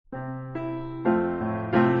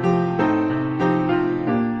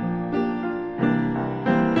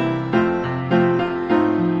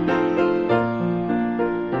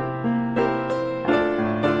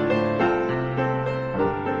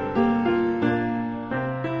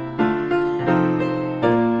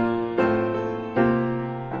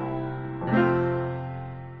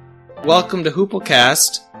Welcome to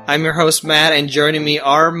Hooplecast. I'm your host, Matt, and joining me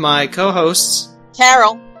are my co-hosts,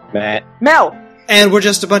 Carol, Matt, Mel, and we're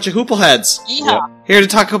just a bunch of Hoopleheads. Yeehaw. Yep. Here to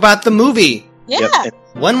talk about the movie. Yeah. Yep.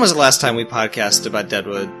 When was the last time we podcasted about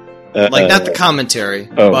Deadwood? Not the commentary,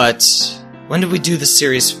 but when did we do the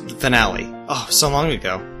series finale? Oh, so long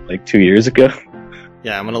ago. Like 2 years ago?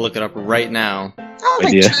 Yeah, I'm going to look it up right now. Oh,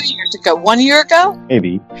 like 2 years ago. 1 year ago?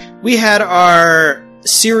 Maybe. We had our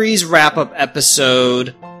series wrap-up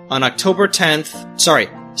episode on September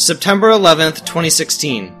 11th,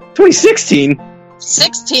 2016. 2016?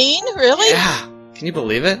 16? Really? Yeah. Can you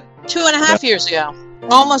believe it? 2.5 years ago.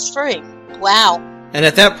 Almost 3. Wow. And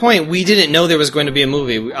at that point, we didn't know there was going to be a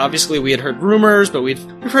movie. Obviously, we had heard rumors, but we've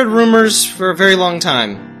heard rumors for a very long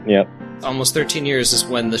time. Yep. Almost 13 years is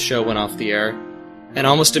when the show went off the air. And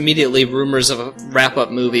almost immediately, rumors of a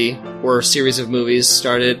wrap-up movie or series of movies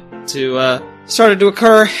started to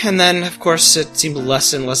occur. And then, of course, it seemed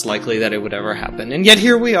less and less likely that it would ever happen. And yet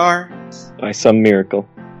here we are. By some miracle.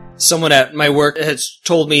 Someone at my work has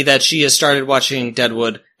told me that she has started watching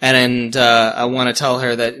Deadwood. And I want to tell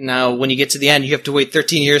her that now, when you get to the end, you have to wait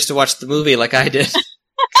 13 years to watch the movie like I did.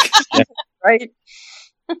 Right.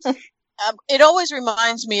 It always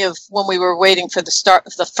reminds me of when we were waiting for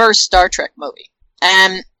the first Star Trek movie.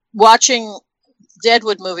 And watching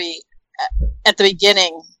Deadwood movie at the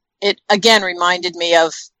beginning, it again reminded me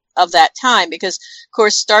of that time. Because, of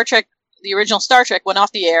course, Star Trek, the original Star Trek went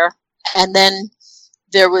off the air. And then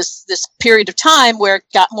there was this period of time where it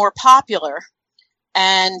got more popular.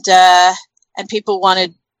 And people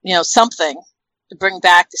wanted, something to bring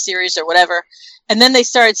back the series or whatever. And then they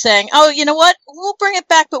started saying, oh, you know what? We'll bring it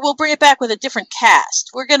back, but we'll bring it back with a different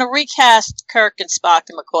cast. We're going to recast Kirk and Spock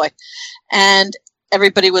and McCoy. And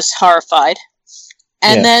everybody was horrified.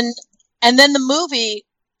 And then the movie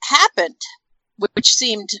happened, which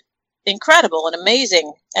seemed incredible and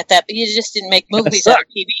amazing at that. But you just didn't make movies out of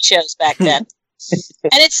TV shows back then.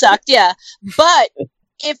 And it sucked, yeah. But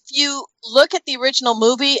if you look at the original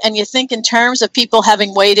movie and you think in terms of people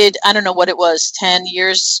having waited, I don't know what it was, 10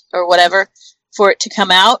 years or whatever, for it to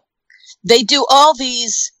come out, they do all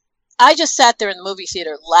these. I just sat there in the movie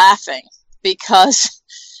theater laughing because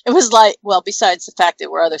it was like, well, besides the fact there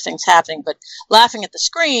were other things happening, but laughing at the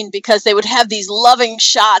screen because they would have these loving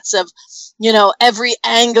shots of, every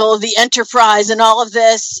angle of the Enterprise and all of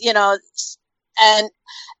this, and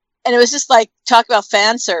it was just like, talk about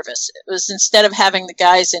fan service. It was, instead of having the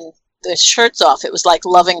guys in the shirts off, it was like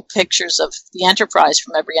loving pictures of the Enterprise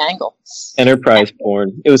from every angle. Enterprise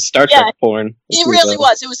porn. It was Star Trek porn. It really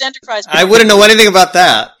was. It was Enterprise porn. I wouldn't know anything about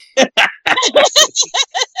that.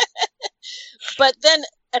 But then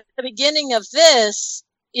at the beginning of this,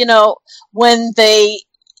 when they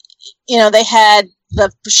had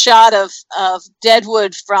the shot of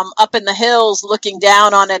Deadwood from up in the hills looking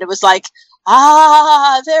down on it, it was like,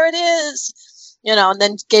 there it is, and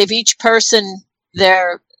then gave each person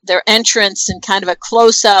their entrance and kind of a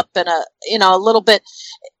close up and a little bit,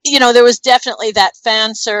 there was definitely that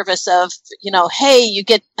fan service of, hey, you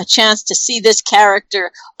get a chance to see this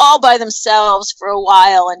character all by themselves for a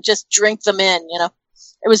while and just drink them in,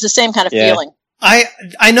 it was the same kind of feeling.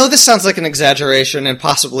 I know this sounds like an exaggeration and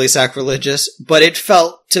possibly sacrilegious, but it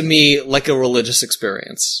felt to me like a religious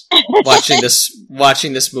experience watching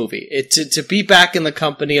this movie. To be back in the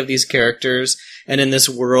company of these characters and in this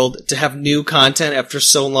world, to have new content after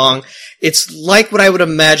so long, it's like what I would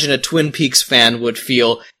imagine a Twin Peaks fan would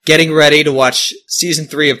feel getting ready to watch season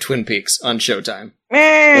 3 of Twin Peaks on Showtime.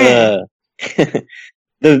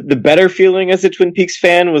 The better feeling as a Twin Peaks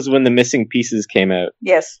fan was when the missing pieces came out.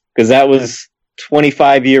 Yes. Because that was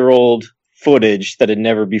 25-year-old footage that had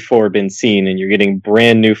never before been seen, and you're getting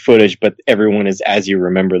brand new footage, but everyone is as you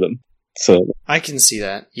remember them. So I can see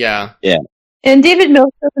that. Yeah. Yeah. And David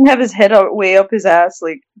Mills doesn't have his head way up his ass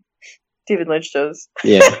like David Lynch does.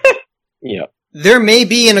 Yeah. Yeah. There may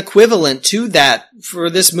be an equivalent to that for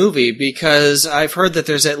this movie, because I've heard that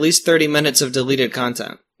there's at least 30 minutes of deleted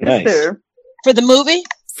content. Nice. For the movie?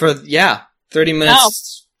 30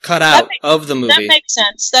 minutes cut out of the movie.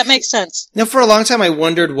 That makes sense. Now, for a long time, I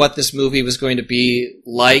wondered what this movie was going to be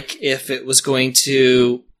like, if it was going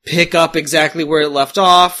to pick up exactly where it left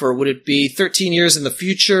off, or would it be 13 years in the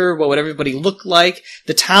future? What would everybody look like?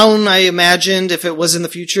 The town, I imagined, if it was in the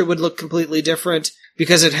future, would look completely different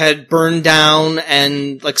because it had burned down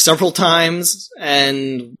and several times.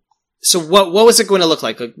 And so what was it going to look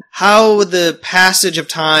like? How would the passage of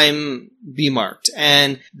time be marked?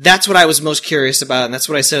 And that's what I was most curious about, and that's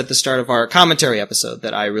what I said at the start of our commentary episode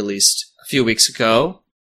that I released a few weeks ago.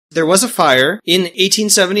 There was a fire in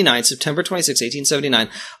 1879, September 26, 1879.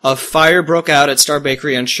 A fire broke out at Star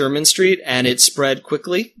Bakery on Sherman Street, and it spread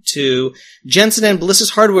quickly to Jensen and Bliss's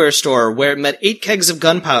hardware store, where it met 8 kegs of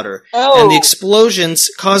gunpowder. Oh. And the explosions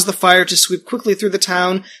caused the fire to sweep quickly through the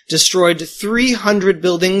town, destroyed 300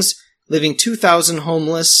 buildings, leaving 2,000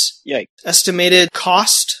 homeless. Yikes. Estimated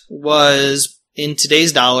cost was, in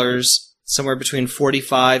today's dollars, somewhere between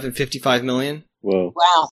 45 and 55 million. Whoa.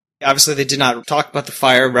 Wow. Obviously, they did not talk about the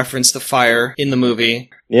fire, reference the fire in the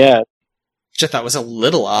movie, Yeah, which I thought was a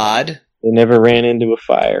little odd. they never ran into a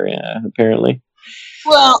fire, apparently.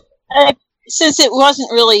 Well, since it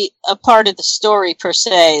wasn't really a part of the story per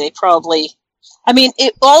se, they probably... I mean,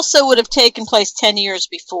 it also would have taken place 10 years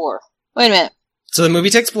before. Wait a minute. So the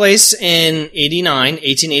movie takes place in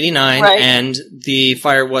 1889, Right. and the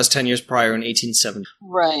fire was 10 years prior in 1870.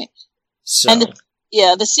 Right. So, And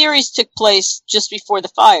the series took place just before the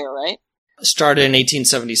fire, right? started in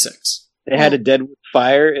 1876. They had a Deadwood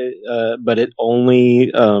fire, but it only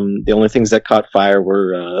the only things that caught fire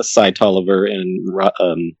were Cy Tolliver and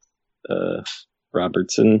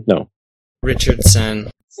Robertson. No, Richardson.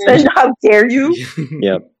 How dare you?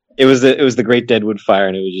 yeah, it was the Great Deadwood Fire,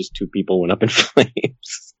 and it was just 2 people went up in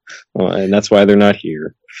flames, well, and that's why they're not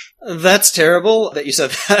here. That's terrible that you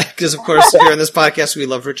said that, because of course here on this podcast we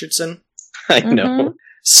love Richardson. I know. Mhm.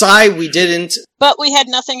 Cy, we didn't. But we had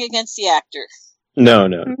nothing against the actor. No.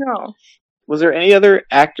 No. Was there any other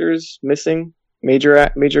actors missing?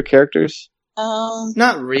 Major characters? Um,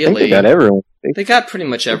 Not I think really. they got everyone. They got pretty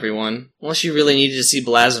much everyone. Unless you really needed to see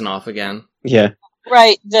Blazanoff again. Yeah,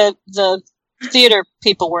 right. The theater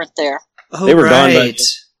people weren't there. Oh, They were gone by- right.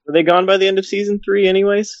 were they gone by the end of season 3?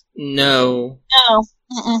 Anyways. No. No.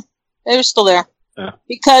 Mm-mm. They were still there. Oh.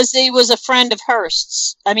 Because he was a friend of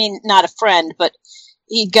Hearst's. I mean, not a friend, but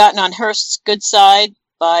he'd gotten on Hearst's good side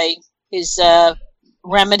by his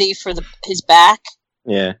remedy for his back.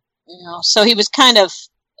 Yeah. So he was kind of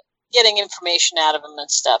getting information out of him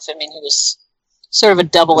and stuff. I mean, he was sort of a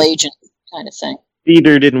double agent kind of thing.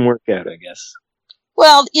 Theater didn't work out, I guess.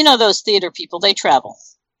 Well, those theater people, they travel.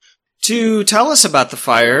 To tell us about the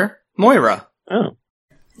fire, Moira. Oh.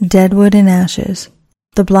 Deadwood in Ashes.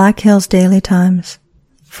 The Black Hills Daily Times.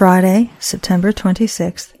 Friday, September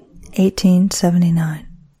 26th, 1879.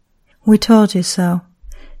 We told you so.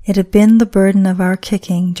 It had been the burden of our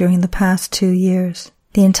kicking during the past 2 years.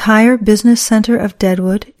 The entire business center of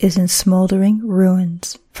Deadwood is in smoldering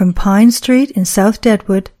ruins. From Pine Street in South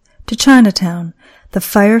Deadwood to Chinatown, the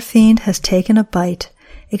fire fiend has taken a bite,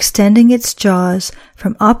 extending its jaws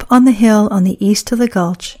from up on the hill on the east of the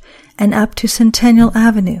gulch and up to Centennial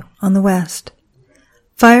Avenue on the west.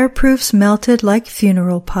 Fireproofs melted like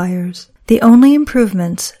funeral pyres. The only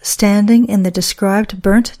improvements standing in the described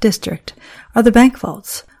burnt district are the bank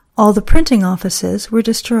vaults. All the printing offices were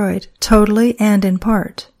destroyed, totally and in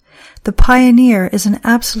part. The Pioneer is an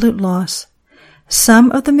absolute loss.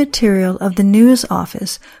 Some of the material of the news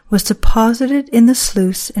office was deposited in the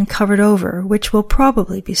sluice and covered over, which will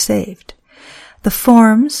probably be saved. The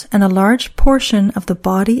forms and a large portion of the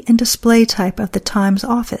body and display type of the Times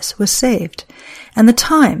office was saved, and the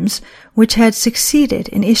Times, which had succeeded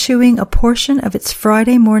in issuing a portion of its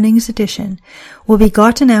Friday morning's edition, will be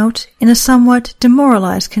gotten out in a somewhat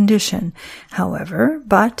demoralized condition, however,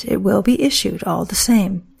 but it will be issued all the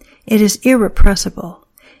same. It is irrepressible.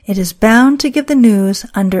 It is bound to give the news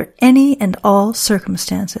under any and all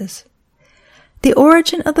circumstances. The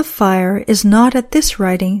origin of the fire is not at this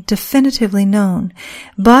writing definitively known,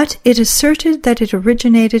 but it is asserted that it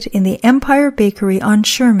originated in the Empire Bakery on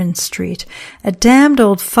Sherman Street, a damned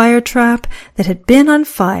old fire trap that had been on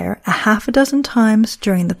fire 6 times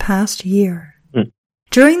during the past year.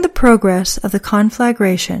 During the progress of the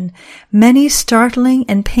conflagration, many startling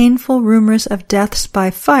and painful rumors of deaths by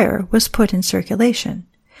fire was put in circulation.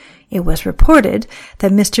 It was reported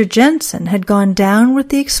that Mr. Jensen had gone down with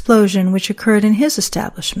the explosion which occurred in his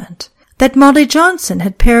establishment, that Molly Johnson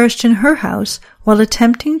had perished in her house while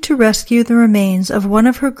attempting to rescue the remains of one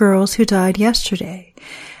of her girls who died yesterday,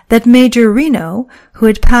 that Major Reno, who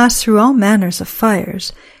had passed through all manners of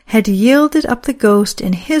fires, had yielded up the ghost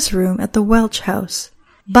in his room at the Welch House.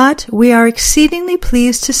 But we are exceedingly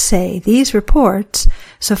pleased to say these reports,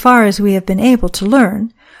 so far as we have been able to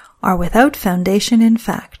learn, are without foundation in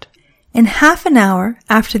fact. In half an hour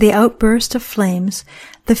after the outburst of flames,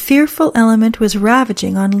 the fearful element was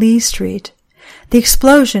ravaging on Lee Street. The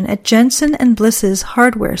explosion at Jensen and Bliss's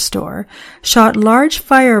hardware store shot large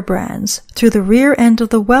firebrands through the rear end of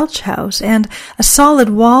the Welch House, and a solid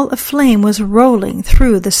wall of flame was rolling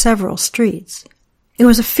through the several streets. It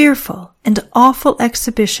was a fearful and awful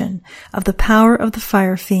exhibition of the power of the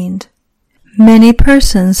fire fiend. Many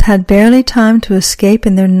persons had barely time to escape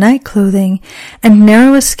in their night clothing, and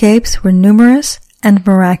narrow escapes were numerous and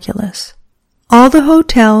miraculous. All the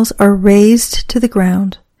hotels are razed to the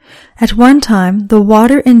ground. At one time, the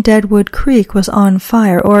water in Deadwood Creek was on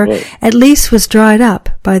fire, or at least was dried up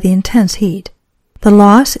by the intense heat. The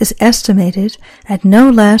loss is estimated at no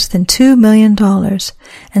less than $2 million,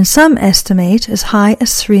 and some estimate as high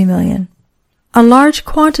as $3 million. A large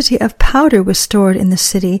quantity of powder was stored in the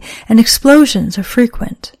city, and explosions are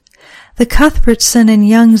frequent. The Cuthbertson and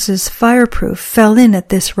Youngs's fireproof fell in at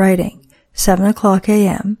this writing, 7:00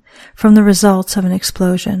 a.m., from the results of an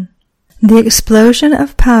explosion. The explosion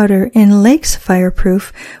of powder in Lake's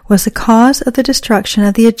fireproof was the cause of the destruction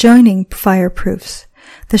of the adjoining fireproofs.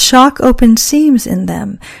 The shock opened seams in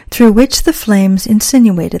them, through which the flames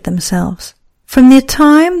insinuated themselves. From the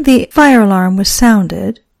time the fire alarm was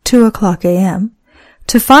sounded, 2:00 a.m.,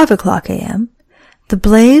 to 5:00 a.m., the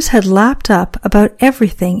blaze had lapped up about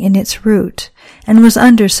everything in its route, and was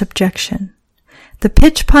under subjection. The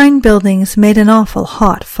pitch pine buildings made an awful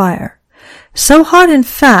hot fire. So hot, in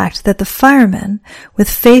fact, that the firemen, with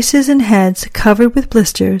faces and heads covered with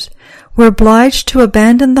blisters, were obliged to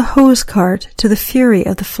abandon the hose cart to the fury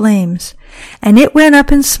of the flames, and it went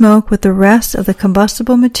up in smoke with the rest of the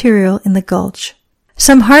combustible material in the gulch.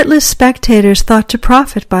 Some heartless spectators thought to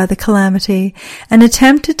profit by the calamity, and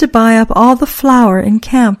attempted to buy up all the flour in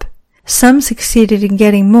camp. Some succeeded in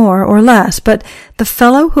getting more or less, but the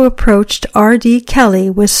fellow who approached R.D. Kelly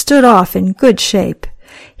was stood off in good shape.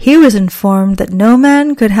 He was informed that no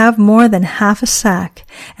man could have more than half a sack,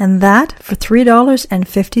 and that for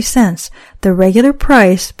 $3.50, the regular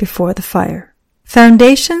price before the fire.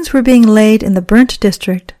 Foundations were being laid in the burnt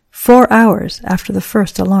district 4 hours after the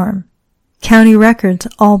first alarm. County records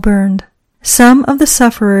all burned. Some of the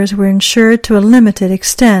sufferers were insured to a limited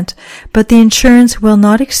extent, but the insurance will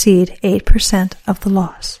not exceed 8% of the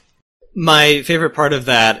loss. My favorite part of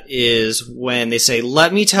that is when they say,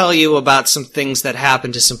 let me tell you about some things that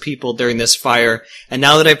happened to some people during this fire, and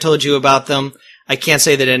now that I've told you about them, I can't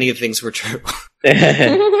say that any of the things were true.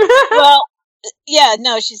 Well, yeah,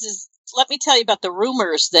 no, she says, let me tell you about the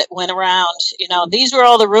rumors that went around. You know, these were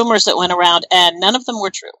all the rumors that went around, and none of them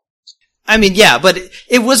were true. I mean, yeah, but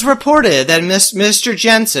it was reported that Mr.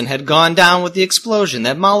 Jensen had gone down with the explosion,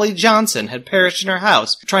 that Molly Johnson had perished in her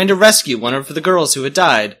house trying to rescue one of the girls who had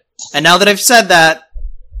died. And now that I've said that,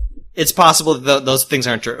 it's possible that those things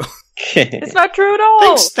aren't true. It's not true at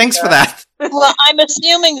all. Thanks for that. Well, I'm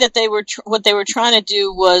assuming that they were what they were trying to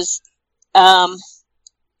do was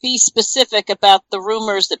be specific about the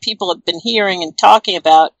rumors that people have been hearing and talking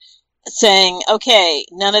about, saying, okay,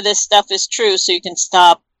 none of this stuff is true, so you can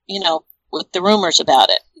stop, with the rumors about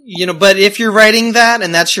it. But if you're writing that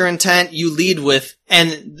and that's your intent, you lead with,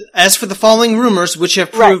 and as for the following rumors, which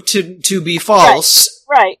have proved to be false.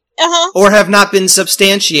 Right. Or have not been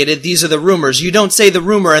substantiated, these are the rumors. You don't say the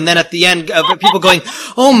rumor and then at the end of people going,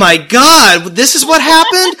 oh my god, this is what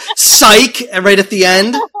happened? Psych! And right at the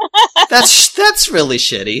end. That's really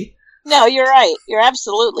shitty. No, you're right. You're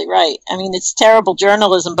absolutely right. I mean, it's terrible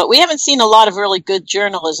journalism, but we haven't seen a lot of really good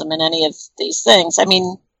journalism in any of these things. I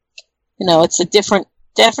mean, it's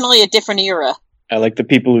definitely a different era. I like the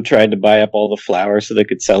people who tried to buy up all the flour so they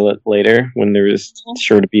could sell it later when there was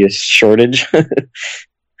sure to be a shortage.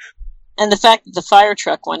 And the fact that the fire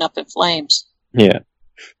truck went up in flames. Yeah.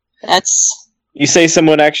 You say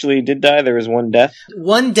someone actually did die? There was one death?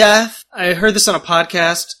 One death. I heard this on a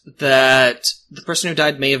podcast that the person who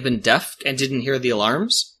died may have been deaf and didn't hear the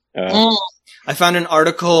alarms. I found an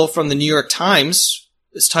article from the New York Times.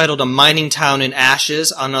 It's titled A Mining Town in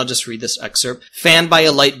Ashes, and I'll just read this excerpt. Fanned by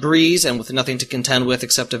a light breeze and with nothing to contend with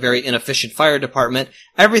except a very inefficient fire department,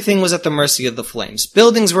 everything was at the mercy of the flames.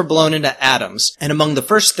 Buildings were blown into atoms, and among the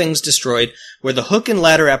first things destroyed were the hook and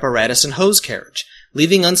ladder apparatus and hose carriage,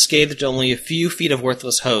 leaving unscathed only a few feet of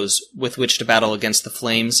worthless hose with which to battle against the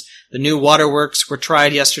flames. The new waterworks were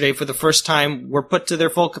tried yesterday for the first time, were put to their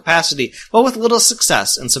full capacity, but with little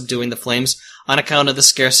success in subduing the flames on account of the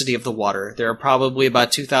scarcity of the water. There are probably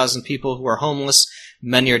about 2,000 people who are homeless.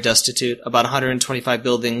 Many are destitute. About 125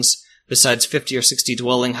 buildings, besides 50 or 60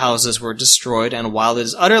 dwelling houses, were destroyed, and while it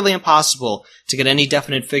is utterly impossible to get any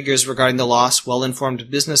definite figures regarding the loss,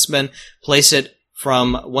 well-informed businessmen place it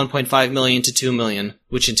from 1.5 million to 2 million,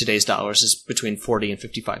 which in today's dollars is between 40 and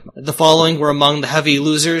 55 million. The following were among the heavy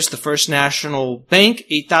losers: the First National Bank,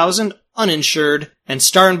 8,000, uninsured, and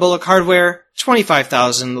Star & Bullock Hardware,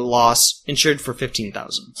 25,000 loss, insured for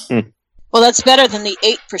 15,000. Well, that's better than the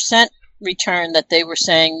 8% return that they were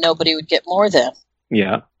saying nobody would get more than.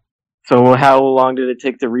 Yeah. So how long did it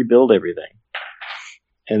take to rebuild everything?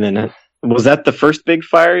 And then Was that the first big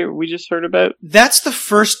fire we just heard about? That's the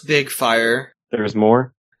first big fire. There was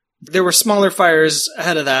more? There were smaller fires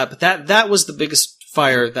ahead of that, but that was the biggest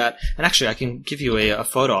fire that... And actually, I can give you a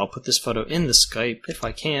photo. I'll put this photo in the Skype if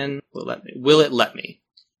I can. Will it let me?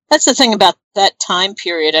 That's the thing about that time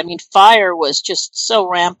period. I mean, fire was just so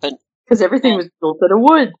rampant. Because everything was built out of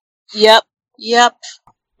wood. Yep.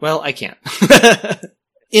 Well, I can't.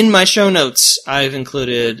 In my show notes, I've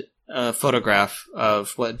included a photograph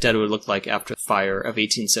of what Deadwood looked like after the fire of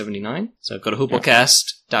 1879. So go to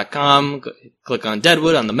hooplecast.com, click on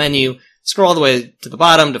Deadwood on the menu, scroll all the way to the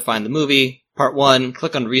bottom to find the movie, part 1,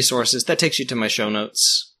 click on resources. That takes you to my show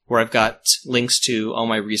notes, where I've got links to all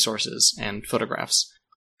my resources and photographs.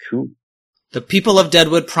 Cool. The people of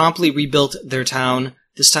Deadwood promptly rebuilt their town,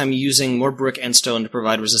 this time using more brick and stone to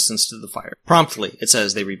provide resistance to the fire. Promptly, it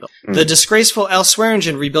says they rebuilt. The disgraceful Al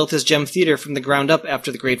Swearingen rebuilt his Gem Theater from the ground up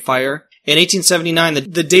after the Great Fire. In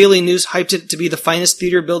 1879, the Daily News hyped it to be the finest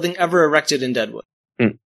theater building ever erected in Deadwood.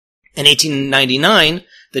 In 1899,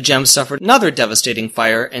 the Gem suffered another devastating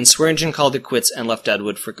fire, and Swearingen called it quits and left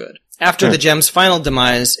Deadwood for good. After the Gem's final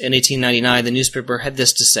demise in 1899, the newspaper had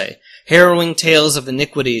this to say: harrowing tales of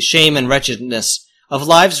iniquity, shame, and wretchedness, of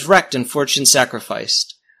lives wrecked and fortune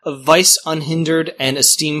sacrificed, of vice unhindered and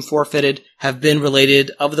esteem forfeited, have been related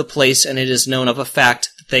of the place, and it is known of a fact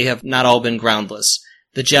that they have not all been groundless.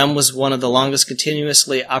 The Gem was one of the longest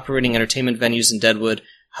continuously operating entertainment venues in Deadwood.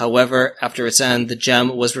 However, after its end, the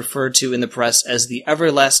Gem was referred to in the press as the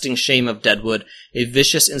everlasting shame of Deadwood, a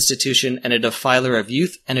vicious institution and a defiler of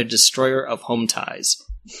youth and a destroyer of home ties.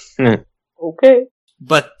 Okay.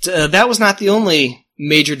 But that was not the only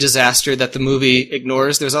major disaster that the movie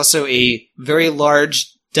ignores. There's also a very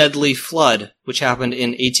large, deadly flood, which happened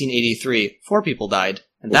in 1883. 4 people died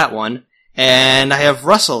in that one. And I have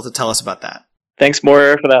Russell to tell us about that. Thanks,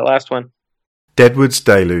 Moira, for that last one. Deadwood's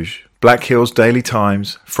Deluge, Black Hills Daily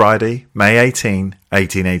Times, Friday, May 18,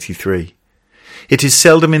 1883. It is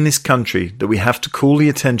seldom in this country that we have to call the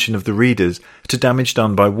attention of the readers to damage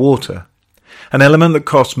done by water, an element that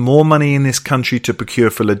costs more money in this country to procure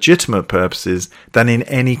for legitimate purposes than in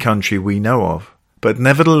any country we know of. But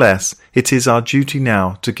nevertheless, it is our duty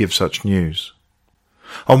now to give such news.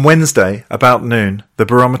 On Wednesday, about noon, the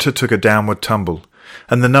barometer took a downward tumble,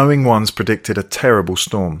 and the knowing ones predicted a terrible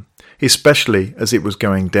storm, especially as it was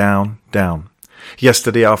going down.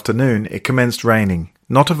 Yesterday afternoon it commenced raining,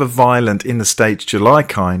 not of a violent in the States July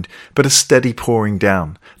kind, but a steady pouring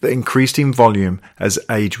down that increased in volume as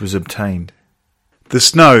age was obtained. The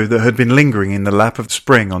snow that had been lingering in the lap of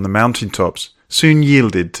spring on the mountain tops soon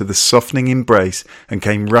yielded to the softening embrace and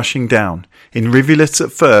came rushing down, in rivulets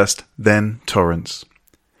at first, then torrents.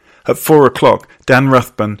 At 4 o'clock, Dan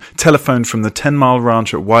Ruthven telephoned from the 10-mile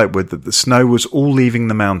ranch at Whitewood that the snow was all leaving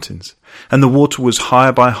the mountains, and the water was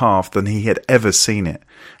higher by half than he had ever seen it,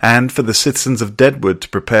 and for the citizens of Deadwood to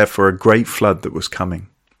prepare for a great flood that was coming.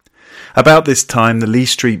 About this time the Lee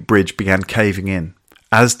Street Bridge began caving in,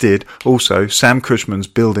 as did also Sam Cushman's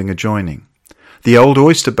building adjoining. The old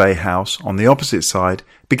Oyster Bay house on the opposite side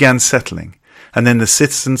began settling, and then the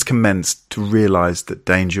citizens commenced to realize that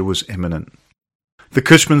danger was imminent. The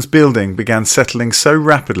Cushman's building began settling so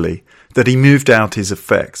rapidly that he moved out his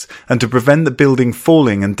effects, and to prevent the building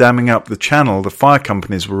falling and damming up the channel, the fire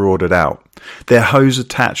companies were ordered out, their hose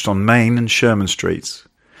attached on Main and Sherman Streets.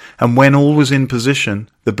 And when all was in position,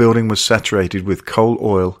 the building was saturated with coal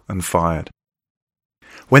oil and fired.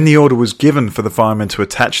 When the order was given for the firemen to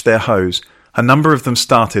attach their hose, a number of them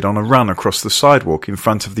started on a run across the sidewalk in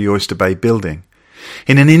front of the Oyster Bay building.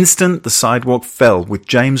 In an instant the sidewalk fell with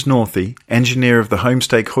James Northey, engineer of the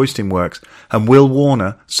Homestake Hoisting Works, and Will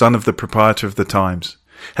Warner, son of the proprietor of the Times.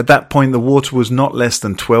 At that point the water was not less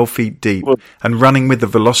than 12 feet deep, and running with the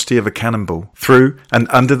velocity of a cannonball, through and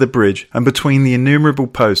under the bridge and between the innumerable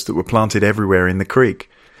posts that were planted everywhere in the creek.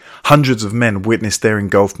 Hundreds of men witnessed their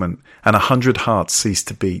engulfment, and 100 hearts ceased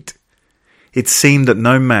to beat. It seemed that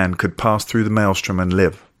no man could pass through the maelstrom and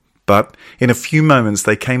live. But in a few moments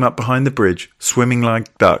they came up behind the bridge, swimming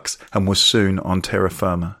like ducks, and were soon on terra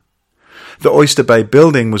firma. The Oyster Bay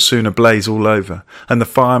building was soon ablaze all over, and the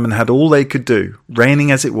firemen had all they could do,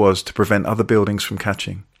 raining as it was, to prevent other buildings from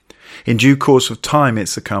catching. In due course of time it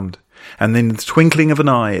succumbed, and in the twinkling of an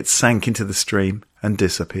eye it sank into the stream and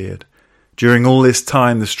disappeared. During all this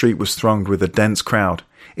time the street was thronged with a dense crowd,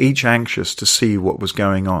 each anxious to see what was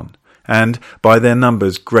going on, and, by their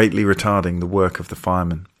numbers, greatly retarding the work of the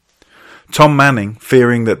firemen. Tom Manning,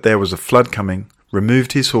 fearing that there was a flood coming,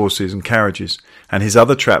 removed his horses and carriages and his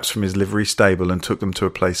other traps from his livery stable and took them to a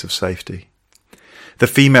place of safety. The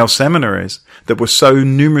female seminaries that were so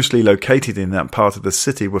numerously located in that part of the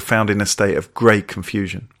city were found in a state of great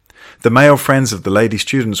confusion, The male friends of the lady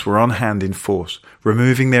students were on hand in force,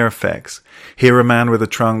 removing their effects. Here a man with a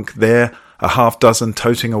trunk, there a half dozen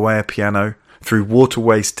toting away a piano, through water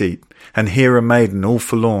waist deep, and here a maiden all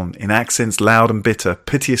forlorn, in accents loud and bitter,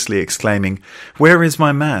 piteously exclaiming, "Where is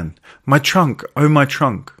my man? My trunk, oh my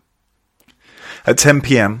trunk!" At 10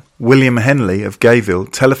 p.m, William Henley of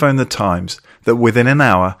Gayville telephoned the Times that within an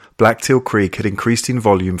hour Blacktill Creek had increased in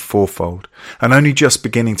volume fourfold, and only just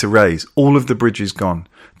beginning to raise, all of the bridges gone,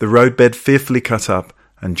 the roadbed fearfully cut up,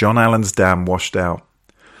 and John Allen's dam washed out.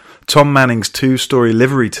 Tom Manning's 2-story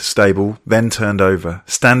livery stable then turned over,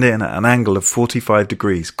 standing at an angle of 45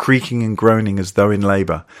 degrees, creaking and groaning as though in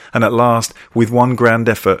labour, and at last, with one grand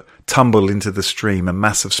effort, tumbled into the stream, a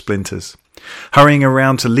mass of splinters. Hurrying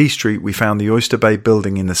around to Lee Street, we found the Oyster Bay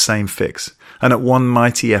building in the same fix, and at one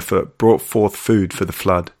mighty effort brought forth food for the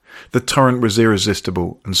flood. The torrent was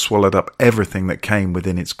irresistible, and swallowed up everything that came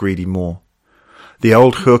within its greedy maw. The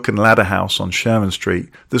old hook and ladder house on Sherman Street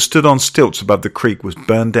that stood on stilts above the creek was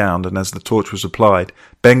burned down, and as the torch was applied,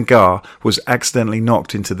 Ben Garr was accidentally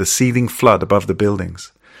knocked into the seething flood above the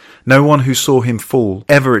buildings. No one who saw him fall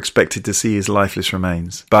ever expected to see his lifeless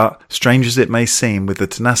remains, but, strange as it may seem, with the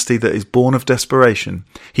tenacity that is born of desperation,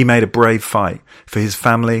 he made a brave fight for his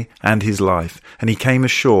family and his life, and he came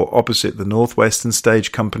ashore opposite the North Western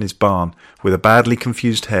Stage Company's barn with a badly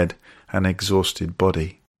confused head and exhausted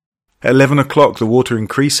body. At 11 o'clock, the water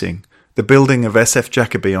increasing, the building of S.F.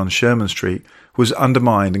 Jacoby on Sherman Street was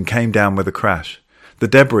undermined and came down with a crash. The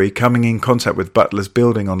debris coming in contact with Butler's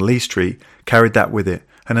building on Lee Street carried that with it,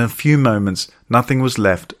 and in a few moments nothing was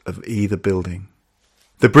left of either building.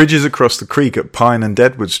 The bridges across the creek at Pine and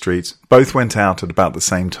Deadwood Streets both went out at about the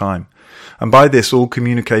same time, and by this all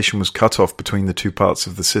communication was cut off between the two parts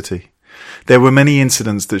of the city. There were many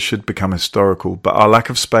incidents that should become historical, but our lack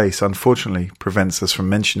of space unfortunately prevents us from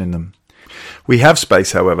mentioning them. We have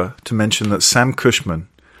space, however, to mention that Sam Cushman,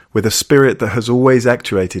 with a spirit that has always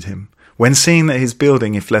actuated him, when seeing that his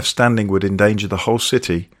building, if left standing, would endanger the whole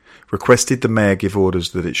city, requested the mayor give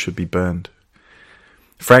orders that it should be burned.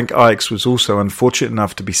 Frank Ikes was also unfortunate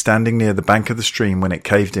enough to be standing near the bank of the stream when it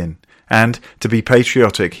caved in, and, to be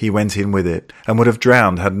patriotic, he went in with it, and would have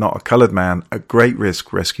drowned had not a coloured man at great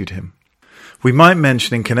risk rescued him. We might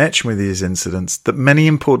mention in connection with these incidents that many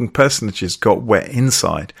important personages got wet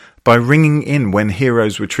inside by ringing in when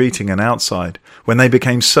heroes were treating and outside, when they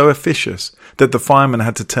became so officious that the firemen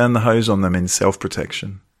had to turn the hose on them in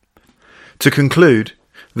self-protection. To conclude,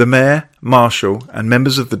 the mayor, marshal, and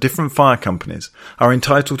members of the different fire companies are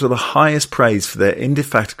entitled to the highest praise for their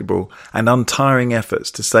indefatigable and untiring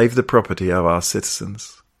efforts to save the property of our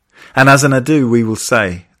citizens. And as an adieu, we will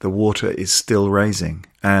say the water is still rising,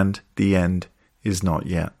 and the end is not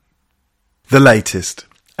yet. The latest.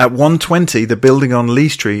 At 120, the building on Lee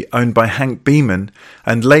Street, owned by Hank Beeman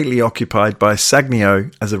and lately occupied by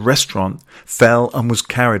Sagnio as a restaurant, fell and was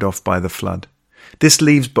carried off by the flood. This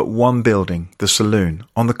leaves but one building, the saloon,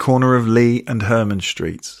 on the corner of Lee and Herman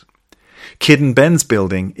Streets. Kid and Ben's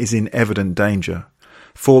building is in evident danger.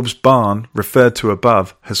 Forbes' barn, referred to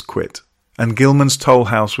above, has quit, and Gilman's toll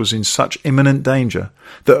house was in such imminent danger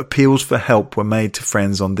that appeals for help were made to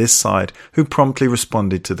friends on this side who promptly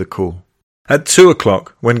responded to the call. At 2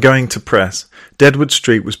 o'clock, when going to press, Deadwood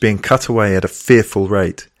Street was being cut away at a fearful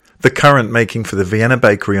rate, the current making for the Vienna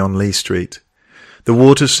Bakery on Lee Street. The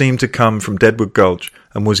water seemed to come from Deadwood Gulch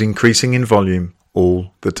and was increasing in volume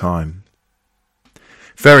all the time.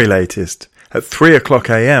 Very latest. At 3 o'clock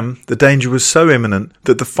a.m, the danger was so imminent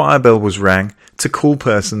that the fire bell was rang to call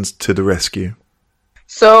persons to the rescue.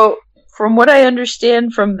 So, from what I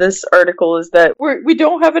understand from this article is that we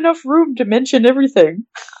don't have enough room to mention everything.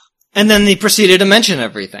 And then they proceeded to mention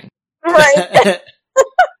everything. Right.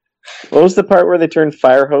 What was the part where they turned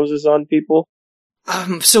fire hoses on people?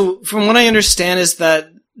 So, from what I understand is that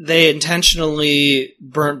they intentionally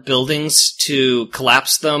burnt buildings to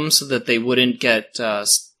collapse them so that they wouldn't get, to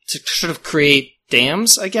sort of create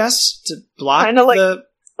dams, I guess, to block Kinda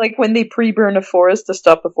like when they pre-burn a forest to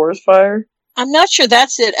stop a forest fire. I'm not sure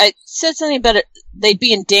that's it. I said something about it. They'd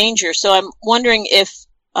be in danger, so I'm wondering if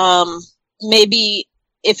maybe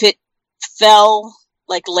if it fell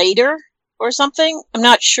like later or something. I'm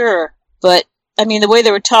not sure, but I mean the way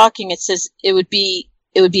they were talking, it says it would be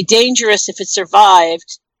dangerous if it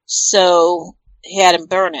survived, so he had him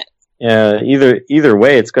burn it. Yeah, either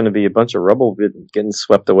way, it's going to be a bunch of rubble getting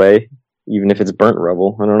swept away, even if it's burnt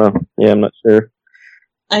rubble. I don't know. Yeah, I'm not sure.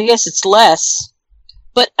 I guess it's less.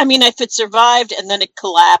 But, I mean, if it survived and then it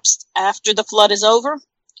collapsed after the flood is over?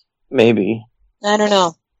 Maybe. I don't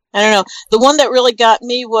know. The one that really got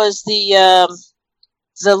me was the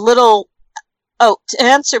little... Oh, to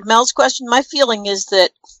answer Mel's question, my feeling is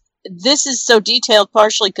that this is so detailed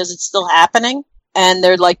partially because it's still happening, and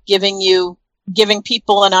they're like giving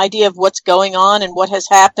people an idea of what's going on and what has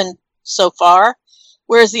happened so far.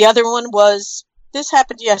 Whereas the other one was, this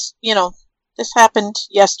happened this happened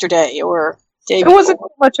yesterday or day before. It wasn't so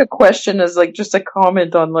much a question as like just a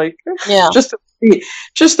comment on like Yeah.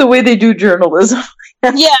 just the way they do journalism.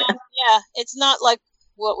 Yeah. It's not like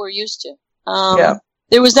what we're used to. Yeah.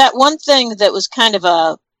 There was that one thing that was kind of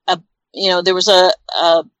there was a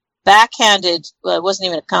backhanded, well, it wasn't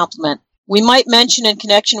even a compliment. We might mention in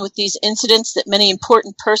connection with these incidents that many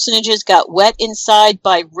important personages got wet inside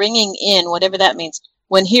by ringing in, whatever that means,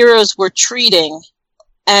 when heroes were treating,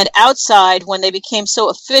 and outside when they became so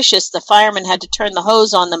officious the firemen had to turn the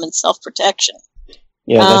hose on them in self-protection.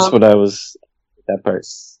 Yeah, that's what I was, that part.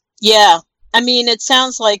 Yeah. I mean, it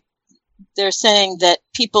sounds like they're saying that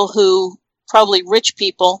people who, probably rich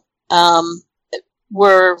people,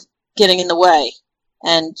 were getting in the way.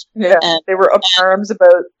 And they were up in arms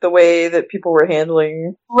about the way that people were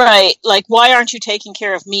handling. Right, like, why aren't you taking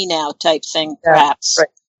care of me now type thing, perhaps. Right.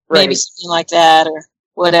 Maybe something like that, or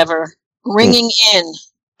whatever. Ringing in.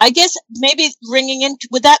 I guess maybe ringing in,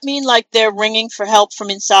 would that mean like they're ringing for help from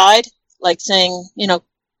inside? Like saying,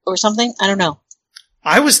 or something? I don't know.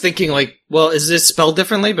 I was thinking like, well, is this spelled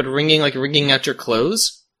differently, but ringing out your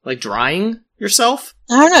clothes? Like drying yourself?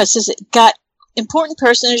 I don't know. It says important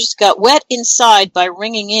personages got wet inside by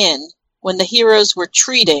ringing in when the heroes were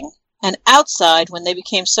treating, and outside when they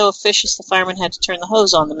became so officious the firemen had to turn the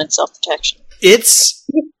hose on them in self-protection. It's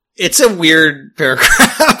a weird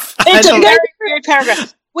paragraph. It's a very weird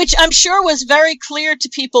paragraph, which I'm sure was very clear to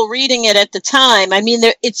people reading it at the time. I mean,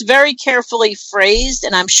 it's very carefully phrased,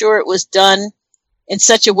 and I'm sure it was done in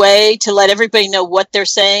such a way to let everybody know what they're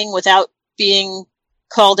saying without being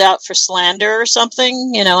called out for slander or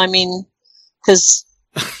something. Because,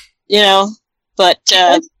 but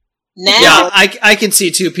now... Yeah, I can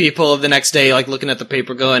see two people the next day, like, looking at the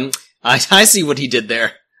paper going, I see what he did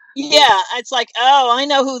there. Yeah, it's like, oh, I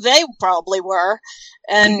know who they probably were.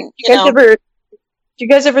 And, do you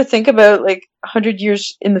guys ever think about, like, 100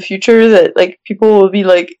 years in the future that, like, people will be,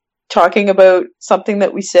 like, talking about something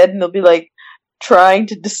that we said and they'll be, like, trying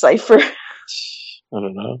to decipher? I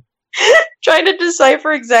don't know. Trying to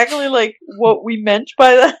decipher exactly, like, what we meant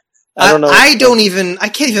by that? I don't know. I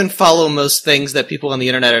can't even follow most things that people on the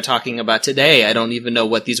internet are talking about today. I don't even know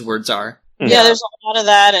what these words are. Yeah, there's a lot of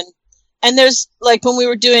that. And there's, like, when we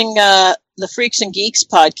were doing the Freaks and Geeks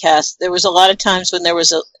podcast, there was a lot of times when there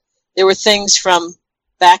were things from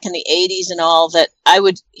back in the 80s and all that I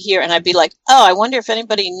would hear, and I'd be like, oh, I wonder if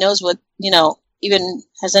anybody knows what, even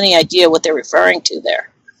has any idea what they're referring to there.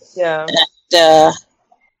 Yeah.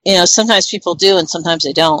 And, sometimes people do and sometimes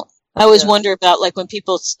they don't. I always wonder about, like, when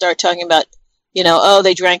people start talking about, oh,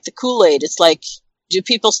 they drank the Kool-Aid. It's like, do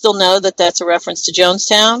people still know that that's a reference to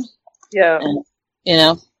Jonestown? Yeah.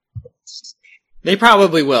 And, They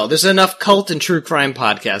probably will. There's enough cult and true crime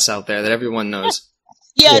podcasts out there that everyone knows.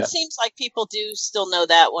 Yeah, it seems like people do still know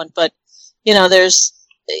that one. But, you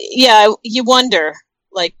wonder,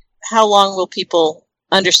 like, how long will people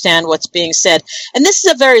understand what's being said? And this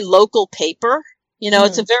is a very local paper.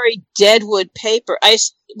 It's a very Deadwood paper.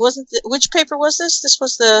 Which paper was this?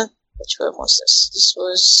 Which one was this? This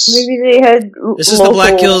was... Maybe they had This is the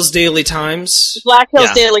Black Hills Daily Times. Black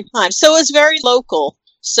Hills Daily Times. So it's very local.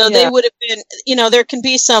 So they would have been, there can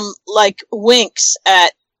be some, like, winks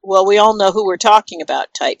at, well, we all know who we're talking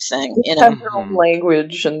about type thing. They have their own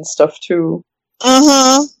language and stuff, too.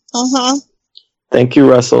 Thank you,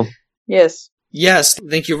 Russell. Yes. Yes.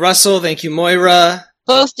 Thank you, Russell. Thank you, Moira.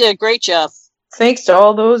 Both did a great job. Thanks to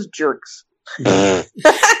all those jerks. That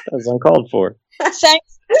was uncalled for.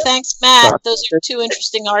 Thanks, Matt. Those are two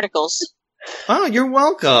interesting articles. Oh, you're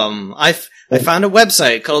welcome. I found a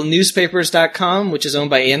website called newspapers.com, which is owned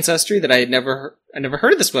by Ancestry that I never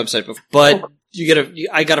heard of this website before. But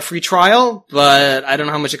I got a free trial, but I don't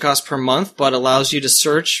know how much it costs per month, but allows you to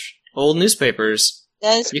search old newspapers.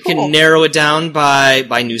 That is You cool. can narrow it down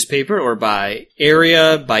by newspaper or by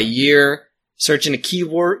area, by year. Search in a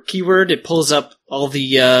keyword, it pulls up all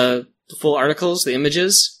the full articles, the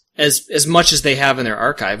images, as much as they have in their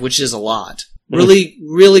archive, which is a lot. Really,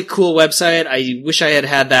 really cool website. I wish I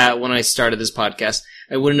had that when I started this podcast.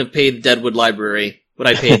 I wouldn't have paid the Deadwood Library what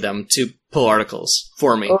I paid them to pull articles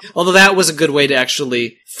for me. Although that was a good way to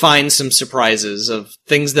actually find some surprises of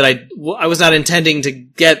things that I was not intending to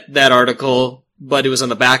get that article, but it was on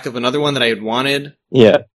the back of another one that I had wanted.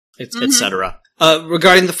 Yeah. Etc.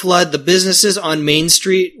 Regarding the flood, the businesses on Main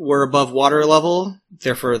Street were above water level,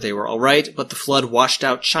 therefore they were all right, but the flood washed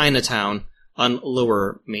out Chinatown on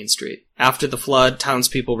Lower Main Street. After the flood,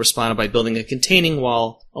 townspeople responded by building a containing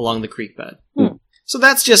wall along the creek bed. So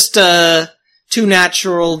that's just 2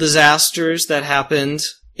 natural disasters that happened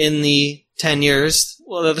in the 10 years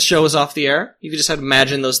that the show was off the air. You can just have to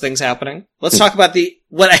imagine those things happening. Let's talk about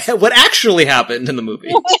what actually happened in the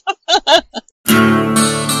movie.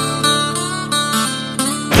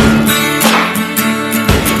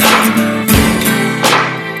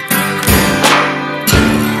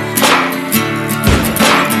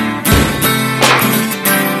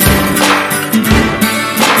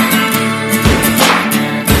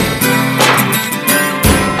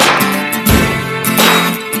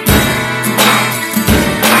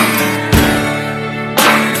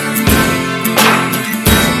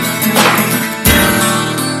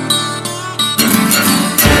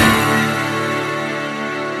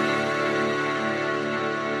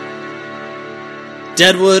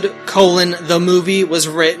 Deadwood, the movie was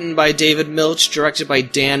written by David Milch, directed by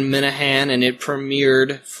Dan Minahan, and it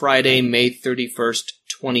premiered Friday, May 31st,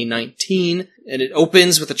 2019. And it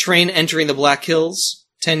opens with a train entering the Black Hills.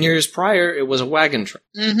 10 years prior, it was a wagon train.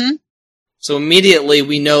 Mm-hmm. So immediately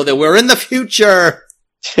we know that we're in the future!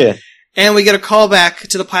 And we get a call back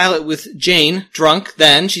to the pilot with Jane, drunk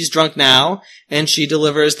then, she's drunk now, and she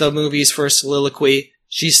delivers the movie's first soliloquy.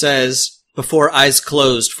 She says, "Before eyes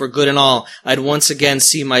closed, for good and all, I'd once again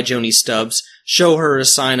see my Joni Stubbs, show her a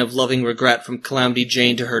sign of loving regret from Calamity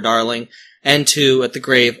Jane to her darling, and to at the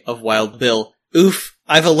grave of Wild Bill. Oof,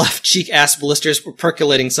 I've a left cheek ass blisters for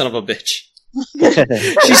percolating son of a bitch."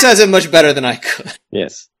 She says it much better than I could.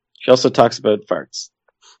 Yes. She also talks about farts.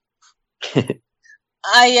 The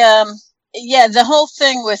whole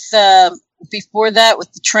thing with, before that,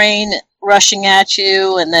 with the train rushing at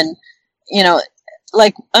you, and then,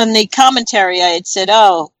 like on the commentary, I had said,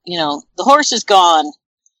 the horse is gone.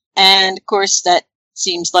 And of course, that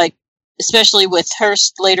seems like, especially with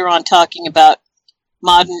Hearst later on talking about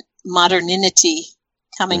modernity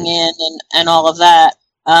coming in and all of that,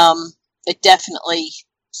 it definitely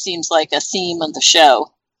seems like a theme of the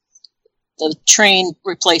show. The train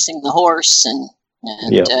replacing the horse I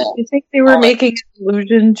think they were making an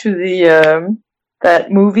allusion to the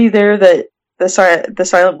that movie there, that the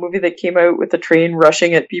silent movie that came out with the train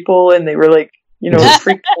rushing at people, and they were like,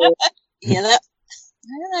 freaked out. Yeah,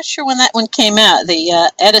 I'm not sure when that one came out.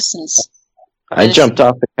 The Edison's. I jumped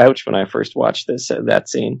off the couch when I first watched that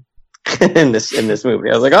scene in this movie.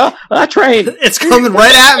 I was like, "Oh, train! It's coming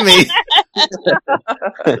right at me."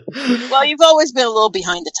 Well, you've always been a little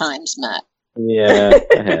behind the times, Matt. Yeah,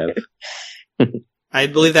 I have. I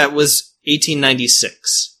believe that was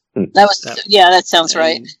 1896. That sounds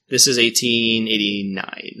right. This is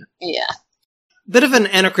 1889. Yeah. Bit of an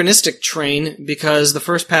anachronistic train, because the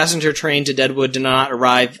first passenger train to Deadwood did not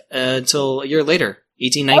arrive until a year later,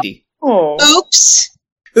 1890. Oh. Oops.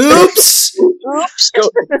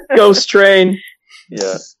 Ghost train.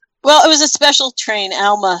 Yeah. Well, it was a special train.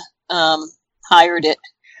 Alma hired it.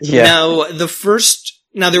 Yeah.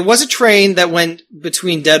 Now, there was a train that went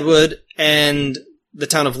between Deadwood and the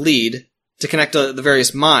town of Lead to connect the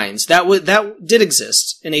various mines. That did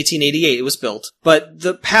exist in 1888. It was built. But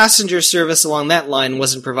the passenger service along that line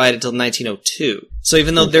wasn't provided until 1902. So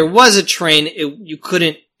even though there was a train, you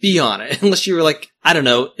couldn't be on it unless you were, like, I don't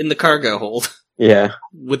know, in the cargo hold. Yeah.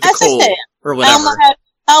 With the coal or whatever.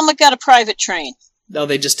 Alma got a private train. Oh,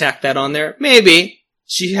 they just tacked that on there? Maybe.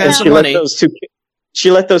 She had some money. She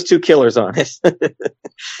let those two killers on it.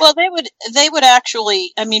 Well, they would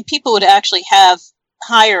actually, people would actually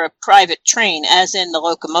hire a private train, as in the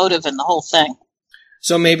locomotive and the whole thing.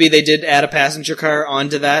 So maybe they did add a passenger car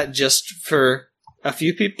onto that just for a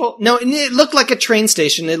few people? No, it looked like a train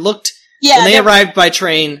station. It looked, when they arrived by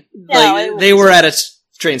train, they were at a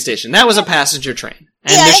train station. That was a passenger train.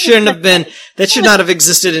 And that should not have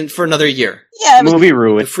existed for another year. Yeah, movie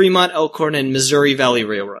ruined. The Fremont, Elkhorn, and Missouri Valley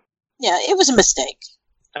Railroad. Yeah, it was a mistake.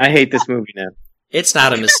 I hate this movie now. It's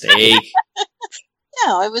not a mistake.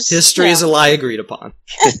 No, it was... History is a lie agreed upon.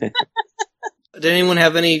 Did anyone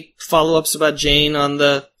have any follow-ups about Jane on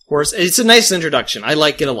the horse? It's a nice introduction. I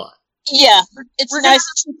like it a lot. Yeah, it's nice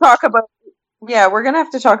to talk about. Yeah, we're gonna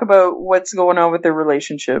have to talk about what's going on with their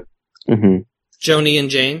relationship. Mm-hmm. Joni and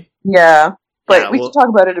Jane? Yeah, but we can talk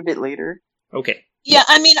about it a bit later. Okay. Yeah,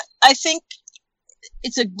 I think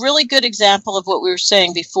it's a really good example of what we were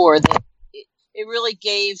saying before, that it really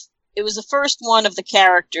it was the first one of the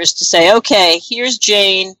characters to say, okay, here's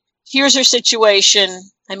Jane, here's her situation.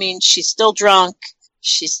 She's still drunk,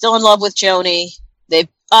 she's still in love with Joni, they've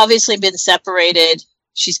obviously been separated,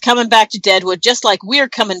 she's coming back to Deadwood, just like we're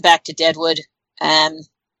coming back to Deadwood, and,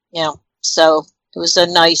 so it was a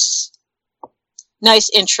nice nice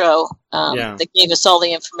intro that gave us all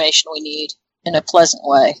the information we need in a pleasant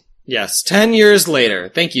way. Yes, 10 years later.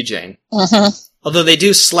 Thank you, Jane. Mm-hmm. Although they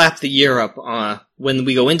do slap the year up when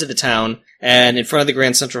we go into the town, and in front of the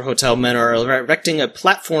Grand Central Hotel, men are erecting a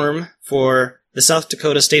platform for the South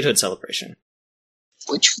Dakota statehood celebration.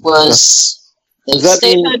 Which was...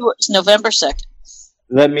 statehood was November 2nd. Does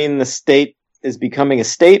that mean the state is becoming a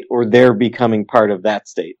state, or they're becoming part of that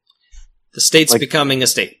state? The state's becoming a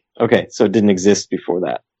state. Okay, so it didn't exist before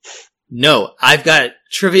that. No, I've got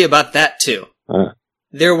trivia about that, too.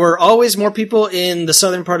 There were always more people in the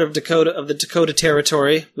southern part of the Dakota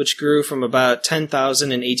Territory, which grew from about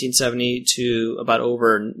 10,000 in 1870 to about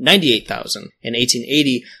over 98,000 in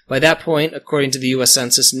 1880. By that point, according to the U.S.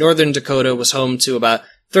 Census, northern Dakota was home to about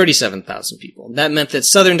 37,000 people. That meant that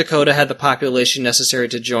southern Dakota had the population necessary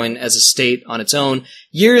to join as a state on its own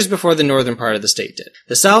years before the northern part of the state did.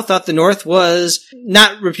 The South thought the North was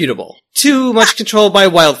not reputable, too much controlled by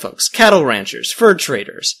wild folks, cattle ranchers, fur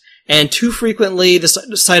traders, and too frequently the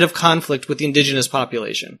site of conflict with the indigenous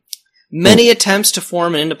population. Many attempts to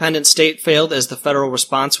form an independent state failed, as the federal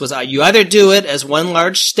response was you either do it as one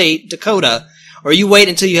large state, Dakota, or you wait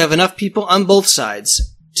until you have enough people on both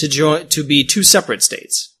sides to be two separate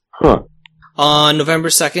states. On November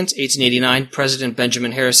 2nd, 1889, President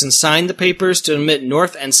Benjamin Harrison signed the papers to admit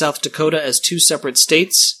North and South Dakota as two separate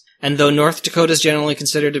states, and though North Dakota is generally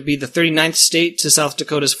considered to be the 39th state to South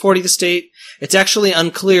Dakota's 40th state, it's actually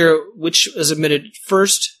unclear which was admitted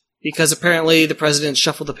first, because apparently the president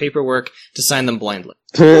shuffled the paperwork to sign them blindly.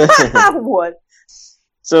 What?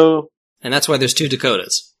 And that's why there's two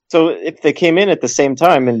Dakotas. So if they came in at the same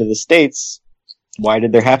time into the states, why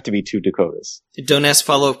did there have to be two Dakotas? Don't ask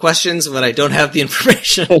follow-up questions, but I don't have the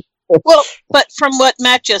information. Well, but from what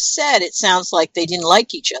Matt just said, it sounds like they didn't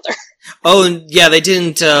like each other. Oh, and yeah, they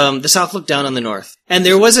didn't. The South looked down on the North. And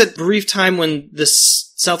there was a brief time when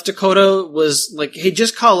South Dakota was like, hey,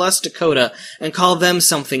 just call us Dakota and call them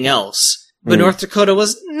something else. But North Dakota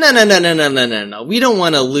was, no. We don't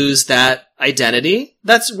want to lose that identity.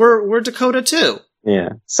 We're Dakota too. Yeah.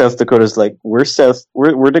 South Dakota's like, we're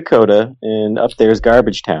Dakota, and up there's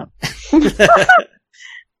Garbage Town.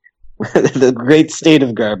 The great state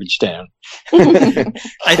of Garbage Town.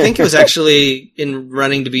 I think it was actually in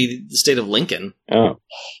running to be the state of Lincoln. Oh.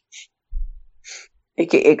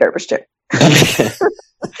 AKA Garbage Town.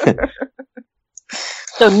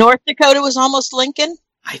 So North Dakota was almost Lincoln?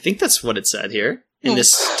 I think that's what it said here in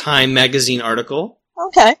this Time magazine article.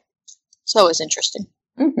 Okay. So it's interesting.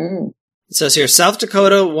 Mm-hmm. It says here, South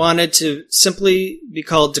Dakota wanted to simply be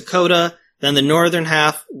called Dakota, then the northern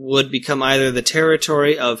half would become either the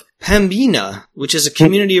territory of Pembina, which is a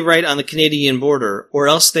community right on the Canadian border, or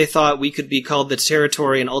else they thought we could be called the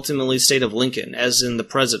territory and ultimately state of Lincoln, as in the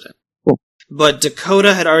president. But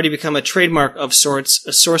Dakota had already become a trademark of sorts,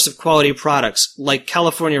 a source of quality products, like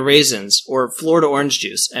California raisins or Florida orange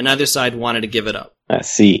juice, and neither side wanted to give it up. I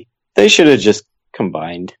see. They should have just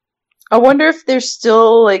combined. I wonder if there's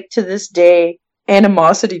still, like, to this day,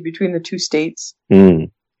 animosity between the two states.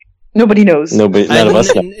 Nobody knows. None of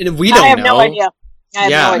us know. We don't know. I have no idea.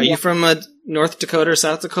 Are you from North Dakota or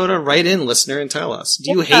South Dakota? Write in, listener, and tell us.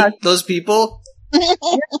 Do you hate those people?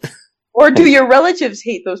 Or do your relatives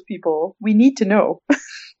hate those people? We need to know.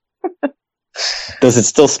 Does it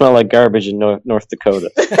still smell like garbage in North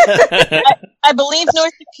Dakota? I believe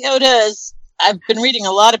North Dakota is... I've been reading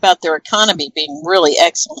a lot about their economy being really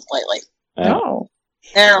excellent lately. Oh.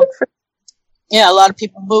 Yeah, a lot of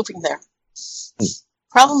people moving there.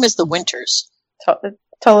 Problem is the winters.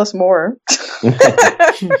 Tell us more.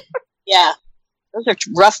 Yeah. Those are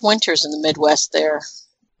rough winters in the Midwest there.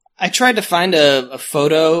 I tried to find a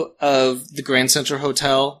photo of the Grand Central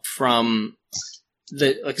Hotel from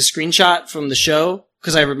a screenshot from the show,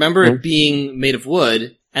 because I remember it being made of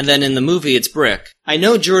wood, and then in the movie it's brick. I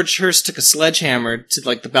know George Hearst took a sledgehammer to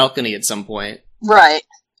the balcony at some point. Right.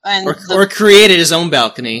 And or created his own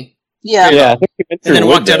balcony. Yeah. Yeah. And then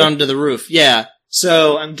walked out onto the roof. Yeah.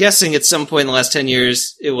 So I'm guessing at some point in the last 10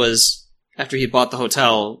 years, it was after he bought the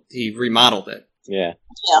hotel, he remodeled it. Yeah.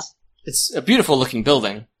 Yeah. It's a beautiful looking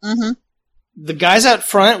building. Mm-hmm. The guys out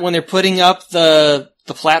front, when they're putting up the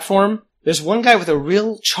platform, there's one guy with a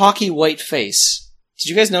real chalky white face. Did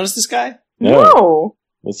you guys notice this guy? No.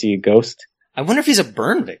 Was he a ghost? I wonder if he's a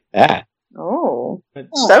burn victim. Ah. Oh.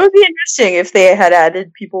 That would be interesting if they had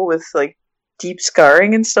added people with, deep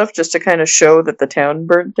scarring and stuff just to kind of show that the town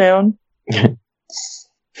burnt down. I'm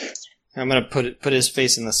gonna put his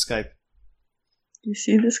face in the Skype. You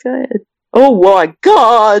see this guy? Oh my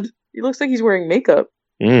god! He looks like he's wearing makeup.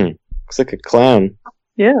 Looks like a clown.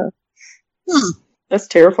 Yeah. That's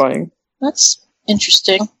terrifying. That's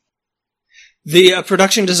interesting. The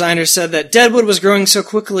production designer said that Deadwood was growing so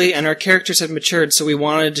quickly and our characters had matured, so we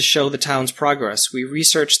wanted to show the town's progress. We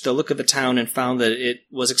researched the look of the town and found that it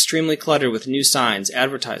was extremely cluttered with new signs,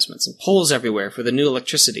 advertisements, and poles everywhere for the new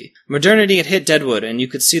electricity. Modernity had hit Deadwood, and you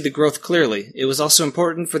could see the growth clearly. It was also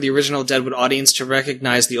important for the original Deadwood audience to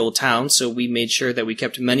recognize the old town, so we made sure that we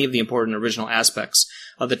kept many of the important original aspects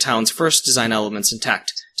of the town's first design elements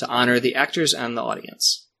intact, to honor the actors and the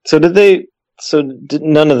audience. So did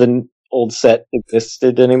none of the old set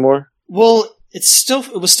existed anymore? Well, it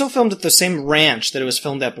was still filmed at the same ranch that it was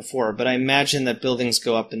filmed at before, but I imagine that buildings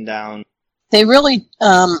go up and down. They really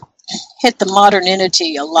hit the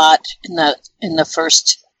modernity a lot in the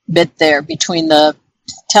first bit there, between the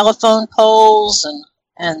telephone poles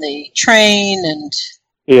and the train and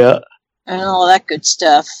all that good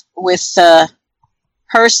stuff. With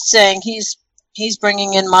Hearst saying he's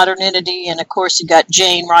bringing in modernity, and of course you got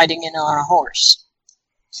Jane riding in on a horse.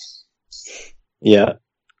 Yeah.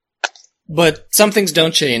 But some things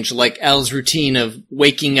don't change, like Al's routine of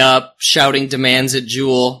waking up, shouting demands at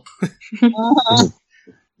Jewel.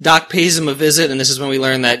 Doc pays him a visit, and this is when we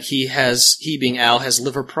learn that he being Al, has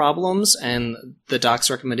liver problems, and the doc's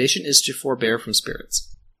recommendation is to forbear from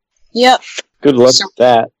spirits. Yep. Good luck with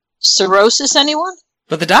that. Cirrhosis, anyone?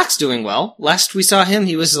 But the doc's doing well. Last we saw him,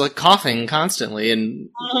 he was like coughing constantly, and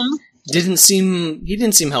didn't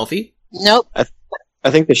seem healthy. Nope. I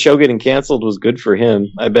think the show getting canceled was good for him.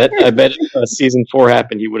 I bet if season 4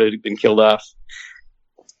 happened, he would have been killed off.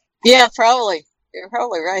 Yeah, probably. You're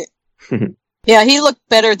probably right. Yeah, he looked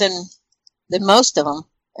better than most of them.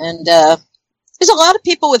 And there's a lot of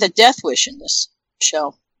people with a death wish in this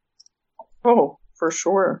show. Oh, for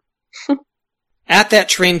sure. At that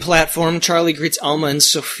train platform, Charlie greets Alma and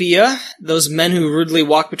Sophia. Those men who rudely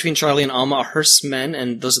walk between Charlie and Alma are Hearst's men,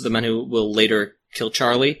 and those are the men who will later kill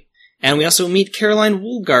Charlie. And we also meet Caroline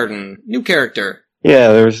Woolgarden, new character.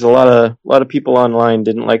 Yeah, there's a lot of people online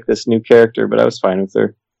didn't like this new character, but I was fine with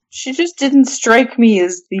her. She just didn't strike me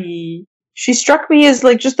as she struck me as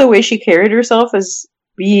like just the way she carried herself as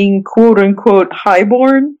being quote unquote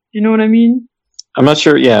highborn. You know what I mean? I'm not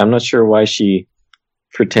sure why she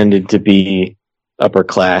pretended to be upper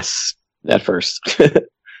class at first.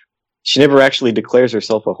 She never actually declares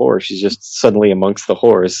herself a whore. She's just suddenly amongst the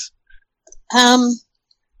whores.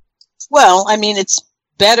 Well, I mean, it's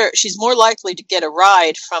better. She's more likely to get a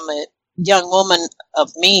ride from a young woman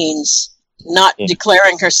of means, not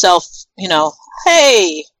declaring herself,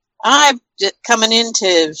 hey, I'm coming in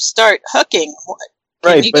to start hooking.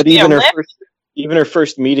 Right, but even her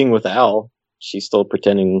first meeting with Al, she's still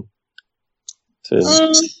pretending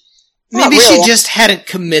to... Maybe she just hadn't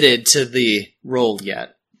committed to the role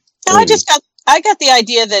yet. No, I got the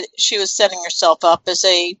idea that she was setting herself up as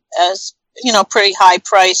pretty high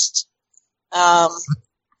priced.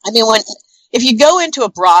 If you go into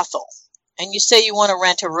a brothel and you say you want to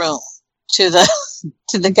rent a room to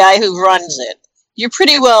the guy who runs it, you're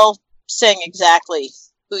pretty well saying exactly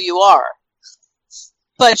who you are.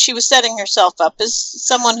 But she was setting herself up as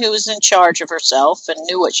someone who was in charge of herself and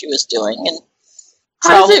knew what she was doing. And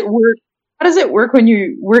how does it work? How does it work when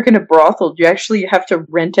you work in a brothel? Do you actually have to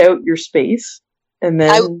rent out your space and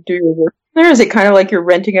then do your work there? Is it kind of like you're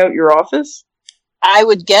renting out your office? I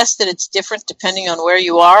would guess that it's different depending on where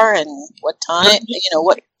you are and what time,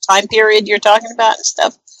 what time period you're talking about and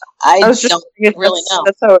stuff. I don't really know.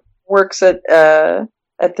 That's how it works at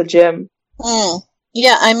the gym.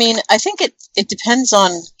 Yeah, I mean, I think it depends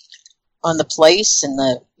on the place and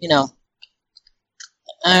the,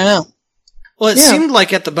 I don't know. Well, it seemed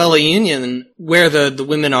like at the Bella Union, where the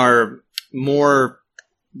women are more,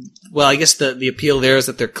 well, I guess the appeal there is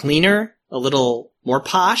that they're cleaner, a little more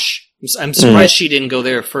posh. I'm surprised she didn't go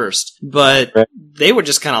there first. But they were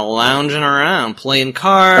just kind of lounging around, playing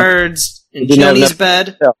cards, in Johnny's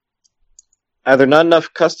bed. Either not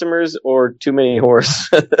enough customers or too many whores.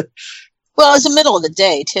 Well, it's the middle of the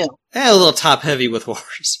day, too. A little top-heavy with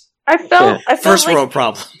whores. I felt First like, world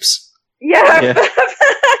problems. Yeah.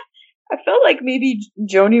 I felt like maybe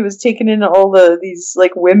Joni was taking in all these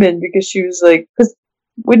like women because she was like, because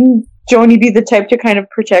wouldn't Joni be the type to kind of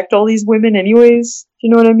protect all these women anyways? Do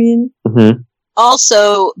you know what I mean? Mm-hmm.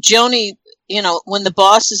 Also, Joni, when the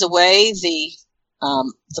boss is away, the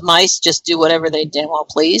mice just do whatever they damn well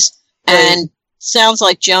please. Right. And sounds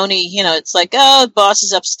like Joni, it's like, oh, the boss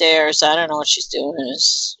is upstairs. I don't know what she's doing.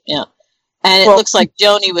 And it looks like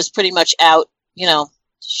Joni was pretty much out.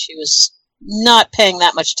 She was not paying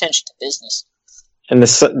that much attention to business. And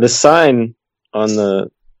the sign on the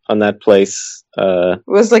on that place. It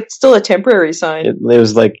was like still a temporary sign. It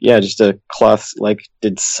was like, just a cloth. Like,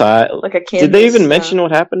 did Sai? Like a canvas. Did they even mention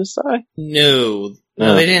what happened to Sai? No,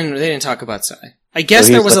 they didn't. They didn't talk about Sai. I guess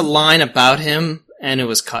there was a line about him, and it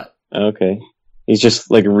was cut. Okay, he's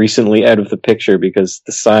just like recently out of the picture because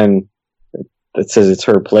the sign that says it's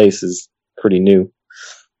her place is pretty new.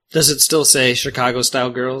 Does it still say Chicago Style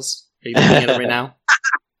Girls? Are you looking at it right now?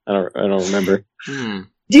 I don't remember.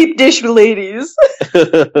 Deep dish ladies.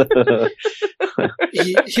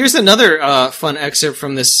 Here's another fun excerpt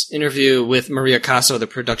from this interview with Maria Caso, the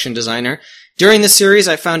production designer. During the series,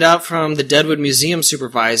 I found out from the Deadwood Museum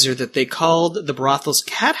supervisor that they called the brothels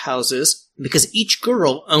cat houses because each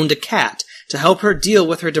girl owned a cat to help her deal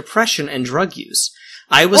with her depression and drug use.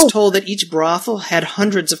 I was told that each brothel had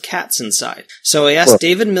hundreds of cats inside. So I asked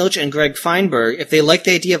David Milch and Greg Feinberg if they liked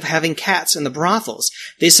the idea of having cats in the brothels.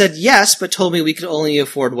 They said yes, but told me we could only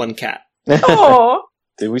afford one cat. Oh,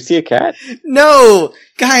 did we see a cat? No!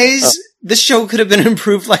 Guys, this show could have been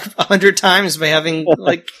improved like 100 times by having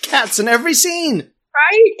like cats in every scene.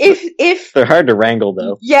 Right? If They're hard to wrangle,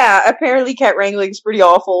 though. Yeah, apparently cat wrangling is pretty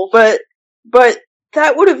awful, but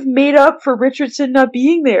that would have made up for Richardson not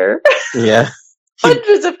being there. Yeah.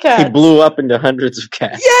 Hundreds of cats. He blew up into hundreds of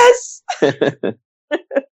cats. Yes!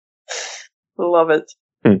 Love it.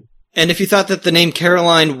 And if you thought that the name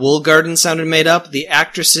Caroline Woolgarden sounded made up, the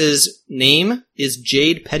actress's name is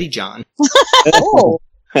Jade Pettyjohn. Oh,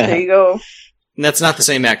 there you go. And that's not the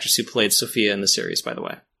same actress who played Sophia in the series, by the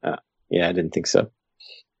way. Yeah, I didn't think so.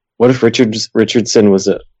 What if Richardson was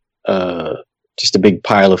just a big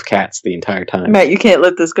pile of cats the entire time? Matt, you can't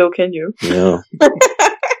let this go, can you? No.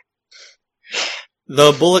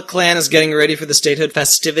 The Bullock clan is getting ready for the statehood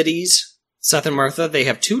festivities. Seth and Martha, they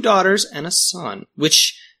have 2 daughters and a son,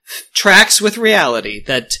 which tracks with reality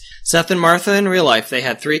that Seth and Martha in real life, they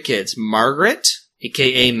had 3 kids. Margaret,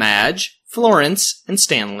 a.k.a. Madge, Florence, and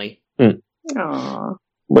Stanley. Aww.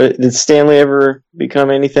 But did Stanley ever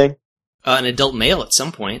become anything? An adult male at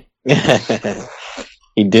some point.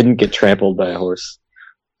 He didn't get trampled by a horse.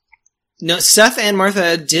 No, Seth and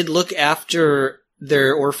Martha did look after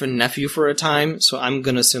their orphan nephew for a time, so I'm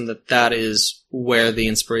going to assume that is where the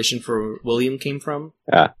inspiration for William came from.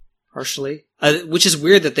 Partially. Which is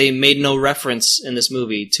weird that they made no reference in this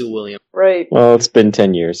movie to William. Right. Well, it's been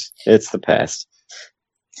 10 years. It's the past.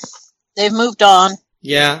 They've moved on.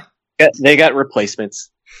 Yeah. They got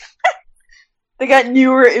replacements. They got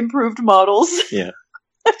newer, improved models. Yeah.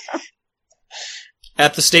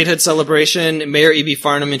 At the statehood celebration, Mayor E.B.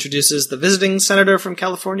 Farnham introduces the visiting senator from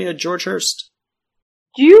California, George Hurst.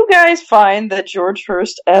 Do you guys find that George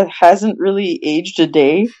Hurst hasn't really aged a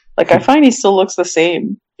day? Like, I find he still looks the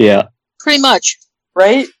same. Yeah. Pretty much.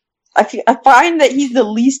 Right? I find that he's the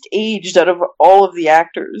least aged out of all of the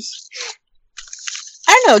actors.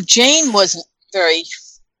 I don't know, Jane wasn't very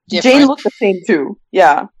different. Jane looked the same, too.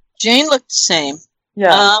 Yeah. Jane looked the same.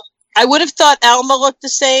 Yeah. I would have thought Alma looked the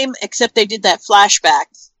same, except they did that flashback.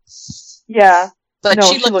 Yeah. But no,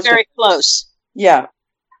 she looked very close. Yeah.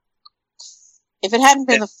 If it hadn't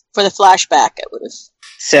been for the flashback, it would have.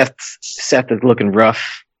 Seth is looking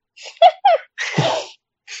rough.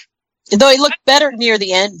 Though he looked better near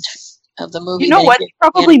the end of the movie. You know what? They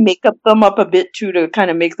probably make them up a bit, too, to kind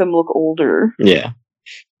of make them look older. Yeah.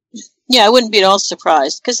 Yeah, I wouldn't be at all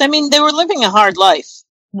surprised. Because, I mean, they were living a hard life.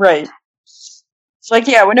 Right. It's like,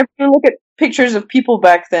 yeah, whenever you look at pictures of people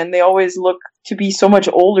back then, they always look to be so much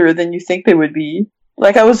older than you think they would be.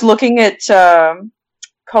 Like, I was looking at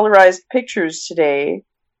colorized pictures today,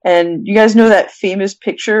 and you guys know that famous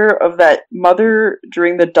picture of that mother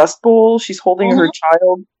during the Dust Bowl? She's holding her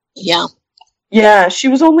child. Yeah. Yeah, she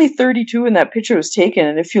was only 32 when that picture was taken,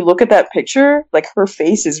 and if you look at that picture, like, her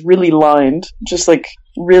face is really lined. Just, like,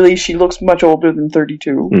 really, she looks much older than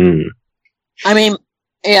 32. Mm. I mean,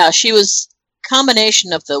 yeah, she was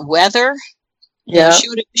combination of the weather. Yeah.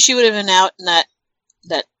 She would have been out in that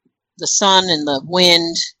the sun and the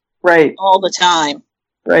wind. Right. All the time.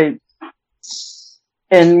 Right.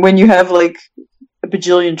 And when you have, like, a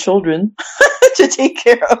bajillion children to take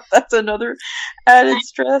care of, that's another added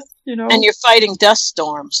stress, you know? And you're fighting dust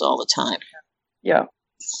storms all the time. Yeah.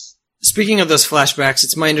 Speaking of those flashbacks,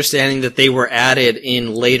 it's my understanding that they were added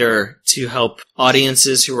in later to help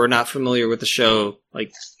audiences who are not familiar with the show,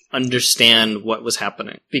 like, understand what was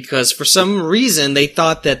happening. Because for some reason, they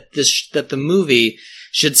thought that that the movie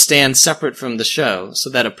should stand separate from the show, so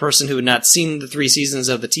that a person who had not seen the 3 seasons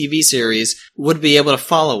of the TV series would be able to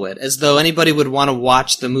follow it, as though anybody would want to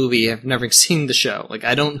watch the movie have never seen the show. Like,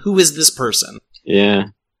 who is this person? Yeah.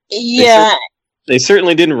 Yeah. They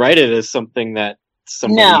certainly didn't write it as something that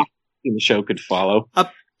somebody in the show could follow.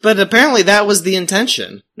 But apparently that was the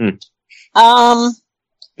intention.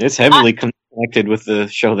 It's heavily connected with the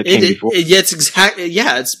show that came before.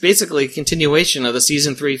 It's basically a continuation of the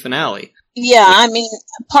season 3 finale. Yeah, I mean,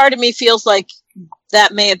 part of me feels like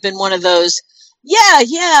that may have been one of those. Yeah,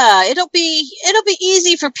 it'll be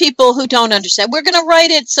easy for people who don't understand. We're going to write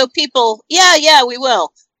it so people. Yeah, we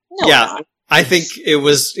will. No, yeah, I think it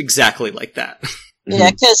was exactly like that. Yeah,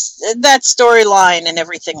 because that storyline and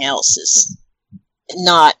everything else is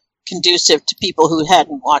not conducive to people who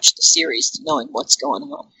hadn't watched the series knowing what's going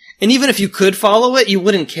on. And even if you could follow it, you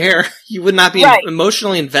wouldn't care. You would not be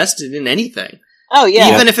emotionally invested in anything. Oh,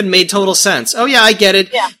 yeah. Even if it made total sense. Oh, yeah, I get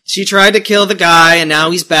it. Yeah. She tried to kill the guy, and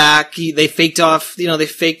now he's back. They faked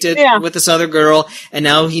it with this other girl, and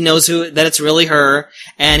now he knows that it's really her,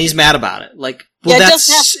 and he's mad about it. Like, well,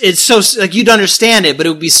 it's so, like, you'd understand it, but it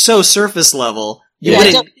would be so surface level.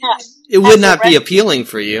 It would not be appealing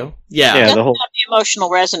for you. Yeah. It doesn't have the emotional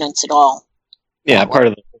resonance at all. Yeah, part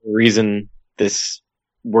of the reason this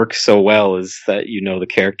works so well is that you know the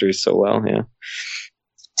characters so well, yeah.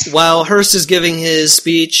 While Hearst is giving his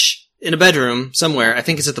speech in a bedroom somewhere, I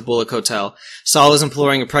think it's at the Bullock Hotel, Saul is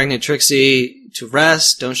imploring a pregnant Trixie to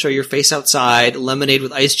rest, don't show your face outside, lemonade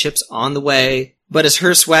with ice chips on the way. But as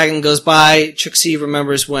Hearst's wagon goes by, Trixie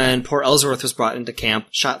remembers when poor Ellsworth was brought into camp,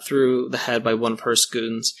 shot through the head by one of Hearst's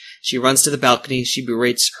goons. She runs to the balcony, she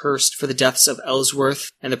berates Hearst for the deaths of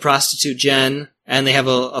Ellsworth and the prostitute Jen, and they have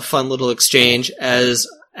a fun little exchange as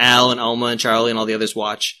Al and Alma and Charlie and all the others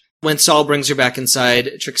watch. When Saul brings her back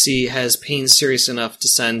inside, Trixie has pain serious enough to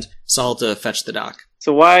send Saul to fetch the doc.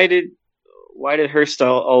 So why did Hearst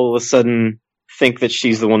all of a sudden think that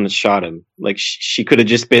she's the one that shot him? Like, she could have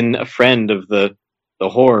just been a friend of the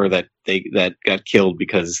whore that got killed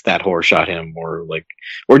because that whore shot him, or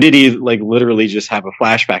did he literally just have a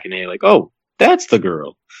flashback and like, oh, that's the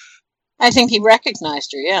girl? I think he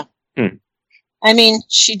recognized her. Yeah. I mean,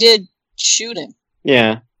 she did shoot him.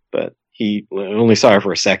 Yeah, but he only saw her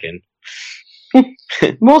for a second.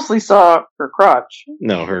 Mostly saw her crotch.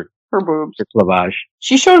 No, her boobs. Her clavage.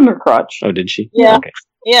 She showed him her crotch. Oh, did she? Yeah. Okay.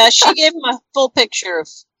 Yeah, she gave him a full picture of...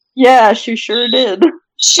 Yeah, she sure did.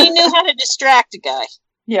 She knew how to distract a guy.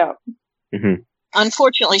 Yeah. Mm-hmm.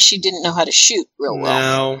 Unfortunately, she didn't know how to shoot real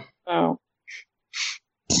well. No. Oh.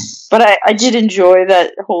 But I did enjoy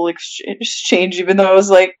that whole exchange, even though I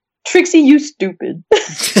was like, Trixie, you stupid.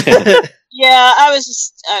 Yeah, I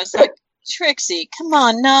was like, Trixie, come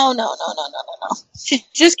on, no. She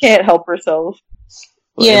just can't help herself.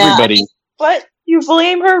 Well, everybody, but you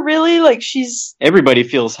blame her, really? Like, she's... Everybody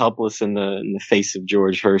feels helpless in the face of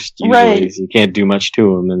George Hearst, usually. Right. You can't do much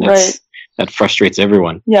to him, and that frustrates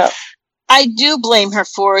everyone. Yeah. I do blame her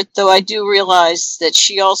for it, though I do realize that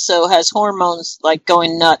she also has hormones, like,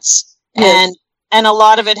 going nuts. Yes. And a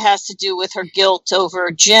lot of it has to do with her guilt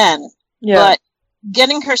over Jen. Yeah. But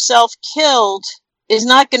getting herself killed is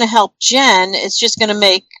not going to help Jen. It's just going to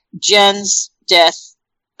make Jen's death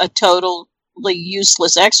a totally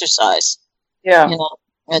useless exercise. Yeah. You know,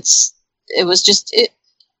 it was stupid.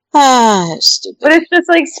 But it's just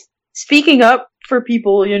like speaking up for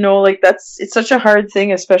people, you know, like it's such a hard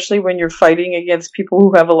thing, especially when you're fighting against people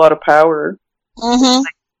who have a lot of power. Mm-hmm.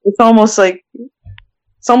 It's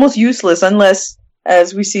almost useless unless,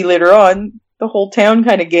 as we see later on, the whole town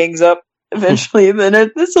kind of gangs up eventually. Then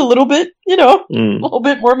it's a little bit, you know, a little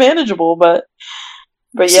bit more manageable. But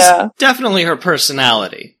yeah, it's definitely her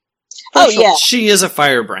personality. Yeah, she is a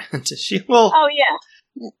firebrand. She will. Oh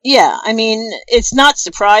yeah. I mean, it's not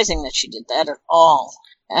surprising that she did that at all.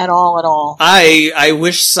 At all. I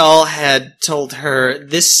wish Saul had told her,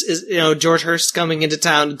 this is, George Hearst coming into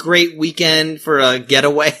town, great weekend for a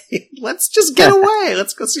getaway. Let's just get away.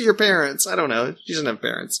 Let's go see your parents. I don't know. She doesn't have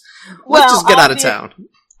parents. Let's just get out of town.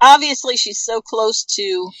 Obviously, she's so close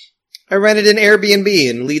to... I rented an Airbnb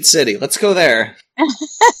in Lead City. Let's go there.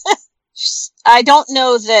 I don't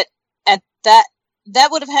know that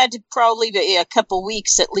that would have had to probably be a couple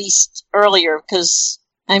weeks at least earlier, because,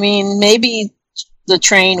 I mean, maybe the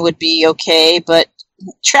train would be okay, but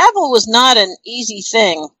travel was not an easy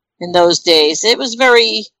thing in those days. It was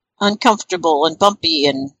very uncomfortable and bumpy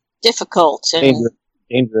and difficult and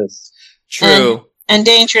dangerous. True. And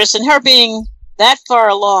dangerous, and her being that far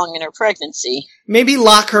along in her pregnancy. Maybe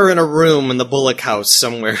lock her in a room in the Bullock house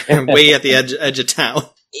somewhere, way at the edge of town.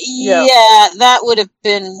 Yeah, that would have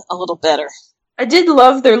been a little better. I did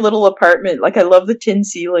love their little apartment. Like, I love the tin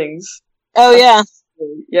ceilings. Oh, yeah.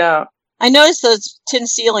 Yeah. I noticed those tin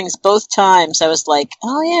ceilings both times. I was like,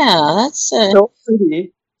 oh, yeah, that's... so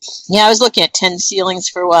pretty. Yeah, I was looking at tin ceilings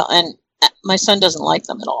for a while, and my son doesn't like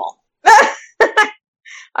them at all.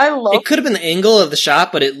 I love It could have been the angle of the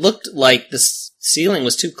shot, but it looked like the ceiling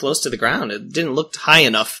was too close to the ground. It didn't look high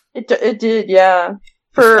enough. it did, yeah.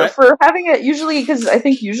 For having it, usually, because I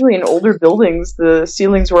think usually in older buildings, the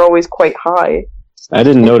ceilings were always quite high. I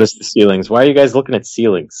didn't notice the ceilings. Why are you guys looking at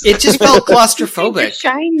ceilings? It just felt claustrophobic.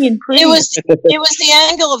 Shiny and pretty. It was the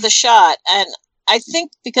angle of the shot, and I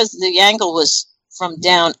think because the angle was from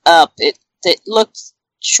down up, it looked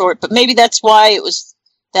short. But maybe that's why it was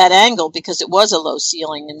that angle, because it was a low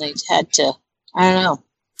ceiling, and they had to. I don't know.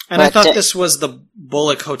 And but, I thought this was the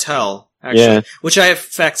Bullock Hotel, actually, which I have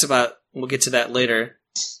facts about. We'll get to that later.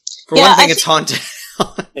 For one thing, it's haunted.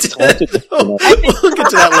 It's haunted. We'll get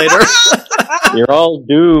to that later. You're all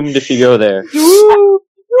doomed if you go there.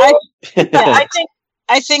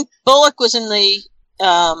 I think Bullock was in the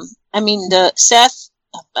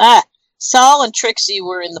Saul and Trixie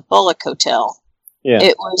were in the Bullock Hotel. Yeah.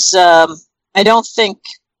 It was, I don't think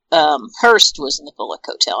Hearst was in the Bullock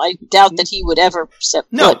Hotel. I doubt that he would ever set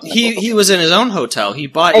foot in the he was in his own hotel. He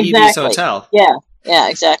bought Evie's hotel. Yeah,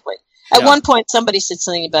 exactly. At one point, somebody said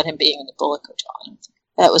something about him being in the Bullock Hotel.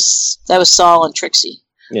 That was Saul and Trixie.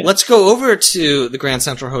 Yeah. Let's go over to the Grand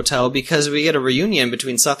Central Hotel because we get a reunion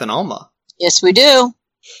between Seth and Alma. Yes, we do.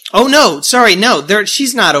 Oh, no. Sorry, no.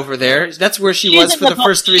 She's not over there. That's where she's was for the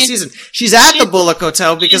first 3 seasons. She's at the Bullock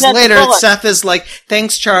Hotel because later Seth is like,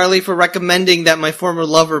 thanks, Charlie, for recommending that my former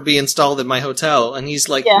lover be installed in my hotel. And he's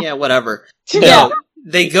like, yeah whatever. Yeah. No,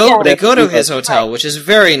 they go to his hotel, which is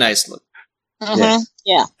very nice. Mm-hmm.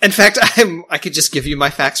 Yeah. In fact, I could just give you my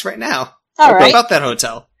facts right now. All right. About that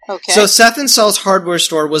hotel. Okay. So Seth and Saul's hardware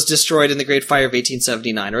store was destroyed in the Great Fire of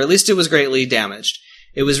 1879, or at least it was greatly damaged.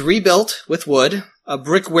 It was rebuilt with wood. A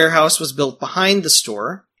brick warehouse was built behind the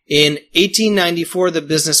store. In 1894, the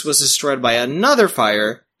business was destroyed by another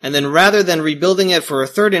fire, and then rather than rebuilding it for a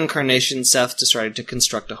third incarnation, Seth decided to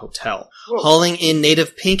construct a hotel. Whoa. Hauling in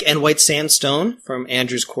native pink and white sandstone from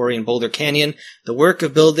Andrews Quarry in Boulder Canyon, the work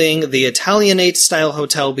of building the Italianate-style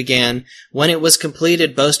hotel began. When it was complete,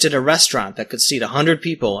 it boasted a restaurant that could seat 100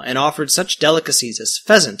 people and offered such delicacies as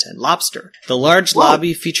pheasant and lobster. The large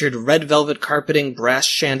lobby featured red velvet carpeting, brass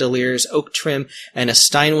chandeliers, oak trim, and a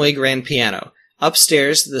Steinway grand piano.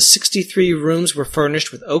 Upstairs, the 63 rooms were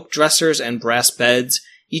furnished with oak dressers and brass beds.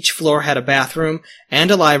 Each floor had a bathroom, and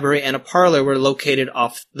a library, and a parlor were located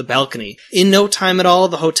off the balcony. In no time at all,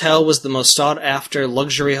 the hotel was the most sought-after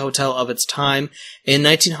luxury hotel of its time. In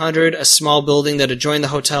 1900, a small building that adjoined the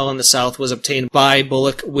hotel in the south was obtained by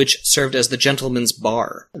Bullock, which served as the gentleman's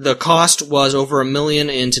bar. The cost was over $1 million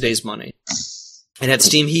in today's money. It had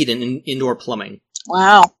steam heat and indoor plumbing.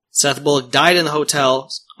 Wow. Seth Bullock died in the hotel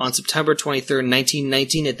on September 23rd,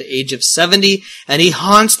 1919, at the age of 70, and he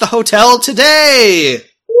haunts the hotel today!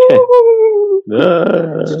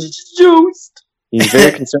 He's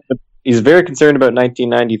very concerned about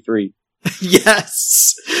 1993.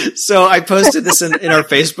 Yes. So I posted this in our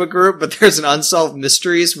Facebook group, but there's an Unsolved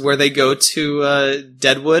Mysteries where they go to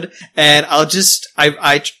Deadwood, and I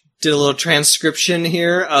did a little transcription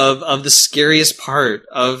here of the scariest part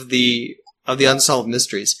of the Unsolved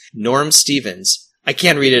Mysteries. Norm Stevens. I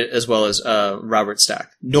can't read it as well as Robert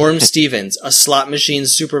Stack. Norm Stevens, a slot machine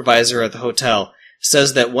supervisor at the hotel,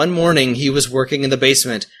 says that one morning he was working in the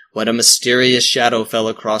basement when a mysterious shadow fell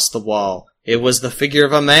across the wall. It was the figure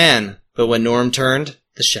of a man, but when Norm turned,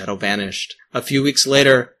 the shadow vanished. A few weeks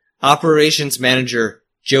later, operations manager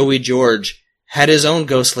Joey George had his own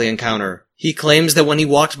ghostly encounter. He claims that when he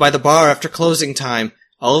walked by the bar after closing time,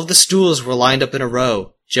 all of the stools were lined up in a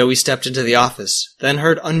row. Joey stepped into the office, then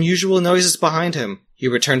heard unusual noises behind him. He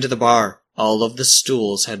returned to the bar. All of the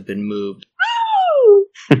stools had been moved.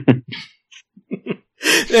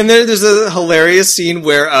 And there's a hilarious scene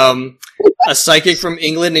where a psychic from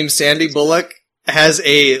England named Sandy Bullock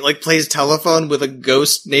plays telephone with a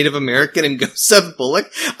ghost Native American and Ghost Seth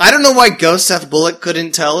Bullock. I don't know why Ghost Seth Bullock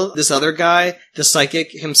couldn't tell this other guy, the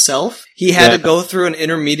psychic himself. He had to go through an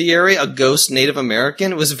intermediary, a ghost Native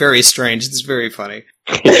American. It was very strange. It's very funny.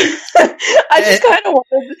 I just kind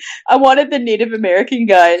of wanted the Native American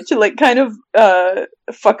guy to kind of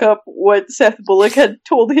fuck up what Seth Bullock had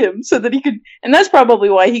told him so that he could, and that's probably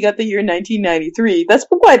why he got the year 1993. That's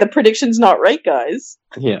why the prediction's not right, guys.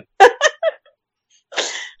 Yeah.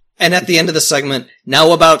 And at the end of the segment,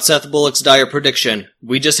 now about Seth Bullock's dire prediction.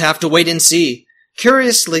 We just have to wait and see.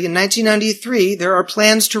 Curiously, in 1993, there are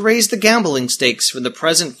plans to raise the gambling stakes from the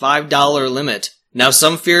present $5 limit. Now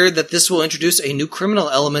some fear that this will introduce a new criminal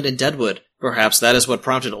element in Deadwood. Perhaps that is what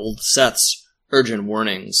prompted old Seth's urgent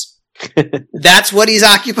warnings. That's what he's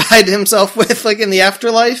occupied himself with, in the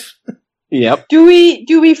afterlife? Yep. Do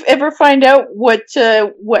we ever find out what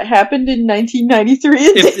happened in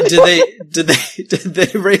 1993? Did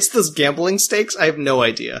they raise those gambling stakes? I have no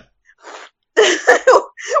idea.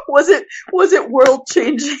 Was it world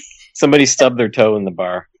changing? Somebody stubbed their toe in the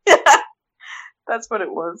bar. That's what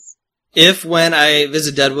it was. If when I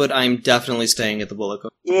visit Deadwood, I'm definitely staying at the Willow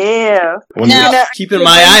Cove. Yeah. Now, Keeping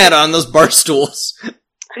my eye out on those bar stools.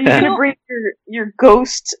 Are you gonna bring your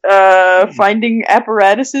ghost finding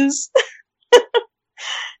apparatuses?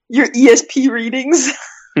 Your ESP readings?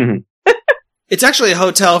 It's actually a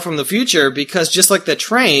hotel from the future because just like the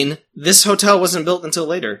train, this hotel wasn't built until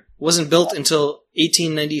later. It wasn't built until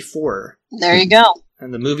 1894. there you go.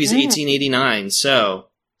 And the movie's 1889, so...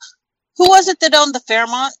 Who was it that owned the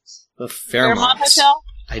Fairmont? The Fairmont. Hotel?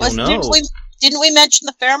 I don't know. Didn't we mention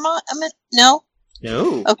the Fairmont? No?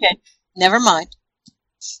 No. Okay, never mind.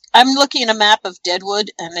 I'm looking at a map of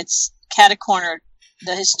Deadwood, and it's cat-a-cornered,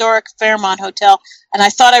 the historic Fairmont Hotel, and I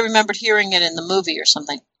thought I remembered hearing it in the movie or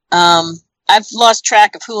something. I've lost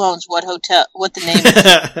track of who owns what hotel, what the name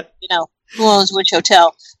is, who owns which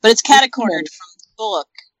hotel, but it's cat-a-cornered from the Bullock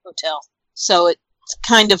Hotel. So it's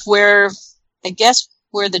kind of where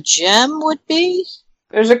the gem would be?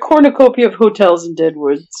 There's a cornucopia of hotels in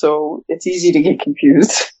Deadwood, so it's easy to get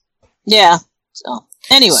confused. Yeah. So,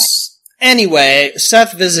 Anyway,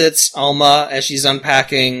 Seth visits Alma as she's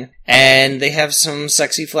unpacking, and they have some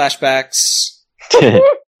sexy flashbacks.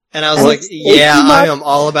 And I was like, yeah, I am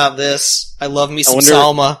all about this. I love me some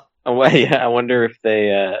Salma. I wonder if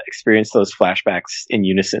they experienced those flashbacks in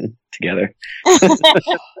unison together.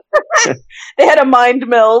 They had a mind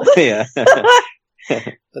meld. Yeah.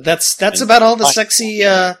 But that's about all the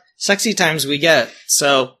sexy times we get.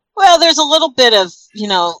 So, well, there's a little bit of,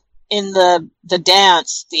 in the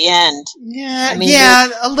dance, the end. Yeah,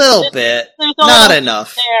 a little bit. Not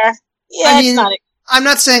enough. There. Yeah, I'm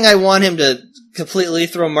not saying I want him to completely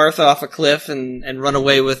throw Martha off a cliff and run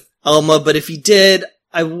away with Alma, but if he did,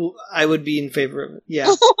 I would be in favor of it.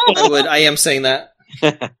 Yeah, I would. I am saying that.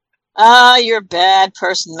 You're a bad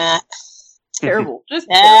person, Matt. Terrible. Just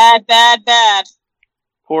bad.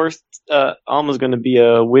 Poor Alma's going to be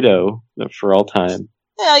a widow for all time.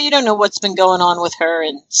 Well, you don't know what's been going on with her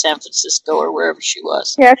in San Francisco or wherever she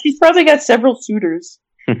was. Yeah, she's probably got several suitors.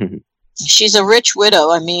 She's a rich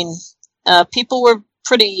widow. I mean, people were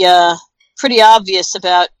pretty obvious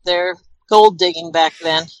about their gold digging back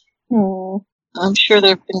then. I'm sure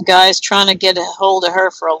there have been guys trying to get a hold of her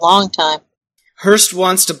for a long time. Hearst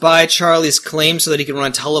wants to buy Charlie's claim so that he can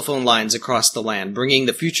run telephone lines across the land, bringing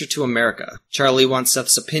the future to America. Charlie wants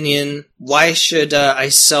Seth's opinion. Why should I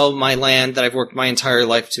sell my land that I've worked my entire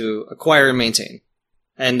life to acquire and maintain?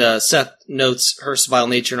 And Seth notes Hearst's vile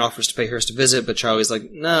nature and offers to pay Hearst a visit, but Charlie's like,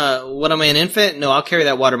 nah, what am I, an infant? No, I'll carry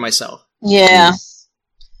that water myself. Yeah.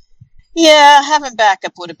 Yeah, having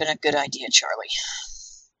backup would have been a good idea, Charlie.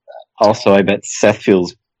 Also, I bet Seth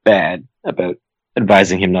feels bad about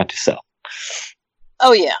advising him not to sell.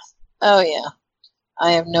 Oh, yeah.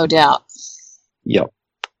 I have no doubt. Yep.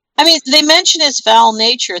 I mean, they mention his foul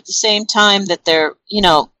nature at the same time that they're,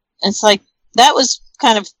 it's like, that was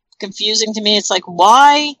kind of confusing to me. It's like,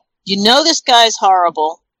 why? This guy's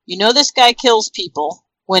horrible. This guy kills people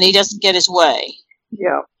when he doesn't get his way.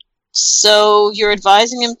 Yeah. So you're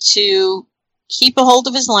advising him to keep a hold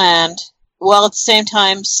of his land while at the same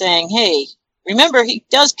time saying, hey, remember, he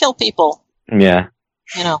does kill people. Yeah.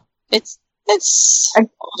 It's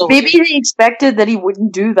maybe they expected that he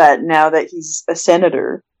wouldn't do that now that he's a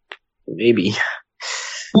senator. Maybe.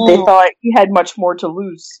 They thought he had much more to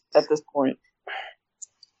lose at this point.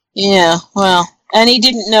 Yeah, well, and he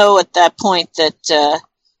didn't know at that point that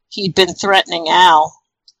he'd been threatening Al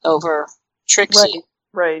over Trixie.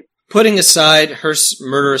 Right. Putting aside Hearst's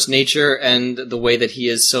murderous nature and the way that he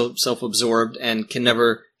is so self-absorbed and can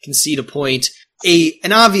never concede a point,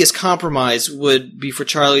 an obvious compromise would be for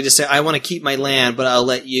Charlie to say, I want to keep my land, but I'll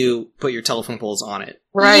let you put your telephone poles on it.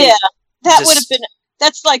 Right. Yeah, that would have been,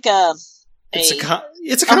 that's like it's a compromise.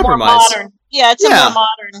 It's a more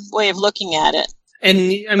modern way of looking at it. And,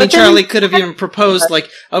 I mean, Charlie could have even proposed,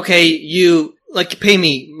 okay, you, pay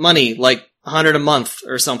me money, $100 a month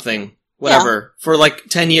or something, whatever, for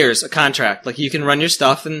 10 years, a contract. You can run your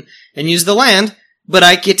stuff and use the land, but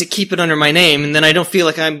I get to keep it under my name, and then I don't feel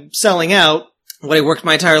like I'm selling out what I worked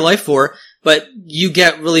my entire life for, but you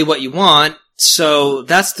get really what you want, so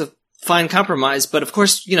that's the fine compromise. But of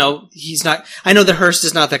course, he's not, I know that Hearst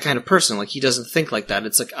is not that kind of person, he doesn't think like that.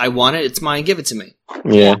 It's I want it, it's mine, give it to me.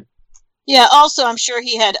 Yeah. Yeah, also, I'm sure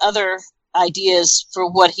he had other ideas for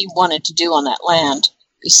what he wanted to do on that land,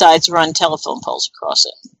 besides run telephone poles across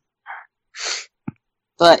it.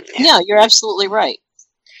 But, yeah, you're absolutely right.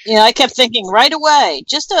 I kept thinking right away.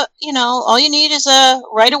 Just all you need is a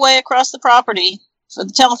right away across the property for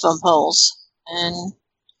the telephone poles, and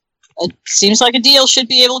it seems like a deal should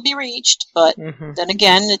be able to be reached. But then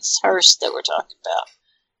again, it's Hearst that we're talking about.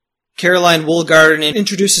 Caroline Woolgarden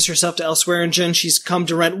introduces herself to Al Swearingen. She's come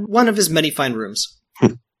to rent one of his many fine rooms.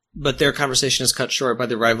 But their conversation is cut short by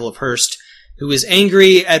the arrival of Hearst, who is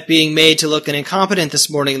angry at being made to look incompetent this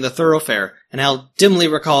morning in the thoroughfare. And Al dimly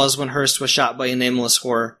recalls when Hearst was shot by a nameless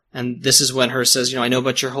whore. And this is when Hearst says, I know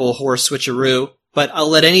about your whole whore switcheroo, but I'll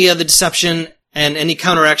let any other deception and any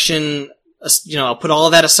counteraction, I'll put all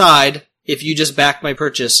of that aside if you just back my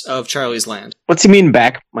purchase of Charlie's land. What's he mean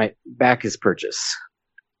back his purchase?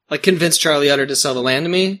 Like convince Charlie Utter to sell the land to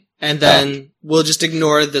me, and then we'll just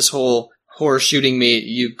ignore this whole whore shooting me,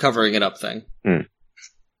 you covering it up thing.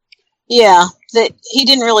 Yeah, he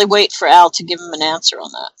didn't really wait for Al to give him an answer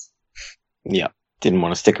on that. Yeah, didn't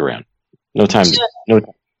want to stick around. No time. Well,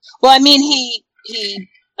 I mean, he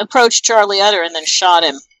approached Charlie Utter and then shot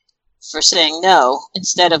him for saying no,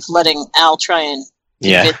 instead of letting Al try and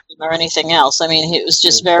convince him or anything else. I mean, it was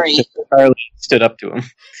just very... Charlie stood up to him.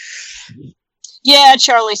 Yeah,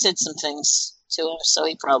 Charlie said some things to him, so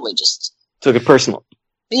he probably just... took it personal.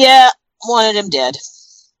 Yeah, wanted him dead.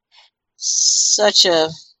 Such a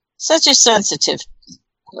sensitive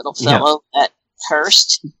little fellow, that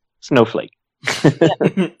Hearst. Snowflake.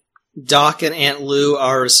 Doc and Aunt Lou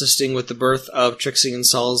are assisting with the birth of Trixie and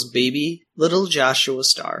Saul's baby, little Joshua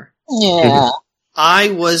Starr. Yeah. I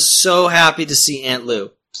was so happy to see Aunt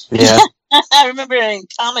Lou. Yeah. I remember in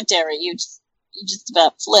commentary, you just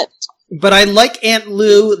about flipped. But I like Aunt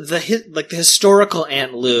Lou, the historical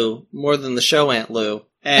Aunt Lou, more than the show Aunt Lou.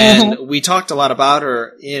 And we talked a lot about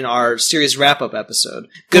her in our series wrap-up episode,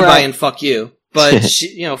 Goodbye and Fuck You. But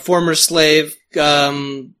she, former slave,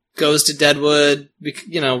 goes to Deadwood,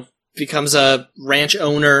 becomes a ranch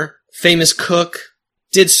owner, famous cook,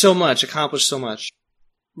 did so much, accomplished so much.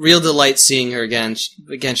 Real delight seeing her again. She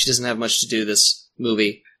doesn't have much to do this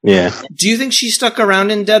movie. Yeah. Do you think she stuck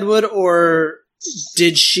around in Deadwood, or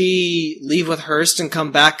did she leave with Hearst and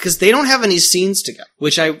come back? Because they don't have any scenes together,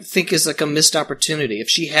 which I think is like a missed opportunity. If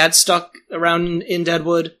she had stuck around in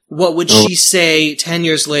Deadwood, what would she say 10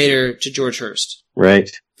 years later to George Hearst? Right.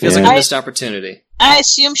 Feels like a missed opportunity. I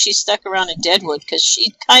assume she stuck around in Deadwood because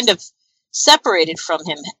she kind of separated from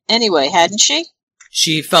him anyway, hadn't she?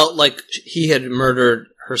 She felt like he had murdered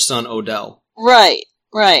her son Odell. Right.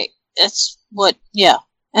 That's what, yeah.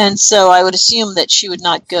 And so I would assume that she would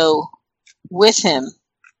not go with him.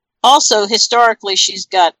 Also, historically, she's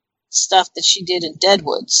got stuff that she did in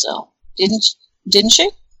Deadwood, so didn't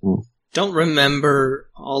she? Don't remember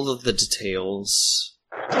all of the details.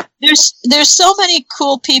 There's so many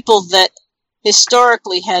cool people that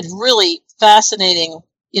historically had really fascinating,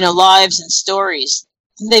 lives and stories.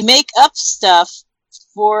 They make up stuff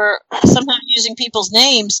for sometimes using people's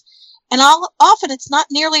names, and often it's not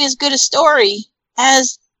nearly as good a story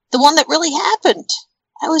as the one that really happened.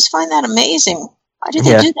 I always find that amazing. Why did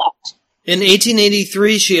they do that? In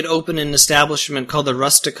 1883, she had opened an establishment called the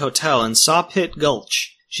Rustic Hotel in Sawpit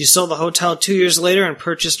Gulch. She sold the hotel 2 years later and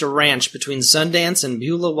purchased a ranch between Sundance and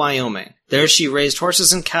Beulah, Wyoming. There she raised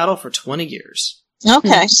horses and cattle for 20 years.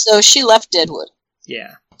 Okay, so she left Deadwood.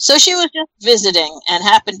 Yeah. So she was just visiting and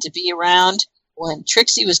happened to be around when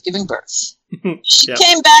Trixie was giving birth. She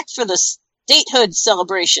came back for the statehood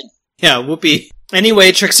celebration. Yeah, whoopee.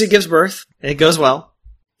 Anyway, Trixie gives birth. It goes well.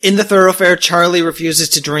 In the thoroughfare, Charlie refuses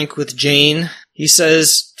to drink with Jane. He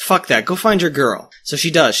says, fuck that, go find your girl. So she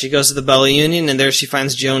does. She goes to the Bella Union, and there she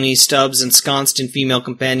finds Joni Stubbs ensconced in female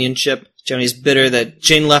companionship. Joni's bitter that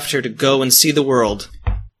Jane left her to go and see the world.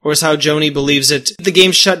 Or is how Joni believes it. The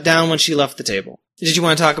game shut down when she left the table. Did you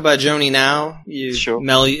want to talk about Joni now? Sure.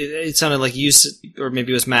 Mel, it sounded like you, or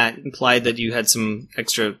maybe it was Matt, implied that you had some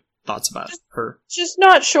extra thoughts about her. Just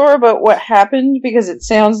not sure about what happened, because it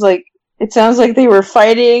sounds like they were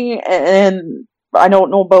fighting, and I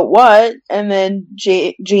don't know about what, and then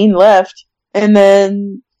Jane left, and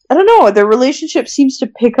then, I don't know, their relationship seems to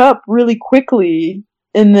pick up really quickly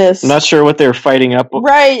in this. I'm not sure what they're fighting up.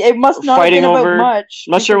 Right, it must not have been about much.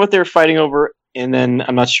 I'm not sure what they're fighting over, and then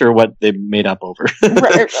I'm not sure what they made up over.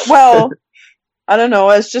 Right, well, I don't know,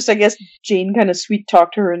 it's just, I guess, Jane kind of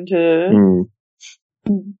sweet-talked her into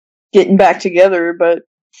getting back together, but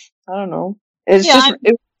I don't know. It's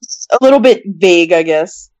a little bit vague, I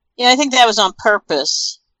guess. Yeah, I think that was on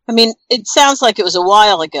purpose. I mean, it sounds like it was a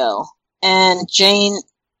while ago, and it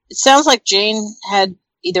sounds like Jane had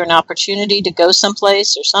either an opportunity to go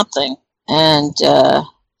someplace or something, and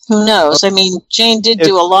who knows? I mean, Jane did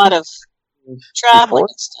do a lot of traveling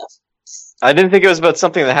and stuff. I didn't think it was about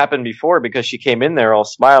something that happened before because she came in there all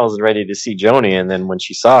smiles and ready to see Joni, and then when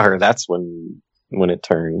she saw her, that's when it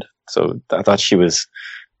turned. So I thought she was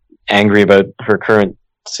angry about her current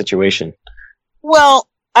situation. Well,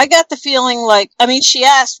 I got the feeling she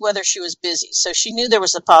asked whether she was busy, so she knew there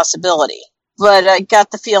was a possibility. But I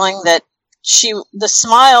got the feeling that the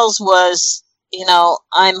smiles was,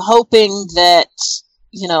 I'm hoping that,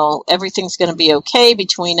 everything's going to be okay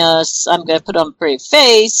between us. I'm going to put on a brave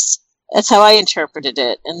face. That's how I interpreted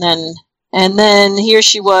it. And then here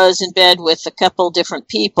she was in bed with a couple different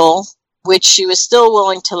people, which she was still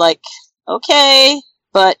willing to okay.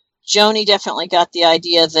 But Joni definitely got the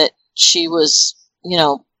idea that she was,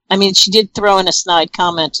 she did throw in a snide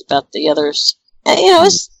comment about the others. And,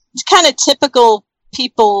 it's kind of typical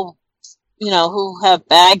people, who have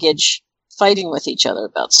baggage fighting with each other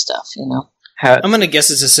about stuff, I'm going to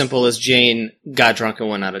guess it's as simple as Jane got drunk and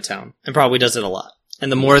went out of town, and probably does it a lot.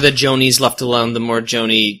 And the more that Joni's left alone, the more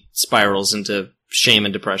Joni spirals into shame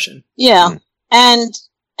and depression. Yeah. And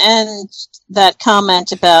that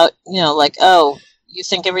comment about, oh, you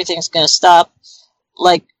think everything's going to stop?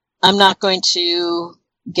 I'm not going to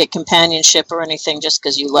get companionship or anything just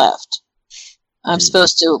because you left. I'm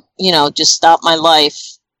supposed to, just stop my life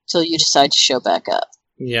till you decide to show back up.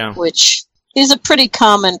 Yeah. Which is a pretty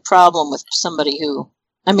common problem with somebody who,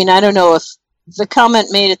 I don't know if the comment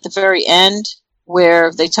made at the very end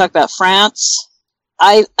where they talk about France.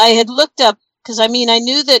 I had looked up, because I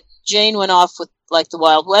knew that Jane went off with the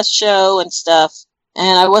Wild West show and stuff,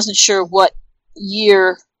 and I wasn't sure what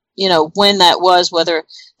year, when that was, whether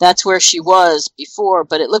that's where she was before,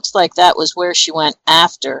 but it looks like that was where she went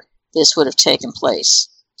after this would have taken place.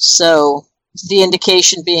 So the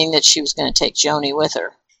indication being that she was going to take Joni with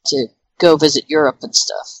her to go visit Europe and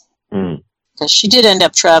stuff. Because she did end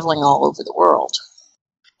up traveling all over the world.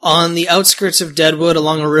 On the outskirts of Deadwood,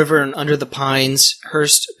 along a river and under the pines,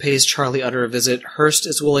 Hearst pays Charlie Utter a visit. Hearst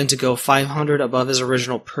is willing to go $500 above his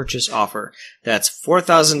original purchase offer. That's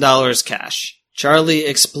 $4,000 cash. Charlie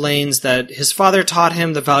explains that his father taught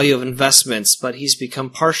him the value of investments, but he's become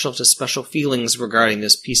partial to special feelings regarding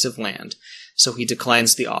this piece of land, so he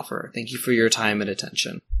declines the offer. Thank you for your time and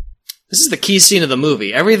attention. This is the key scene of the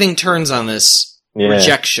movie. Everything turns on this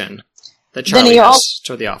rejection that Charlie has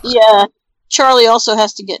toward the offer. Yeah. Charlie also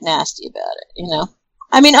has to get nasty about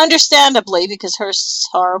it, understandably, because Hearst's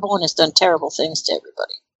horrible and has done terrible things to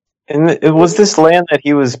everybody. And was this land that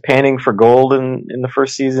he was panning for gold in the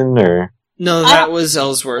first season, or? No, that was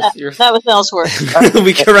Ellsworth. That was Ellsworth.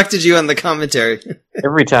 We corrected you on the commentary.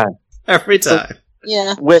 Every time.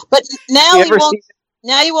 Yeah. But now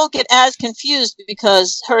you won't get as confused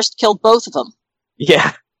because Hearst killed both of them.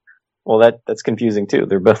 Yeah. Well, that's confusing too.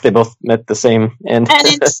 They both met the same end,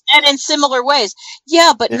 and in similar ways.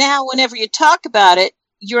 Yeah, but now whenever you talk about it,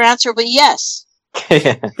 your answer will be yes.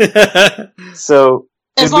 So,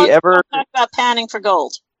 as long as we talk about panning for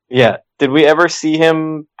gold. Yeah. Did we ever see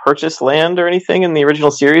him purchase land or anything in the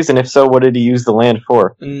original series? And if so, what did he use the land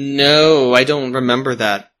for? No, I don't remember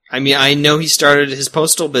that. I know he started his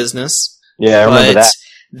postal business. Yeah, I remember that.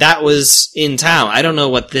 That was in town. I don't know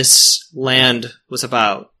what this land was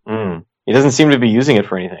about. He doesn't seem to be using it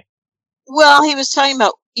for anything. Well, he was talking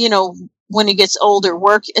about, when he gets older,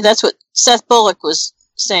 that's what Seth Bullock was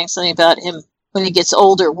saying, something about him when he gets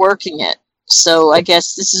older working it. So I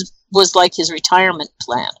guess this was like his retirement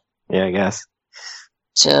plan. Yeah, I guess.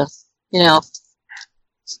 To,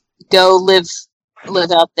 go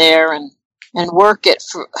live out there and work it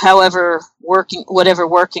for whatever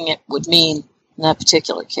working it would mean in that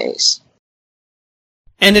particular case.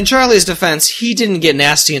 And in Charlie's defense, he didn't get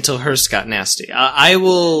nasty until Hearst got nasty. I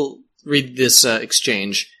will read this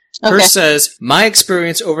exchange. Okay. Hearst says, "My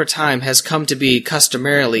experience over time has come to be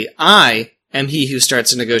customarily, I am he who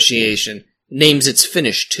starts a negotiation. Names its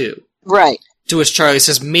finish, too." Right. To which Charlie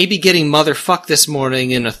says, "Maybe getting motherfucked this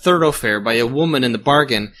morning in a thoroughfare by a woman in the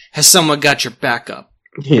bargain has somewhat got your back up.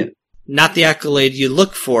 Yeah. Not the accolade you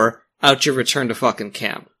look for out your return to fucking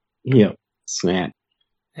camp." Yeah. Snap.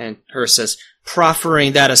 And Hearst says,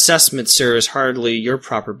 "Proffering that assessment, sir, is hardly your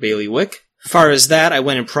proper bailiwick. Far as that, I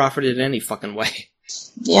went and proffered it any fucking way."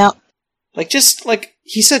 Yeah.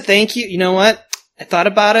 He said thank you. You know what? I thought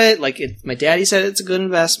about it. My daddy said it's a good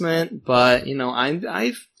investment, but,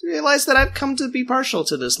 I've realized that I've come to be partial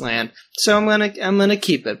to this land, so I'm gonna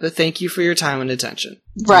keep it. But thank you for your time and attention.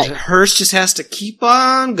 Right. And Hearst just has to keep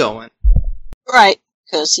on going. Right.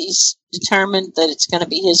 Because he's determined that it's going to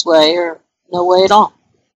be his way or no way at all.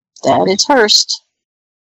 That is Hearst.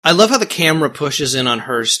 I love how the camera pushes in on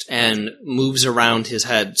Hearst and moves around his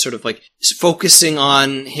head, sort of focusing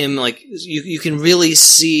on him. You can really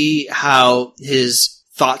see how his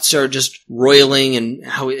thoughts are just roiling and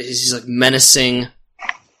how he's like menacing.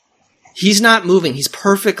 He's not moving. He's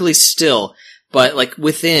perfectly still, but like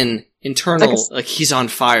within internal, like he's on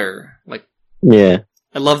fire. Like, yeah.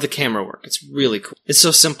 I love the camera work. It's really cool. It's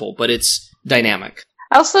so simple, but it's dynamic.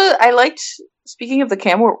 Also, I liked, speaking of the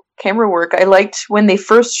camera work, I liked when they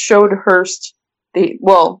first showed Hearst,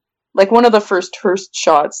 one of the first Hearst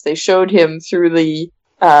shots, they showed him through the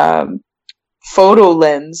photo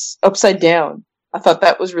lens upside down. I thought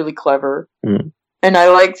that was really clever. Mm. And I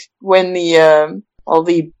liked when the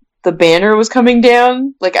banner was coming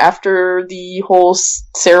down, like after the whole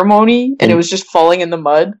ceremony, and it was just falling in the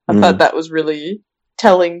mud. I thought that was really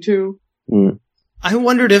telling too. Mm. I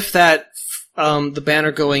wondered if that the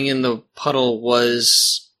banner going in the puddle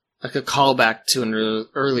was like a callback to an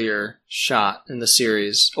earlier shot in the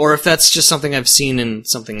series, or if that's just something I've seen in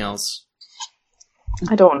something else.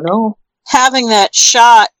 I don't know. Having that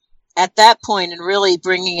shot at that point and really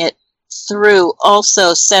bringing it through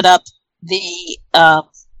also set up the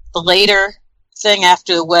later thing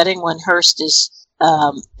after the wedding when Hearst is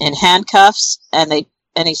in handcuffs and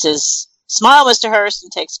he says, "Smile, Mr. Hearst,"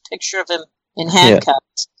 and takes a picture of him in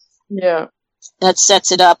handcuffs. Yeah. That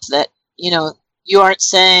sets it up that, you aren't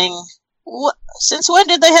saying, since when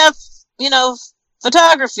did they have,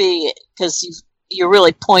 photography? Because you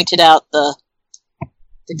really pointed out the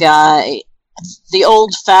guy, the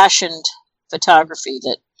old-fashioned photography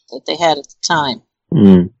that they had at the time.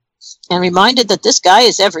 Mm. And reminded that this guy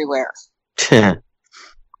is everywhere.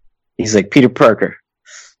 He's like Peter Parker.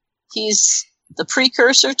 He's the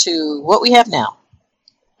precursor to what we have now.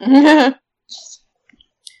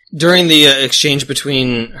 During the exchange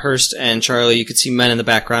between Hearst and Charlie, you could see men in the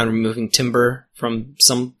background removing timber from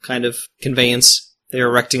some kind of conveyance. They're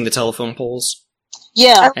erecting the telephone poles.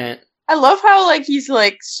 Yeah. I love how, like, he's,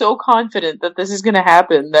 like, so confident that this is gonna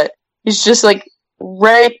happen, that he's just, like,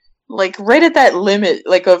 right at that limit,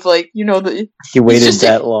 like, of, like, he waited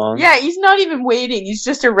that long. Yeah, he's not even waiting. He's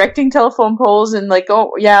just erecting telephone poles and, like,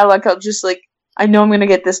 oh, yeah, like, I'll just, like, I know I'm gonna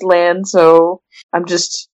get this land, so I'm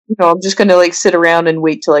just gonna, like, sit around and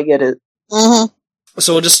wait till I get it. Mm-hmm.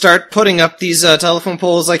 So we'll just start putting up these telephone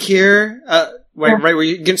poles, like, here, right where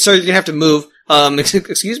you're gonna have to move.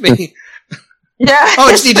 Excuse me. Yeah. Oh,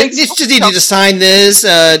 just need you to sign this,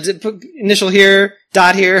 put initial here,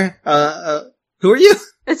 dot here. Who are you?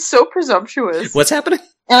 It's so presumptuous. What's happening?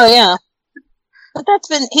 Oh, yeah. But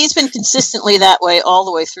he's been consistently that way all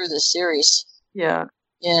the way through this series. Yeah.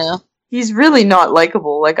 Yeah. He's really not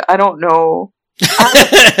likable. Like, I don't know.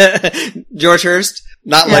 George Hearst?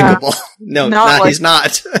 Not likable. No, he's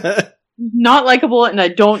not. Not likable, and I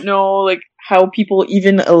don't know, like, how people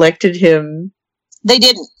even elected him. They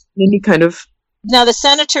didn't. Any kind of... Now, the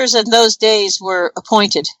senators in those days were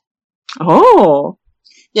appointed. Oh.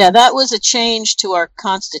 Yeah, that was a change to our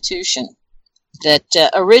Constitution. That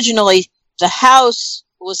originally the House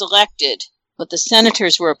was elected, but the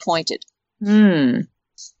senators were appointed.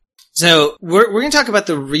 So we're going to talk about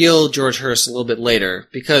the real George Hearst a little bit later,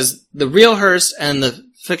 because the real Hearst and the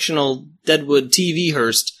fictional Deadwood TV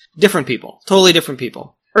Hearst, different people. Totally different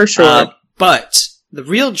people. For sure. But the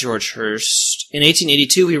real George Hearst, in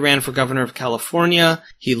 1882, he ran for governor of California.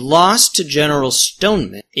 He lost to General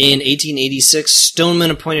Stoneman. In 1886, Stoneman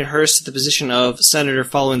appointed Hearst to the position of senator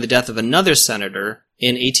following the death of another senator.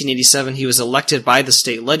 In 1887, he was elected by the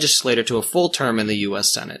state legislature to a full term in the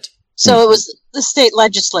U.S. Senate. So it was the state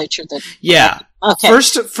legislature that... Yeah. Okay.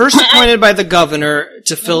 First appointed by the governor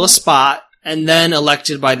to fill a spot, and then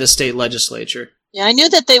elected by the state legislature. Yeah, I knew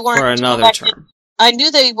that they weren't for another elected. term. I knew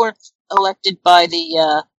they weren't elected by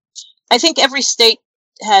the... I think every state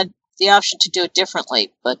had the option to do it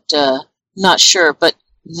differently, but not sure. But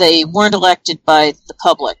they weren't elected by the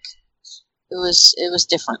public. It was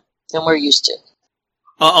different than we're used to.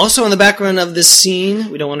 Also in the background of this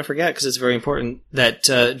scene, we don't want to forget, because it's very important, that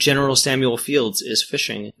General Samuel Fields is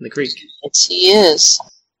fishing in the creek. Yes, he is.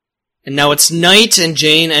 And now it's night, and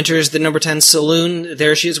Jane enters the number 10 saloon.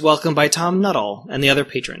 There she is welcomed by Tom Nuttall and the other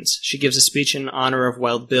patrons. She gives a speech in honor of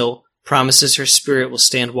Wild Bill, promises her spirit will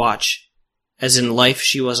stand watch, as in life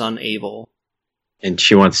she was unable. And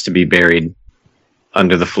she wants to be buried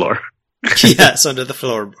under the floor. Yes, under the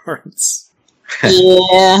floorboards.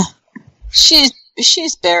 Yeah.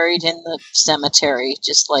 She's buried in the cemetery,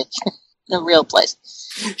 just like in a real place.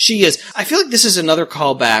 She is. I feel like this is another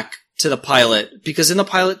callback to the pilot, because in the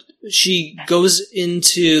pilot, she goes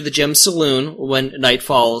into the Gem Saloon when night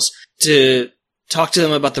falls to talk to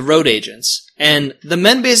them about the road agents. And the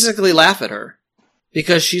men basically laugh at her,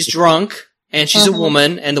 because she's drunk, and she's a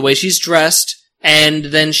woman, and the way she's dressed, and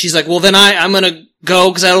then she's like, well, then I'm gonna go,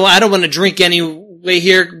 because I don't want to drink any wait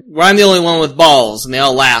here, where I'm the only one with balls, and they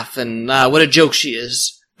all laugh, and what a joke she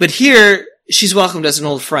is. But here, she's welcomed as an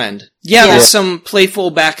old friend. Yeah, there's some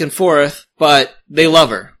playful back and forth, but they love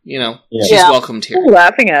her, you know. Yeah. She's welcomed here. They're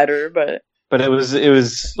laughing at her, but it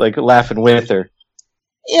was like laughing with her.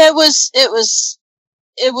 Yeah, it was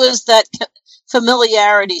that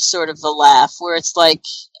familiarity sort of a laugh, where it's like,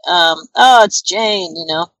 oh, it's Jane, you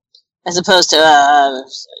know, as opposed to,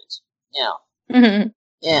 you know. Mm-hmm.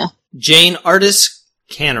 Yeah. Jane Ardis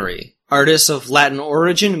Cannery. Ardis of Latin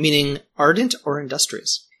origin, meaning ardent or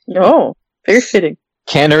industrious. Oh, very fitting.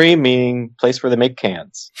 Cannery, meaning place where they make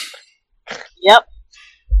cans. Yep.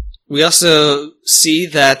 We also see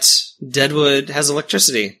that Deadwood has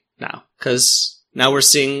electricity now, because now we're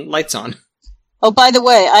seeing lights on. Oh, by the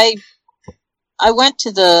way, I went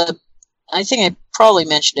to I think I probably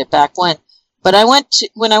mentioned it back when, but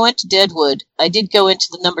when I went to Deadwood, I did go into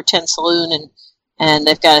the number 10 saloon, and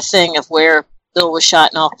they've got a thing of where Bill was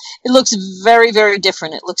shot and all. It looks very, very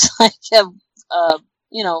different. It looks like a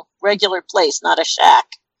regular place, not a shack.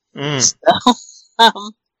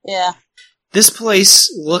 So, yeah. This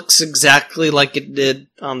place looks exactly like it did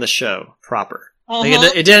on the show proper.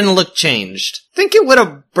 Like it didn't look changed. I think it would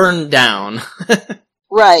have burned down.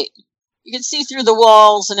 Right. You can see through the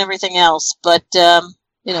walls and everything else, but, I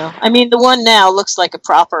mean, the one now looks like a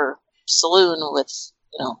proper saloon with,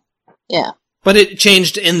 yeah. But it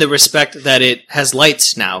changed in the respect that it has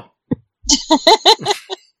lights now.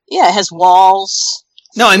 Yeah, it has walls.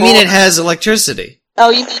 No, I mean it has electricity.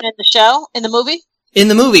 Oh, you mean in the show? In the movie? In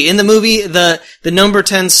the movie, the number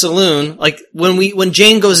 10 saloon, like when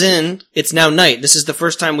Jane goes in, it's now night. This is the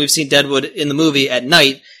first time we've seen Deadwood in the movie at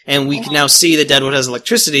night, and we can now see that Deadwood has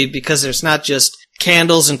electricity because there's not just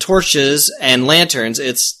candles and torches and lanterns,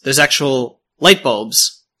 there's actual light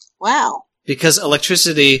bulbs. Wow. Because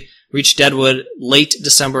electricity reached Deadwood late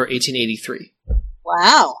December 1883.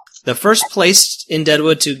 Wow. The first place in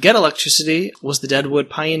Deadwood to get electricity was the Deadwood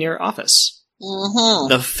Pioneer Office. Mm-hmm.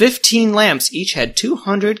 The 15 lamps each had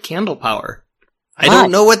 200 candle power. I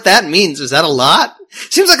don't know what that means. Is that a lot?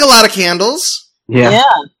 Seems like a lot of candles. Yeah.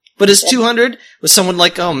 But is 200? Was someone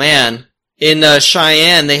like, oh man, in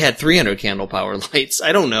Cheyenne they had 300 candle power lights.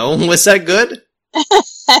 I don't know. Was that good?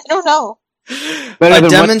 I don't know. Better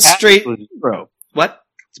than demonstrate. What they had, was zero. What?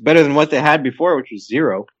 It's better than what they had before, which was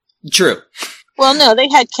 0. True. Well, no, they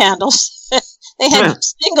had candles. They had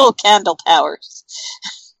single candle powers.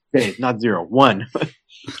 Okay, not 0, 1.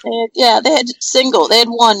 They had single. They had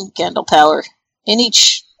 1 candle power in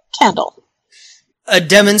each candle. A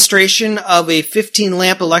demonstration of a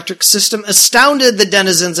 15-lamp electric system astounded the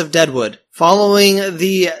denizens of Deadwood. Following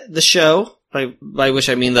the show, by which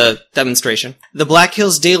I mean the demonstration, the Black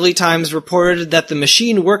Hills Daily Times reported that the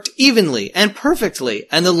machine worked evenly and perfectly,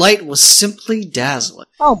 and the light was simply dazzling.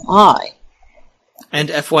 Oh my. And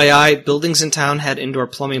FYI, buildings in town had indoor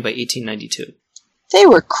plumbing by 1892. They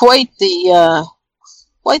were quite the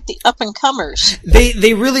up-and-comers.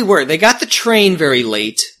 They really were. They got the train very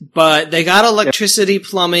late, but they got electricity,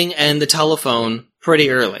 plumbing, and the telephone pretty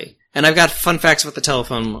early. And I've got fun facts about the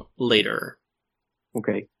telephone later.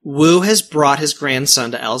 Okay. Wu has brought his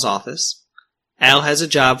grandson to Al's office. Al has a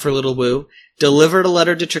job for little Wu, delivered a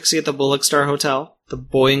letter to Trixie at the Bullock Star Hotel. The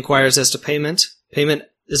boy inquires as to payment. Payment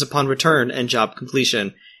is upon return and job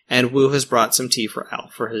completion. And Wu has brought some tea for Al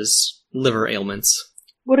for his liver ailments.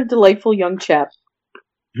 What a delightful young chap.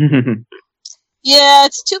 Yeah,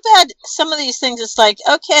 it's too bad some of these things, it's like,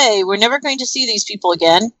 okay, we're never going to see these people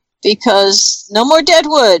again because no more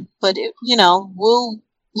Deadwood. But, Wu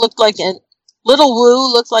looked like little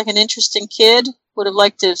Wu looked like an interesting kid. Would have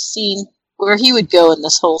liked to have seen where he would go in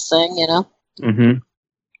this whole thing, Mm-hmm.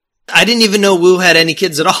 I didn't even know Wu had any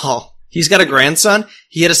kids at all. He's got a grandson.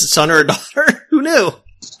 He had a son or a daughter. Who knew?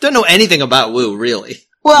 Don't know anything about Wu, really.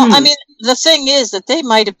 Well, I mean, the thing is that they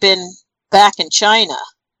might have been back in China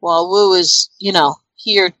while Wu is,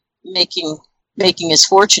 here making his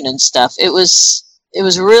fortune and stuff. It was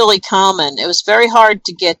really common. It was very hard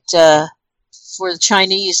to get for the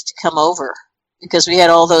Chinese to come over because we had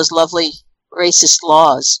all those lovely racist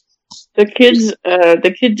laws. The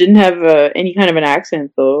kid didn't have any kind of an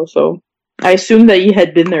accent though, so I assumed that he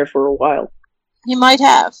had been there for a while. He might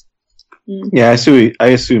have. Yeah, I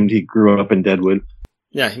assumed he grew up in Deadwood.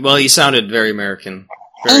 Yeah, well, he sounded very American,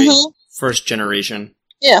 very first generation.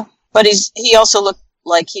 Yeah, but he also looked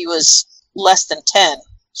like he was less than 10,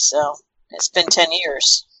 so it's been 10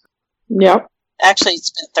 years. Yep. Actually,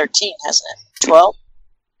 it's been 13, hasn't it?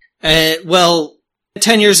 12? Well,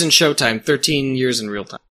 10 years in Showtime, 13 years in real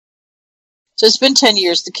time. So it's been 10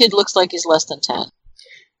 years. The kid looks like he's less than 10.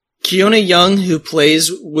 Keona Young, who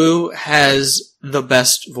plays Wu, has the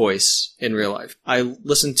best voice in real life. I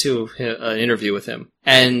listened to an interview with him,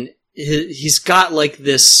 and he's got like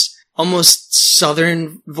this almost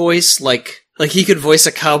southern voice, like he could voice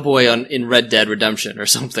a cowboy in Red Dead Redemption or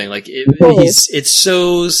something. Like it's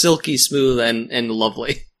so silky smooth and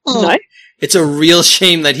lovely. Nice. It's a real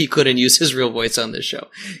shame that he couldn't use his real voice on this show,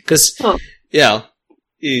 because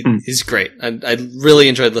he's great. I really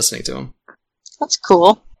enjoyed listening to him. That's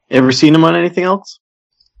cool. Ever seen him on anything else?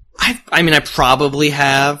 I mean, I probably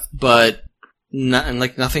have, but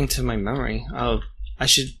nothing to my memory. I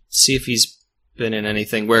should see if he's been in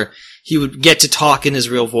anything where he would get to talk in his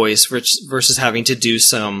real voice versus having to do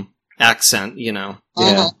some accent, you know.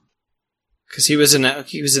 Yeah. Because he was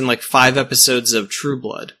in like 5 episodes of True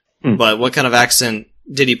Blood. But what kind of accent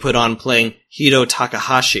did he put on playing Hiro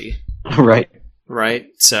Takahashi? Right. Right?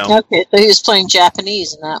 So. Okay, so he was playing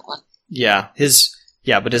Japanese in that one. Yeah.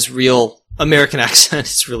 But his real American accent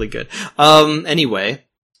is really good. Anyway.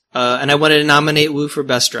 And I wanted to nominate Wu for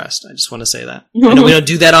Best Dressed. I just want to say that. I know we don't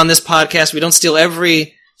do that on this podcast. We don't steal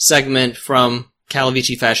every segment from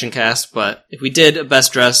Calavici Fashion Cast, but if we did a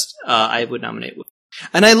Best Dressed, I would nominate Wu.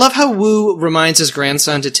 And I love how Wu reminds his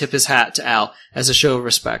grandson to tip his hat to Al as a show of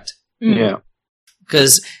respect. Yeah.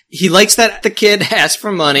 Because he likes that the kid asks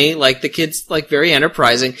for money, like the kid's like very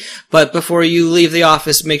enterprising, but before you leave the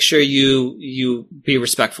office, make sure you be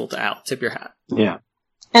respectful to Al. Tip your hat. Yeah.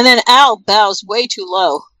 And then Al bows way too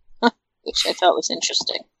low, which I thought was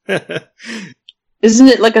interesting. Isn't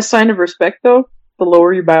it like a sign of respect, though? The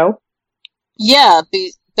lower you bow? Yeah,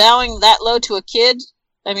 bowing that low to a kid,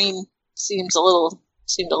 I mean, seemed a little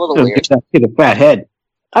weird. Get a fat head.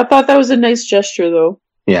 I thought that was a nice gesture, though.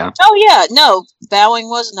 Yeah. Oh yeah, no, bowing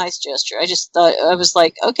was a nice gesture. I just thought, I was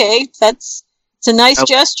like, okay, it's a nice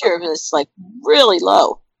gesture, but it's like really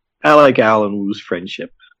low. I like Al and Wu's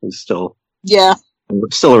friendship is still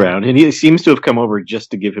around, and he seems to have come over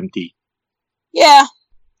just to give him tea. Yeah.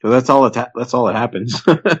 So that's all that happens.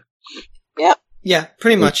 Yep. Yeah,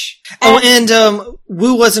 pretty much. And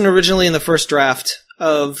Wu wasn't originally in the first draft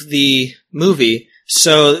of the movie,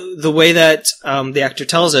 so the way that the actor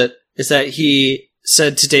tells it is that he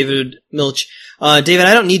said to David Milch, David,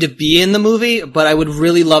 I don't need to be in the movie, but I would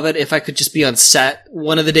really love it if I could just be on set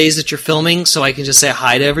one of the days that you're filming so I can just say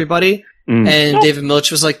hi to everybody. And David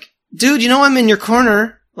Milch was like, dude, I'm in your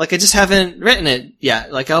corner. Like, I just haven't written it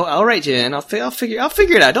yet. Like, I'll write you in. I'll figure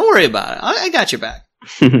it out. Don't worry about it. I got your back.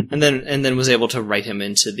 and then was able to write him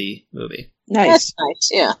into the movie. Nice. That's nice,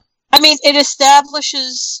 yeah. I mean, it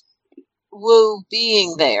establishes Wu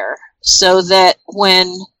being there so that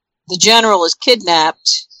when the general is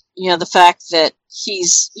kidnapped, the fact that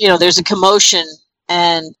he's, there's a commotion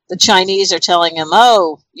and the Chinese are telling him,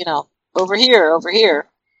 over here.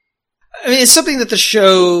 I mean, it's something that the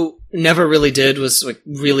show never really did, was like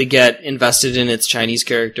really get invested in its Chinese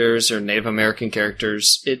characters or Native American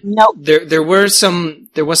characters. Nope. There was some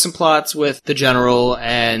plots with the general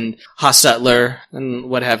and Hostetler and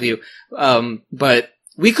what have you. But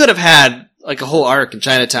we could have had like a whole arc in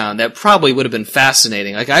Chinatown that probably would have been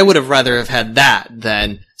fascinating. Like, I would have rather have had that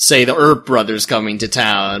than, say, the Earp brothers coming to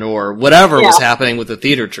town or whatever was happening with the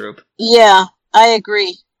theater troupe. Yeah, I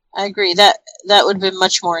agree. That would have been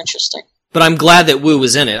much more interesting. But I'm glad that Wu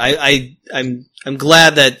was in it. I'm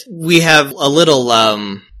glad that we have a little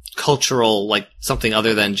cultural, like, something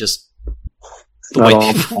other than just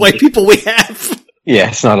the white people we have. Yeah,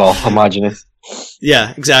 it's not all homogenous.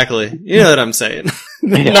 Yeah, exactly. You know what I'm saying.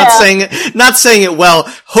 Not saying it well.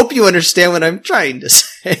 Hope you understand what I'm trying to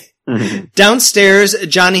say. Mm-hmm. Downstairs,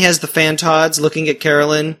 Johnny has the Fantods looking at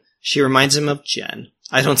Carolyn. She reminds him of Jen.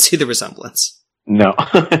 I don't see the resemblance. No.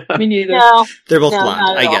 Me neither. No. They're both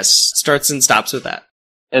blonde, I guess. Starts and stops with that.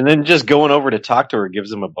 And then just going over to talk to her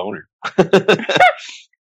gives him a boner.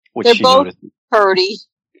 Which They're she both noticed. purdy.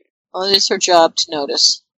 Well, it is her job to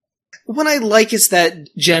notice. What I like is that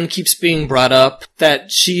Jen keeps being brought up,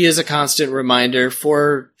 that she is a constant reminder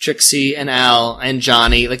for Trixie and Al and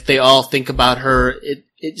Johnny. Like, they all think about her.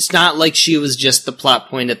 It's not like she was just the plot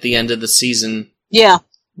point at the end of the season. Yeah.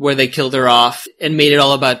 Where they killed her off and made it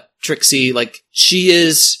all about Trixie. Like,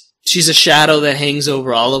 she's a shadow that hangs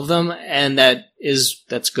over all of them, and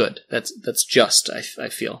that's good. That's just, I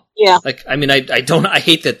feel. Yeah. Like, I mean, I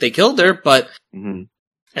hate that they killed her, but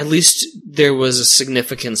at least there was a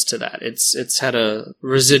significance to that. It's had a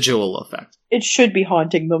residual effect. It should be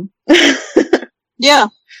haunting them. Yeah.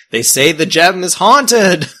 They say the gem is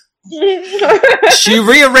haunted. She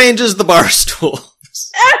rearranges the bar stool.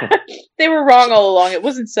 They were wrong all along. It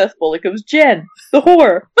wasn't Seth Bullock. It was Jen, the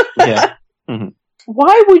whore. Yeah. Mm-hmm.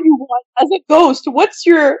 Why would you want as a ghost? What's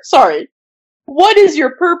your what is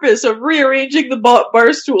your purpose of rearranging the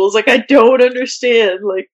bar stools? Like, I don't understand.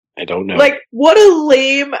 Like, I don't know. Like, what a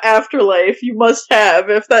lame afterlife you must have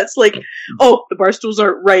if that's like, oh, the bar stools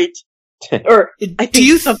aren't right. Or, I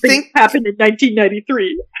think something happened in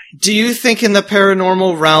 1993. Do you think in the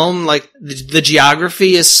paranormal realm, like, the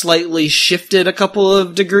geography is slightly shifted a couple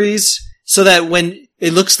of degrees? So that when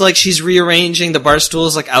it looks like she's rearranging the bar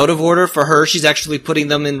stools, like, out of order, for her, she's actually putting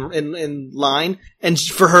them in line? And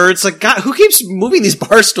for her, it's like, God, who keeps moving these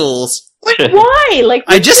bar stools? Like, why? Like,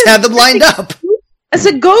 I just had them lined up. As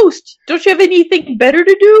a ghost, don't you have anything better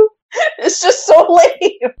to do? It's just so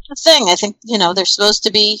lame. The thing, I think, they're supposed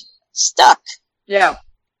to be stuck. Yeah.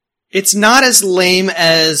 It's not as lame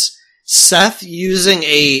as Seth using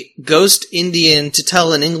a ghost Indian to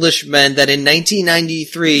tell an Englishman that in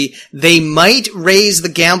 1993 they might raise the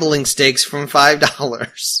gambling stakes from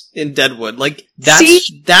 $5 in Deadwood. Like,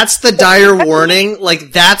 that's the dire warning.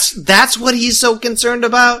 Like, that's what he's so concerned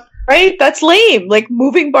about. Right? That's lame. Like,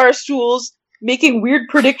 moving bar stools, making weird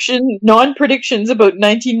non-predictions about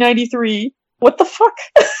 1993. What the fuck?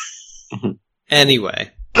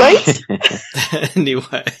 Anyway. Right?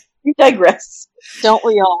 Anyway. We digress. Don't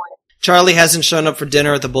we all? Charlie hasn't shown up for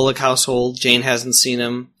dinner at the Bullock household. Jane hasn't seen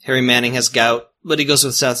him. Harry Manning has gout, but he goes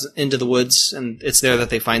with Seth into the woods, and it's there that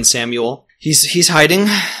they find Samuel. He's hiding.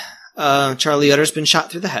 Charlie Utter's been shot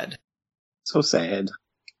through the head. So sad.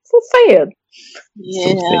 So sad.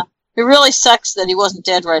 Yeah. It really sucks that he wasn't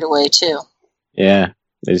dead right away, too. Yeah.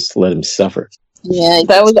 They just let him suffer. Yeah.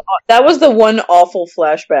 That was the one awful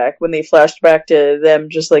flashback when they flashed back to them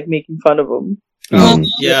just, like, making fun of him.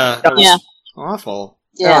 Yeah. That was awful.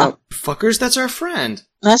 Yeah. Fuckers, that's our friend.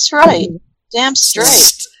 That's right. Damn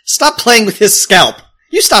straight. Stop playing with his scalp.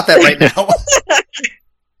 You stop that right now.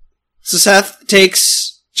 So Seth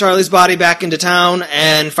takes Charlie's body back into town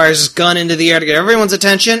and fires his gun into the air to get everyone's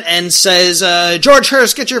attention and says, George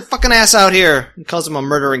Hurst, get your fucking ass out here. He calls him a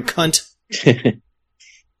murdering cunt.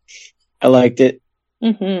 I liked it.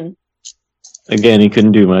 Mm-hmm. Again, he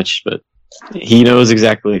couldn't do much, but he knows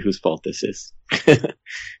exactly whose fault this is.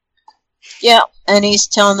 Yeah, and he's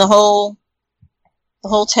telling the whole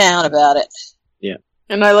town about it. Yeah.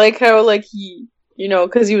 And I like how, like, he,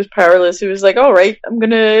 because he was powerless, he was like, all right, I'm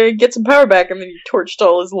gonna get some power back, and then he torched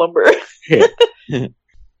all his lumber. Yeah. If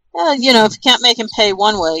you can't make him pay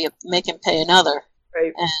one way, you make him pay another.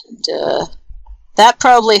 Right. And that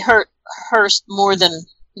probably hurt Hearst more than,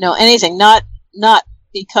 anything. Not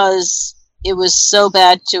because it was so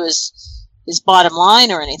bad to his bottom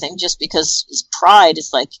line or anything, just because his pride is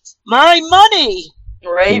like, my money!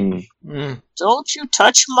 Right? Don't you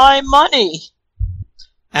touch my money!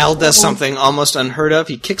 Al does something almost unheard of.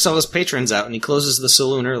 He kicks all his patrons out and he closes the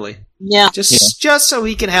saloon early. Yeah. Just so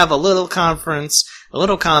he can have a little conference, a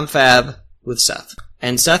little confab with Seth.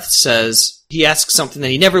 And Seth says, he asks something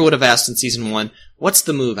that he never would have asked in season 1. What's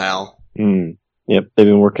the move, Al? Yep, they've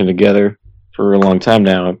been working together for a long time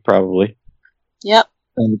now, probably. Yep.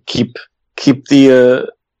 And keep the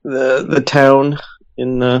town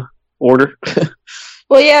in order.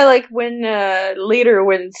 Well, yeah, like when later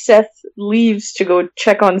when Seth leaves to go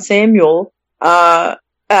check on Samuel, Al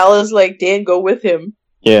is like, Dan, go with him.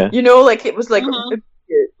 Yeah. Like it was like,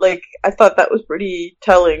 like I thought that was pretty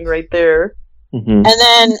telling right there. Mm-hmm.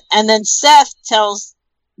 And then Seth tells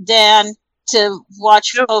Dan to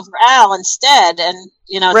watch over Al instead, and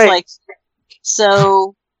it's like,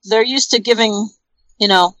 so they're used to giving,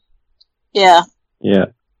 yeah.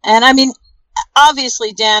 And I mean,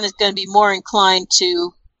 obviously Dan is going to be more inclined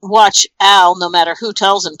to watch Al no matter who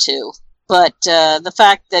tells him to, but the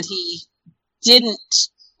fact that he didn't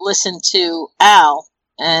listen to Al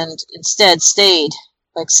and instead stayed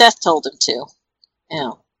like Seth told him to,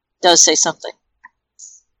 does say something.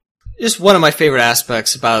 Just one of my favorite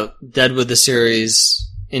aspects about Deadwood the series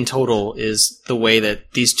in total is the way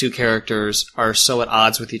that these two characters are so at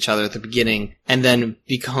odds with each other at the beginning and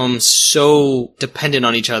become so dependent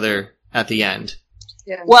on each other at the end.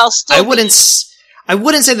 Yeah. Well, I wouldn't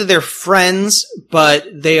say that they're friends, but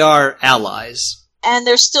they are allies. And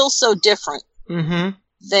they're still so different. Mm-hmm.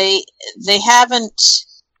 They haven't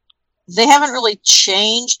really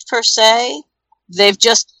changed per se. They've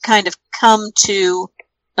just kind of come to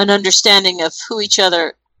an understanding of who each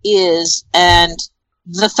other is and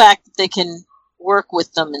the fact that they can work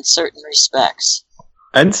with them in certain respects.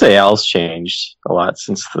 I'd say Al's changed a lot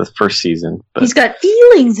since the first season. But he's got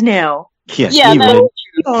feelings now. Yeah,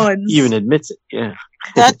 even admits it. Yeah,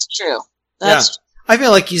 that's true. That's true. I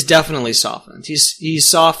feel like he's definitely softened. He's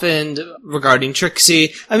softened regarding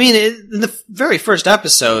Trixie. I mean, in the very first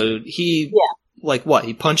episode, he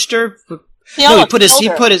He punched her. He put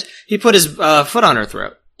his foot on her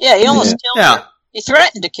throat. Yeah, he almost killed her. He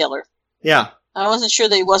threatened to kill her. Yeah. I wasn't sure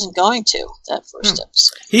that he wasn't going to, that first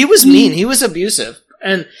episode. He was mean. He was abusive.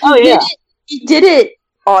 And he did it,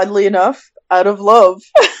 oddly enough, out of love.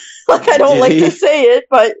 Like, I don't like to say it,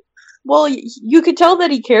 but, well, you could tell that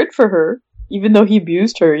he cared for her, even though he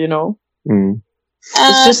abused her, you know? Mm.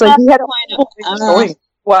 It's just like he had a point.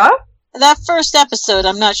 What? That first episode,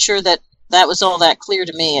 I'm not sure that was all that clear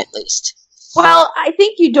to me, at least. Well, I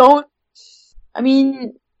think you don't... I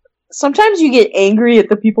mean, sometimes you get angry at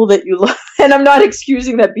the people that you love, and I'm not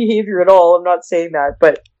excusing that behavior at all, I'm not saying that,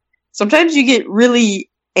 but sometimes you get really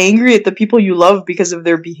angry at the people you love because of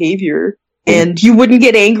their behavior, and you wouldn't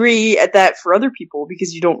get angry at that for other people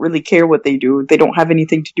because you don't really care what they do. They don't have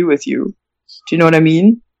anything to do with you. Do you know what I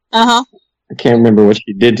mean? Uh-huh. I can't remember what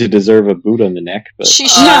she did to deserve a boot on the neck, but she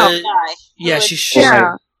shot a guy. Yeah, she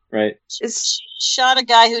shot. Right. She shot a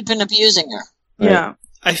guy who'd been abusing her. Right. Yeah.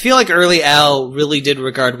 I feel like early Al really did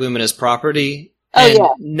regard women as property. Oh, and yeah.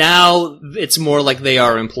 Now it's more like they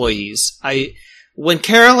are employees. When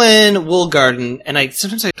Carolyn Woolgarden, and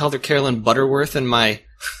sometimes I called her Carolyn Butterworth in my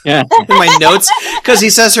in my notes, because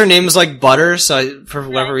he says her name is like butter, so for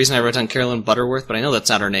whatever reason I wrote down Carolyn Butterworth, but I know that's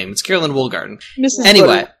not her name. It's Carolyn Woolgarden.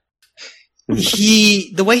 Anyway,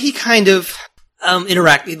 the way he kind of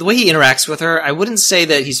the way he interacts with her, I wouldn't say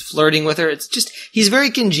that he's flirting with her. It's just he's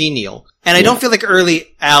very congenial, and I don't feel like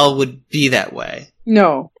early Al would be that way.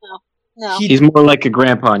 No. He's more like a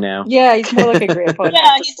grandpa now. Yeah, he's more like a grandpa.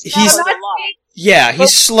 Yeah, he's not a lot. Yeah,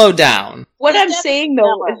 he's slowed down. What I'm saying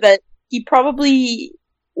though is that he probably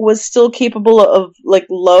was still capable of like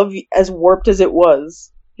love as warped as it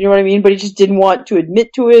was. You know what I mean? But he just didn't want to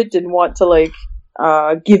admit to it, didn't want to like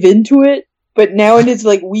give into it. But now in his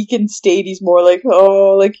like weakened state, he's more like,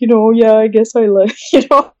 oh, like, you know, yeah, I guess I like, you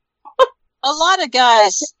know. A lot of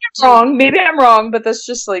guys Maybe I'm wrong, but that's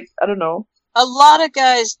just like, I don't know. A lot of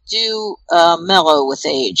guys do mellow with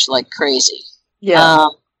age like crazy. Yeah.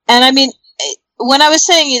 And I mean, when I was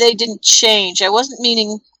saying they didn't change, I wasn't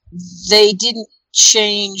meaning they didn't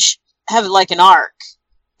change, have like an arc.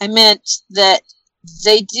 I meant that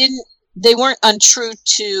they weren't untrue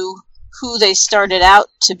to who they started out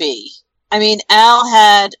to be. I mean, Al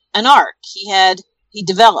had an arc. He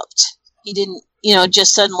developed. He didn't,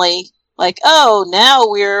 just suddenly like, oh, now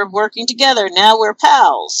we're working together. Now we're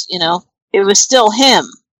pals, It was still him.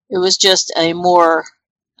 It was just a more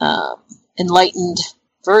enlightened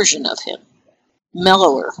version of him.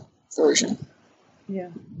 Mellower version. Yeah.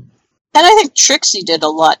 And I think Trixie did a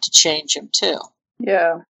lot to change him, too.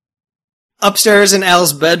 Yeah. Upstairs in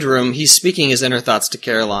Al's bedroom, he's speaking his inner thoughts to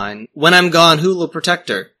Caroline. When I'm gone, who will protect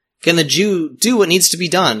her? Can the Jew do what needs to be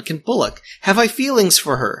done? Can Bullock? Have I feelings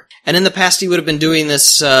for her? And in the past, he would have been doing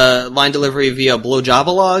this line delivery via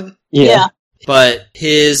blowjobalogue. Yeah. But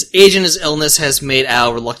his age and his illness has made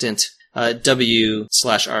Al reluctant. W/R/T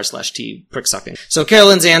prick sucking. So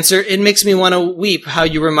Carolyn's answer, it makes me want to weep how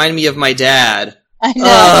you remind me of my dad. I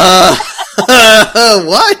know.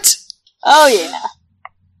 What? Oh, yeah.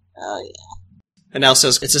 And Al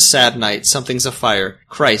says, it's a sad night. Something's afire.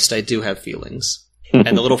 Christ, I do have feelings.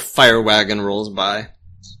 And the little fire wagon rolls by.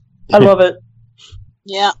 I love it.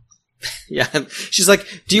 Yeah. Yeah. She's like,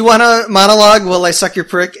 do you want a monologue while I suck your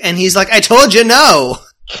prick? And he's like, I told you no.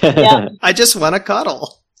 Yeah. I just want to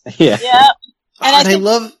cuddle. Yeah. And I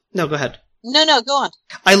love... No, go ahead. No, go on.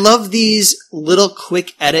 I love these little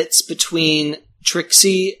quick edits between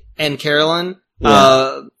Trixie and Carolyn.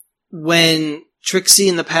 Yeah. When Trixie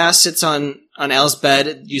in the past sits on Al's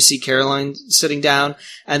bed, you see Caroline sitting down,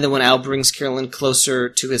 and then when Al brings Caroline closer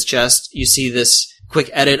to his chest, you see this quick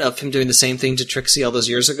edit of him doing the same thing to Trixie all those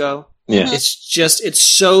years ago. Yeah. It's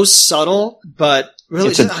so subtle, but really,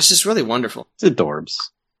 it's just really wonderful. It's adorbs.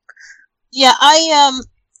 Yeah,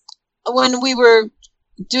 when we were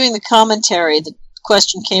doing the commentary, the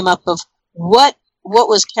question came up of what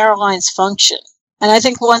was Caroline's function? And I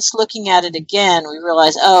think once looking at it again, we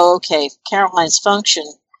realized, oh, okay, Caroline's function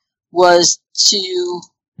was to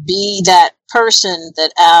be that person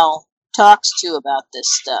that Al talks to about this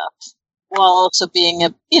stuff, while also being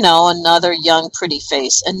another young pretty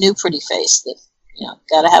face, a new pretty face that,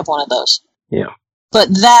 gotta have one of those. Yeah. But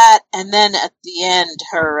that, and then at the end,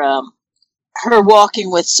 her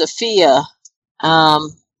walking with Sophia,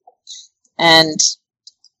 and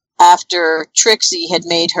after Trixie had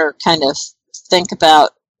made her kind of think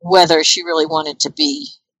about whether she really wanted to be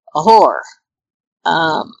a whore.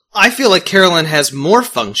 I feel like Carolyn has more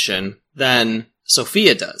function than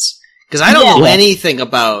Sophia does. Because I don't know anything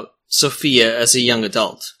about Sophia as a young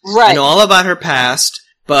adult. Right. I know all about her past,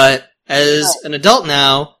 but as an adult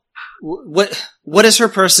now, what is her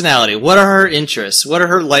personality? What are her interests? What are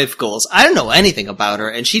her life goals? I don't know anything about her,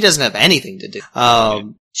 and she doesn't have anything to do.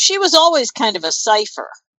 She was always kind of a cipher.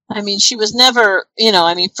 I mean, she was never,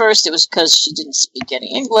 first it was because she didn't speak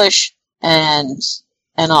any English and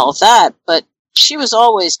all of that, but she was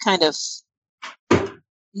always kind of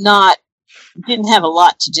didn't have a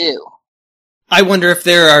lot to do. I wonder if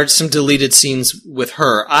there are some deleted scenes with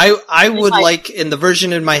her. I would like, in the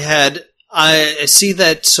version in my head, I see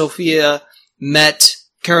that Sophia met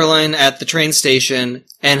Caroline at the train station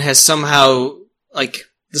and has somehow,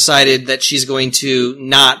 decided that she's going to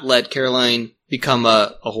not let Caroline become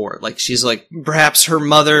a whore. Like, she's like, perhaps her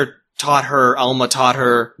mother Alma taught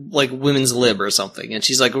her, women's lib or something, and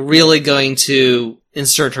she's, really going to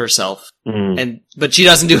insert herself. But she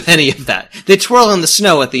doesn't do any of that. They twirl in the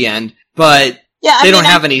snow at the end, but they don't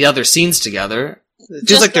have any other scenes together. It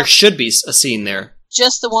feels like there should be a scene there.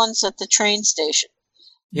 Just the ones at the train station.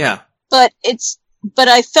 Yeah. But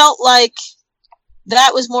I felt like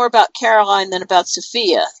that was more about Caroline than about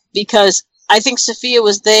Sophia, because I think Sophia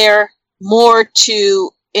was there more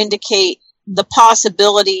to indicate the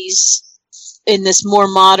possibilities in this more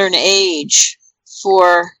modern age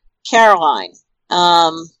for Caroline,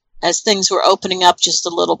 as things were opening up just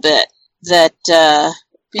a little bit. That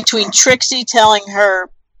between Trixie telling her,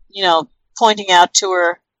 pointing out to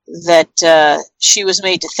her that she was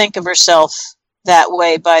made to think of herself that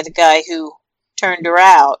way by the guy who turned her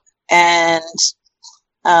out, and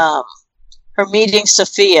her meeting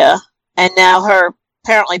Sophia, and now her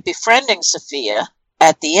apparently befriending Sophia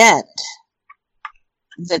at the end.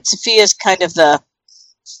 That Sophia's kind of the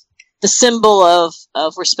symbol of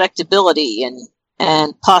respectability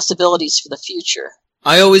and possibilities for the future.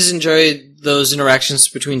 I always enjoyed those interactions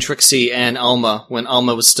between Trixie and Alma when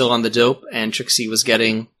Alma was still on the dope and Trixie was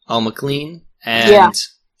getting Alma clean. And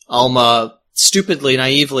Alma stupidly,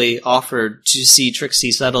 naively offered to see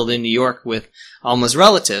Trixie settled in New York with Alma's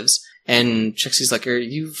relatives. And Trixie's like, are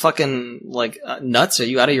you fucking, nuts? Are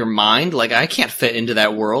you out of your mind? I can't fit into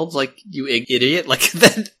that world. You idiot.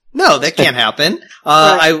 That, no, that can't happen.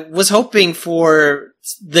 Right. I was hoping for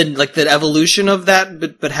the evolution of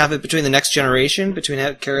that, but have it between the next generation,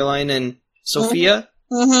 between Caroline and Sophia.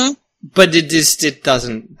 Mm-hmm. But it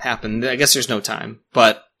doesn't happen. I guess there's no time.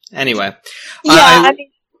 But anyway. Yeah,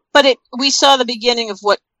 we saw the beginning of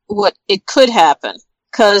what it could happen.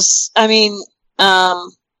 'Cause,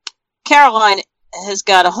 Caroline has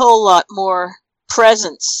got a whole lot more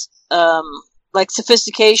presence,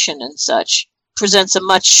 sophistication and such, presents a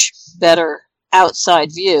much better outside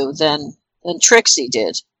view than Trixie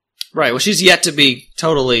did. Right, well, she's yet to be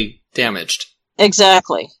totally damaged.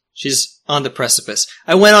 Exactly. She's on the precipice.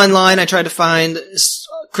 I went online, I tried to find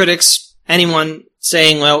critics, anyone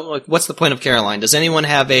saying, what's the point of Caroline? Does anyone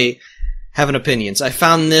have an opinion? So I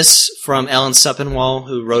found this from Alan Sepinwall,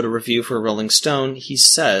 who wrote a review for Rolling Stone. He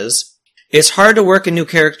says, it's hard to work a new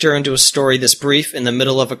character into a story this brief in the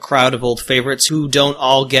middle of a crowd of old favorites who don't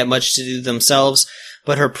all get much to do themselves,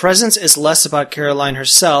 but her presence is less about Caroline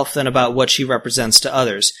herself than about what she represents to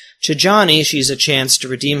others. To Johnny, she's a chance to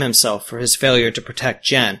redeem himself for his failure to protect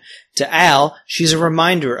Jen. To Al, she's a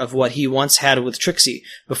reminder of what he once had with Trixie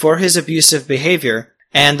before his abusive behavior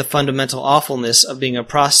and the fundamental awfulness of being a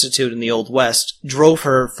prostitute in the Old West drove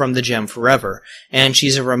her from the gem forever, and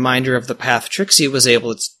she's a reminder of the path Trixie was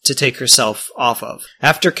able to take herself off of.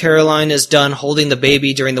 After Caroline is done holding the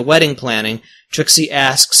baby during the wedding planning, Trixie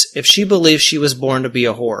asks if she believes she was born to be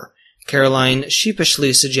a whore. Caroline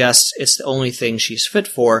sheepishly suggests it's the only thing she's fit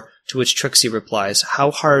for, to which Trixie replies,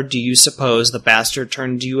 how hard do you suppose the bastard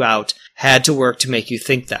turned you out had to work to make you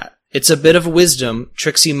think that? It's a bit of wisdom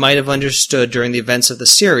Trixie might have understood during the events of the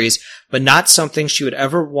series, but not something she would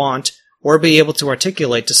ever want or be able to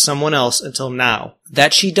articulate to someone else until now.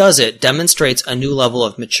 That she does it demonstrates a new level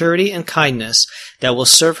of maturity and kindness that will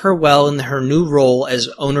serve her well in her new role as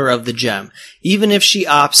owner of the gem, even if she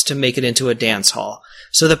opts to make it into a dance hall.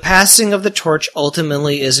 So the passing of the torch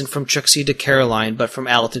ultimately isn't from Trixie to Caroline, but from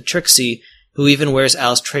Al to Trixie, who even wears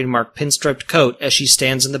Al's trademark pinstriped coat as she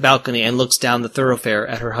stands in the balcony and looks down the thoroughfare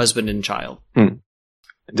at her husband and child. I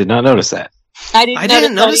did not notice that. I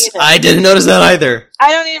didn't notice that either.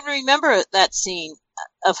 I don't even remember that scene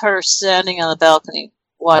of her standing on the balcony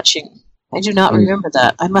watching. I do not remember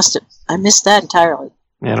that. I missed that entirely.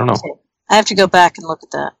 Yeah, I don't know. I have to go back and look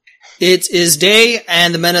at that. It is day,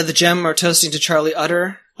 and the men of the gem are toasting to Charlie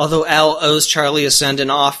Utter. Although Al owes Charlie a send-in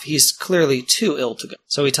off, he's clearly too ill to go.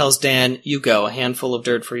 So he tells Dan, you go, a handful of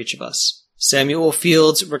dirt for each of us. Samuel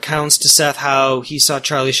Fields recounts to Seth how he saw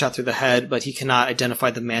Charlie shot through the head, but he cannot identify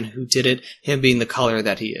the man who did it, him being the color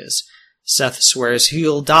that he is. Seth swears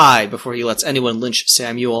he'll die before he lets anyone lynch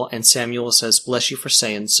Samuel, and Samuel says, "Bless you for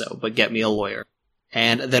saying so, but get me a lawyer."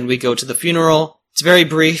 And then we go to the funeral. It's very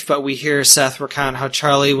brief, but we hear Seth recount how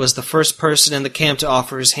Charlie was the first person in the camp to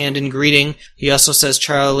offer his hand in greeting. He also says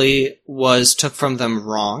Charlie was took from them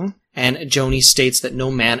wrong, and Joni states that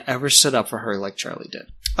no man ever stood up for her like Charlie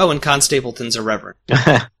did. Oh, and Con Stapleton's a reverend.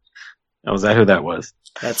 Oh, is that who that was?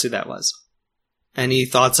 That's who that was. Any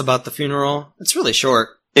thoughts about the funeral? It's really short.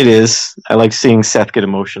 It is. I like seeing Seth get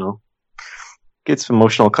emotional. Gets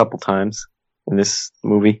emotional a couple times in this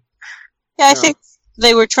movie. Yeah, I think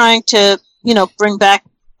they were trying to, bring back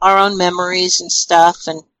our own memories and stuff.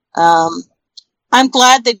 And I'm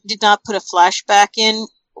glad they did not put a flashback in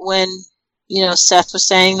when, Seth was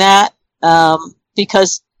saying that.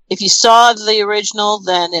 Because if you saw the original,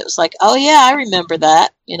 then it was like, oh yeah, I remember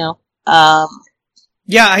that,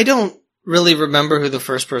 Yeah, I don't really remember who the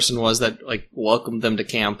first person was that welcomed them to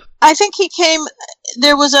camp. I think he came.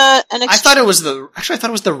 There was I thought it was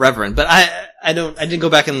the Reverend, but I didn't go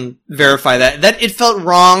back and verify that. That it felt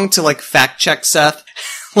wrong to fact check Seth.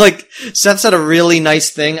 Seth said a really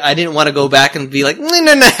nice thing. I didn't want to go back and be like,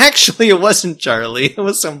 no, actually it wasn't Charlie. It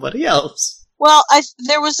was somebody else. Well, I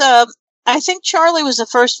think Charlie was the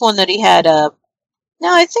first one that he had. No,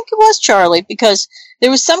 I think it was Charlie because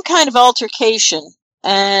there was some kind of altercation.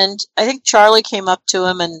 And I think Charlie came up to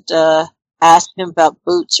him and asked him about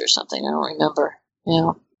boots or something. I don't remember.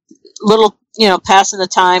 Little, passing the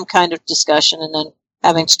time kind of discussion, and then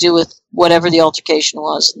having to do with whatever the altercation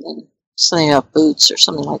was, and then something about boots or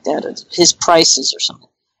something like that, or his prices or something.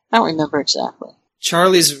 I don't remember exactly.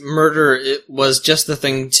 Charlie's murder was just the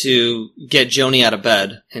thing to get Joni out of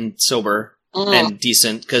bed and sober and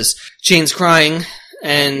decent, because Jane's crying.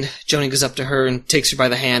 And Joni goes up to her and takes her by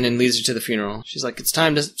the hand and leads her to the funeral. She's like, it's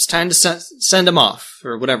time to send him off,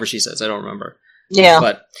 or whatever she says. I don't remember. Yeah.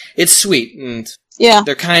 But it's sweet. And yeah.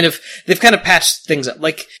 They've kind of patched things up.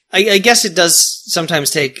 I guess it does sometimes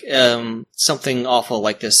take, something awful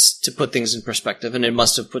like this to put things in perspective. And it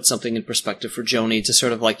must have put something in perspective for Joni to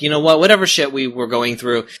sort of whatever shit we were going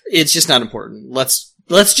through, it's just not important.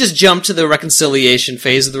 Let's just jump to the reconciliation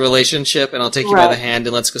phase of the relationship, and I'll take you by the hand,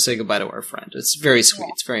 and let's go say goodbye to our friend. It's very sweet.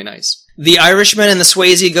 It's very nice. The Irishman and the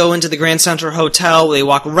Swayze go into the Grand Central Hotel. They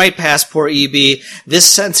walk right past poor E.B.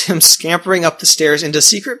 This sends him scampering up the stairs into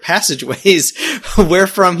secret passageways,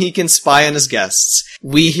 wherefrom he can spy on his guests.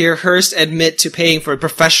 We hear Hearst admit to paying for a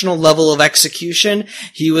professional level of execution.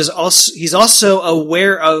 He's also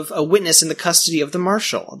aware of a witness in the custody of the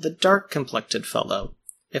marshal, the dark-complected fellow.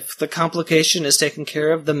 If the complication is taken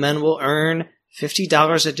care of, the men will earn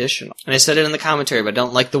 $50 additional. And I said it in the commentary, but I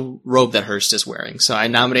don't like the robe that Hearst is wearing, so I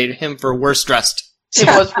nominated him for worst dressed.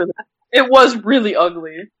 It was really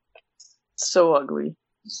ugly. So ugly.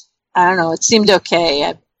 I don't know, it seemed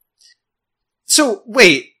okay. So,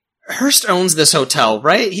 wait, Hearst owns this hotel,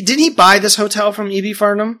 right? Didn't he buy this hotel from E.B.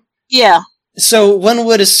 Farnham? Yeah. So one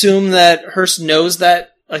would assume that Hearst knows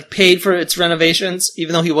that, paid for its renovations,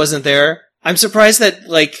 even though he wasn't there. I'm surprised that,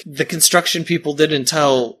 the construction people didn't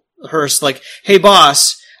tell Hearst, hey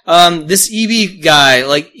boss, this E.B.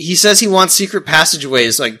 guy, he says he wants secret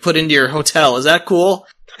passageways, put into your hotel. Is that cool?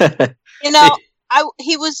 He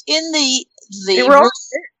was in the room,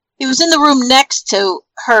 he was in the room next to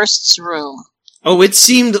Hearst's room. Oh, it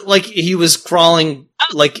seemed like he was crawling,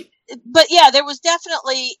 But yeah, there was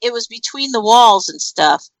definitely, it was between the walls and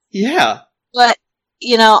stuff. Yeah. But,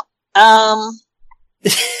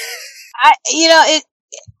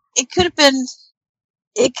 it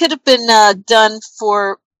could have been done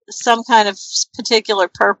for some kind of particular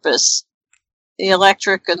purpose, the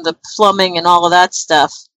electric and the plumbing and all of that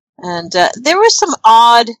stuff. And there were some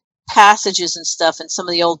odd passages and stuff in some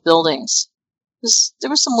of the old buildings. There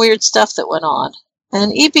was some weird stuff that went on,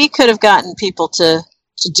 and E.B. could have gotten people to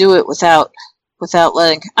do it without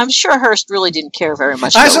letting. I'm sure Hearst really didn't care very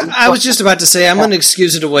much. I was just about to say, I'm going to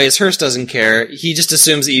excuse it away as Hearst doesn't care. He just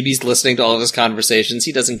assumes E.B.'s listening to all of his conversations.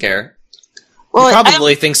 He doesn't care. Well, he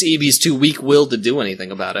probably thinks E.B.'s too weak-willed to do anything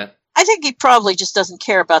about it. I think he probably just doesn't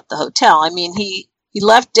care about the hotel. I mean, he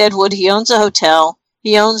left Deadwood. He owns a hotel.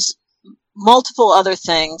 He owns multiple other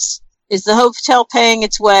things. Is the hotel paying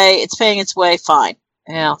its way? It's paying its way. Fine.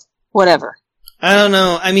 Yeah. Whatever. I don't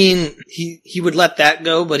know. I mean, he would let that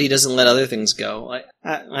go, but he doesn't let other things go. I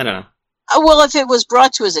don't know. Well, if it was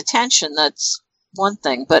brought to his attention, that's one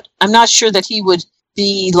thing. But I'm not sure that he would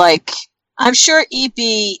be I'm sure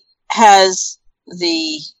E.B. has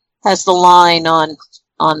the line on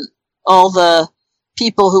all the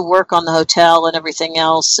people who work on the hotel and everything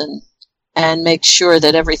else, and make sure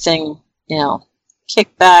that everything,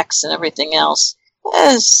 kickbacks and everything else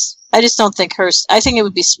is I just don't think Hearst. I think it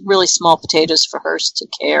would be really small potatoes for Hearst to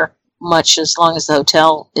care much, as long as the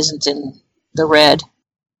hotel isn't in the red.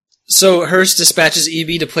 So Hearst dispatches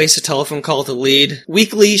EB to place a telephone call to Lead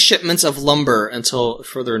weekly shipments of lumber until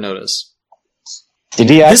further notice. Did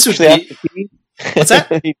he actually have to pee? What's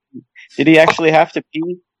that? Did he actually have to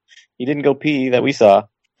pee? He didn't go pee that we saw.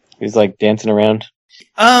 He was like dancing around.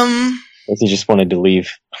 Or he just wanted to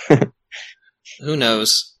leave. Who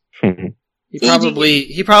knows? He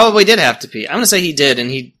probably did have to pee. I'm gonna say he did, and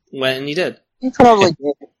he went and he did. He probably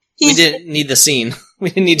did. We didn't need the scene. We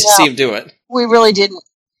didn't need to see him do it. We really didn't.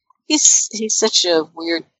 He's such a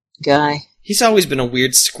weird guy. He's always been a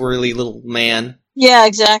weird, squirrely little man. Yeah,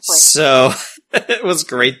 exactly. So, it was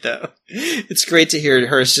great, though. It's great to hear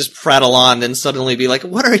Hearst just prattle on and suddenly be like,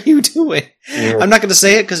 what are you doing? Yeah. I'm not going to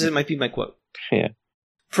say it because it might be my quote. Yeah.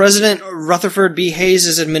 President Rutherford B.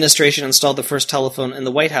 Hayes' administration installed the first telephone in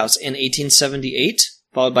the White House in 1878,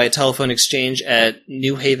 followed by a telephone exchange at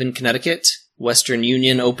New Haven, Connecticut. Western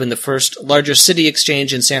Union opened the first larger city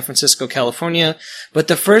exchange in San Francisco, California, but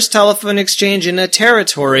the first telephone exchange in a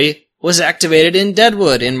territory was activated in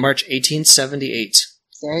Deadwood in March 1878.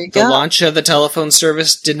 There you go. The launch of the telephone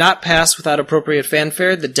service did not pass without appropriate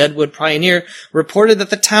fanfare. The Deadwood Pioneer reported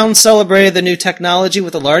that the town celebrated the new technology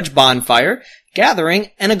with a large bonfire,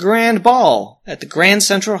 gathering, and a grand ball at the Grand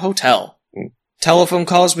Central Hotel. Telephone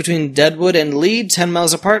calls between Deadwood and Lead, 10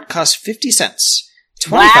 miles apart, cost 50 cents.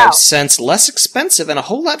 25 cents less expensive and a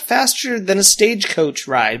whole lot faster than a stagecoach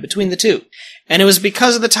ride between the two. And it was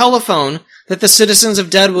because of the telephone that the citizens of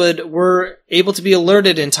Deadwood were able to be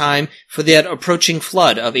alerted in time for the approaching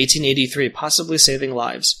flood of 1883, possibly saving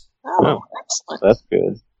lives. Oh, excellent. That's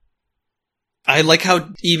good. I like how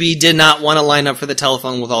EB did not want to line up for the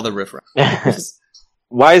telephone with all the riffraff.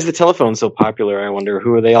 Why is the telephone so popular, I wonder?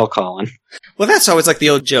 Who are they all calling? Well, that's always like the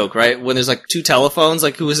old joke, right? When there's like two telephones,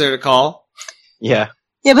 like who is there to call? Yeah.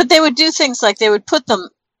 Yeah, but they would do things like they would put them,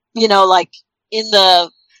 like in the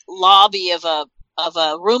lobby of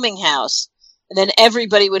a rooming house, and then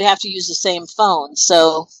everybody would have to use the same phone.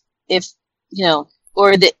 So if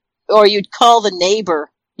or you'd call the neighbor,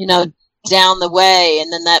 down the way,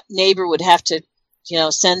 and then that neighbor would have to,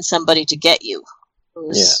 send somebody to get you. It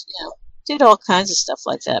was, did all kinds of stuff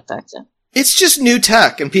like that back then. It's just new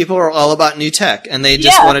tech, and people are all about new tech, and they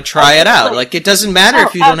just want to try it out. Like, it doesn't matter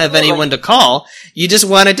if you don't have anyone to call; you just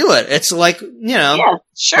want to do it. It's like,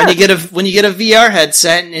 sure. when you get a VR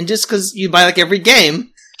headset, and just because you buy like every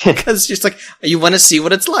game, because just like you want to see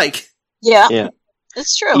what it's like. Yeah,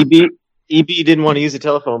 it's true. EB didn't want to use the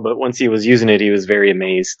telephone, but once he was using it, he was very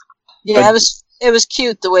amazed. Yeah, it was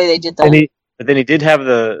cute the way they did that. But then he did have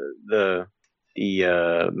the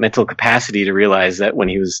mental capacity to realize that when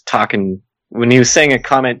he was saying a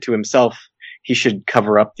comment to himself, he should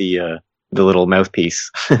cover up the little mouthpiece.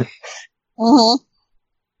 Mm-hmm.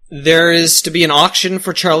 There is to be an auction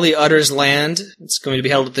for Charlie Utter's land. It's going to be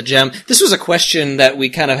held at the Gem. This was a question that we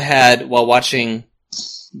kind of had while watching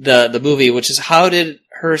the movie, which is how did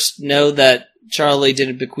Hearst know that Charlie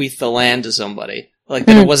didn't bequeath the land to somebody? Like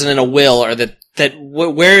that it wasn't in a will, or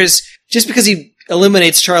just because he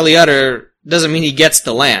eliminates Charlie Utter doesn't mean he gets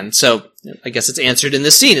the land. So I guess it's answered in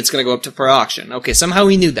this scene. It's going to go up for auction. Okay, somehow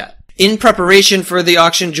he knew that. In preparation for the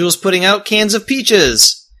auction, Jules putting out cans of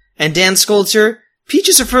peaches. And Dan scolds her,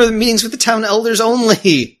 peaches are for the meetings with the town elders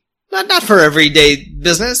only. Not for everyday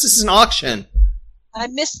business. This is an auction. I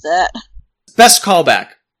missed that. Best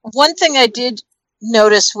callback. One thing I did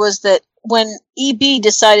notice was that when EB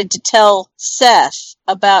decided to tell Seth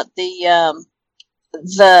about the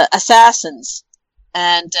assassins,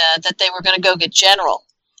 and that they were going to go get General.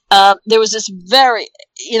 There was this very,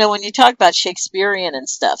 when you talk about Shakespearean and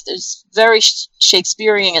stuff, there's very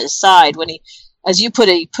Shakespearean aside when he, as you put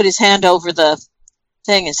it, he put his hand over the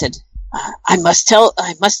thing and said, I must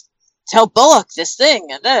tell Bullock this thing,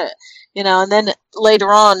 and and then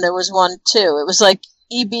later on there was one too. It was like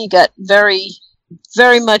EB got very,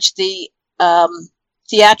 very much the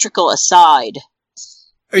theatrical aside.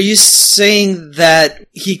 Are you saying that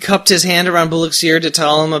he cupped his hand around Bullock's ear to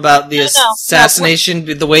tell him about the assassination,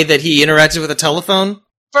 the way that he interacted with the telephone?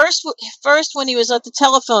 First, when he was at the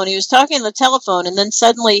telephone, he was talking on the telephone, and then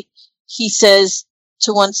suddenly he says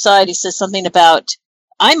to one side, he says something about,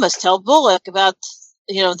 I must tell Bullock about,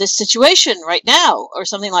 this situation right now, or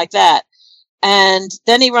something like that. And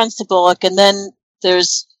then he runs to Bullock, and then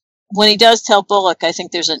when he does tell Bullock, I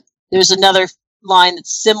think there's another line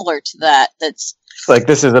that's similar to that. That's like,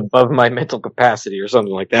 this is above my mental capacity, or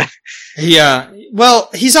something like that. Yeah. Well,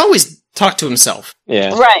 he's always talked to himself.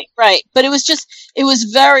 Yeah. Right. But it was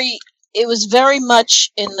very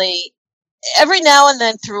much in the, every now and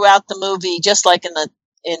then throughout the movie, just like in the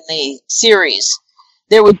the series,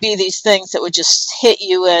 there would be these things that would just hit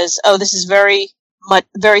you as, oh, this is very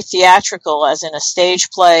theatrical, as in a stage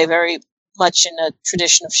play, very much in a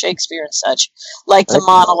tradition of Shakespeare and such, like the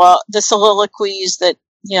monologue, the soliloquies that,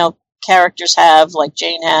 characters have, like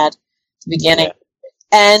Jane had at the beginning. Yeah.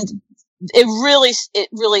 And it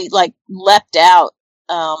really like leapt out,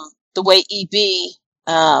 the way E.B.,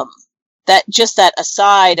 that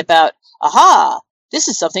aside about, aha, this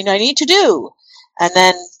is something I need to do. And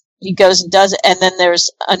then he goes and does it. And then there's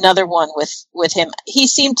another one with him. He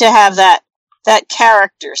seemed to have that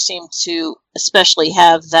character seemed to especially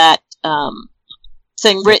have that,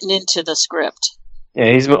 thing written into the script.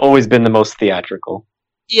 Yeah, he's always been the most theatrical.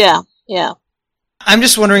 Yeah. I'm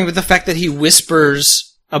just wondering, with the fact that he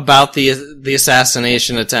whispers about the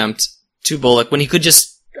assassination attempt to Bullock, when he could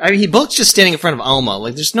Bullock's just standing in front of Alma.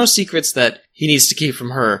 Like, there's no secrets that he needs to keep from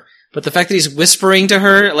her. But the fact that he's whispering to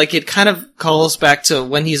her, like, it kind of calls back to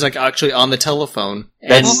when he's, like, actually on the telephone.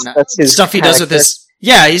 And that's his stuff he does with his...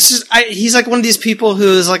 Yeah, he's like one of these people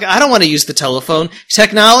who's like, I don't want to use the telephone.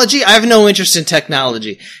 Technology? I have no interest in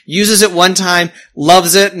technology. Uses it one time,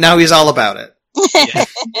 loves it, now he's all about it. Yeah.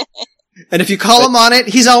 And if you call him on it,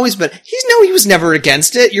 he was never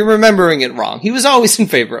against it. You're remembering it wrong. He was always in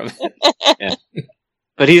favor of it. Yeah.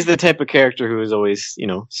 But he's the type of character who is always,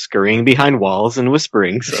 scurrying behind walls and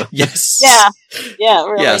whispering, so. Yes. Yeah,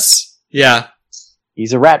 really. Yes. Yeah.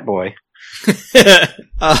 He's a rat boy.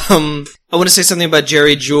 I want to say something about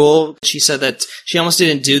Jerry Jewell. She said that she almost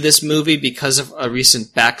didn't do this movie because of a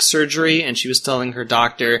recent back surgery, and she was telling her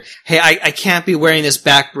doctor, hey, I can't be wearing this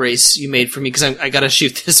back brace you made for me because I gotta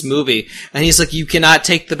shoot this movie. And he's like, you cannot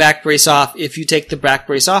take the back brace off. If you take the back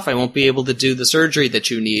brace off, I won't be able to do the surgery that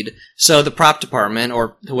you need. So the prop department,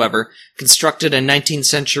 or whoever, constructed a 19th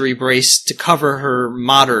century brace to cover her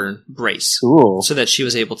modern brace. Cool. So that she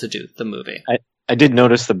was able to do the movie. I did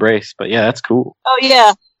notice the brace, but yeah, that's cool. Oh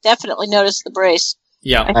yeah, definitely noticed the brace.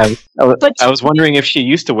 Yeah. I was wondering if she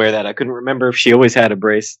used to wear that. I couldn't remember if she always had a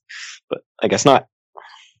brace, but I guess not.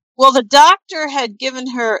 Well, the doctor had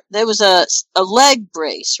given her, there was a leg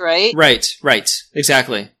brace, right? Right,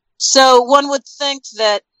 exactly. So one would think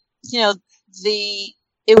that,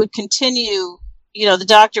 it would continue, the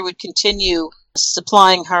doctor would continue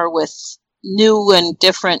supplying her with new and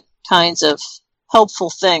different kinds of helpful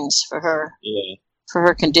things for her, for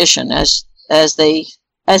her condition as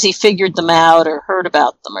he figured them out or heard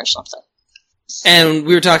about them or something. And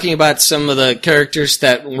we were talking about some of the characters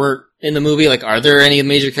that weren't in the movie. Like, are there any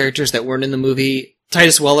major characters that weren't in the movie?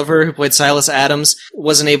 Titus Welliver, who played Silas Adams,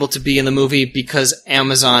 wasn't able to be in the movie because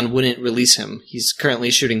Amazon wouldn't release him. He's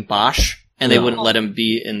currently shooting Bosch, and they wouldn't let him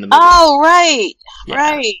be in the movie. Oh, right. Yeah.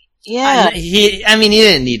 Right. Yeah. He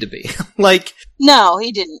didn't need to be. No,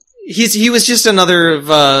 he didn't. He was just another of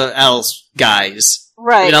Al's guys.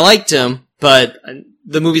 Right. I mean, I liked him, but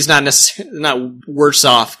the movie's not worse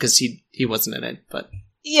off because he wasn't in it. But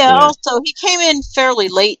yeah, also he came in fairly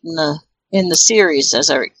late in the series,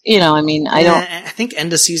 I think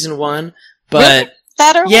end of season 1, but really?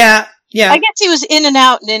 That early? Yeah. I guess he was in and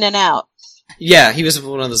out. Yeah, he was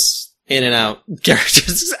one of those in and out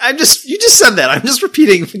characters. You just said that. I'm just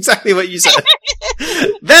repeating exactly what you said.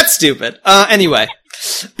 That's stupid. Anyway,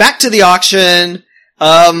 back to the auction.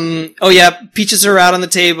 Peaches are out on the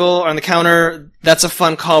table, on the counter. That's a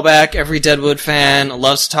fun callback. Every Deadwood fan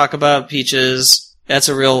loves to talk about Peaches. That's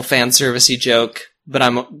a real fan servicey joke, but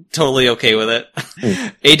I'm totally okay with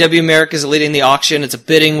it. A.W. Merrick is leading the auction. It's a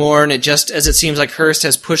bidding war, and it seems like Hearst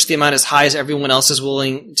has pushed the amount as high as everyone else is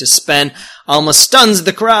willing to spend. Alma stuns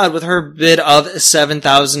the crowd with her bid of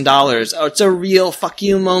 $7,000. Oh, it's a real fuck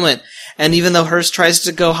you moment. And even though Hearst tries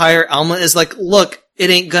to go higher, Alma is like, look, it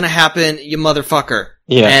ain't gonna happen, you motherfucker.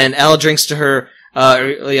 Yeah. And Al drinks to her,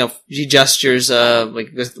 she gestures,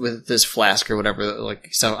 with this flask or whatever,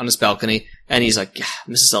 so on his balcony, and he's like, yeah,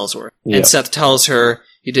 Mrs. Ellsworth. Yep. And Seth tells her,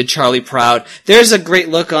 you did Charlie proud. There's a great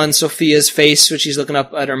look on Sophia's face when she's looking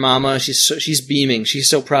up at her mama. She's beaming. She's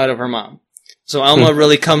so proud of her mom. So Alma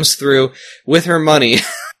really comes through with her money.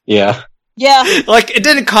 Yeah. Yeah. It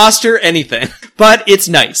didn't cost her anything, but it's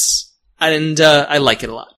nice. And, I like it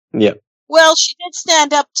a lot. Yeah. Well, she did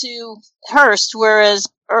stand up to Hearst, whereas,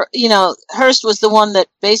 Hearst was the one that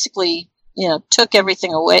basically, took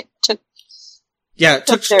everything away. Took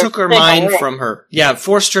her mine away from her. Yeah,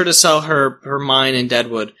 forced her to sell her mine in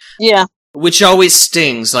Deadwood. Yeah. Which always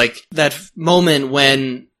stings. Like, that moment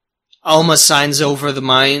when Alma signs over the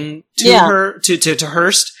mine to her, to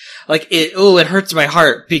Hearst. It hurts my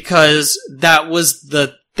heart because that was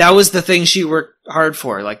the thing she worked hard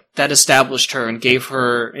for. That established her and gave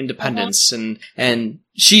her independence, and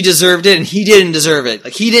she deserved it, and he didn't deserve it.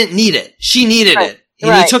 He didn't need it. She needed it.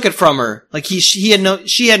 He took it from her. Like she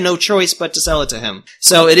had no choice but to sell it to him.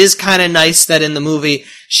 So it is kind of nice that in the movie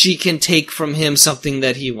she can take from him something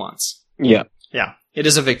that he wants. Yeah. Yeah. It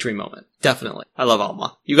is a victory moment. Definitely. I love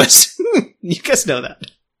Alma. You guys know that.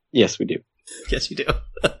 Yes, we do. Yes, you do.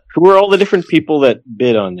 Who were all the different people that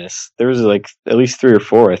bid on this? There was like at least 3 or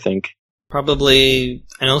 4, I think. Probably,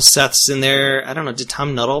 I know Seth's in there. I don't know, did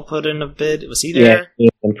Tom Nuttall put in a bid? Was he there? Yeah,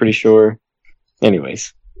 I'm pretty sure.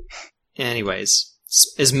 Anyways.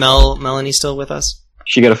 Is Melanie still with us?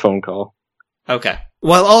 She got a phone call. Okay.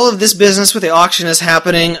 While all of this business with the auction is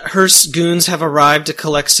happening, Hearst's goons have arrived to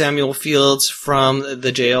collect Samuel Fields from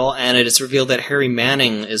the jail, and it is revealed that Harry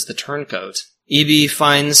Manning is the turncoat. E.B.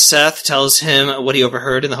 finds Seth, tells him what he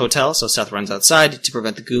overheard in the hotel, so Seth runs outside to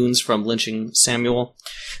prevent the goons from lynching Samuel.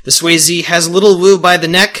 The Swayze has Little Wu by the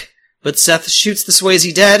neck, but Seth shoots the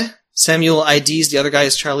Swayze dead. Samuel IDs the other guy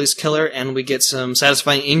as Charlie's killer, and we get some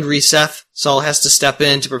satisfying angry Seth. Saul has to step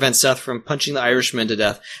in to prevent Seth from punching the Irishman to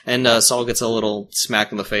death, and Saul gets a little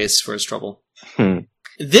smack in the face for his trouble.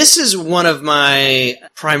 This is one of my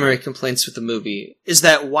primary complaints with the movie, is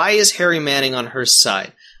that why is Harry Manning on her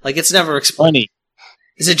side? Like, it's never explained. Money.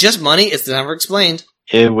 Is it just money? It's never explained.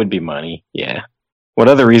 It would be money, yeah. What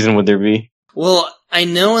other reason would there be? Well, I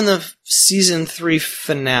know in the season 3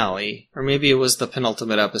 finale, or maybe it was the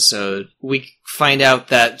penultimate episode, we find out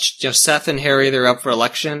that Seth and Harry, they're up for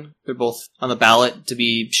election. They're both on the ballot to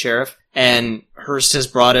be sheriff. And Hearst has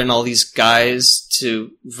brought in all these guys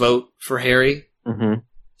to vote for Harry. Mm-hmm.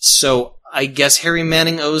 So I guess Harry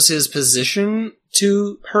Manning owes his position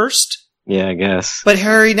to Hearst? Yeah, I guess. But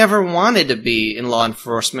Harry never wanted to be in law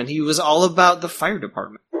enforcement. He was all about the fire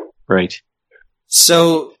department. Right.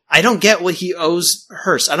 So I don't get what he owes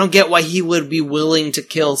Hearst. I don't get why he would be willing to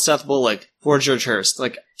kill Seth Bullock for George Hearst.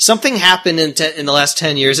 Like, something happened in the last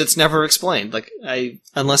 10 years. It's never explained. Like,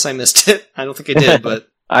 unless I missed it. I don't think I did, but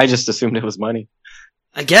I just assumed it was money.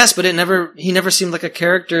 I guess, but he never seemed like a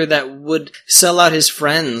character that would sell out his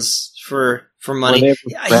friends for money.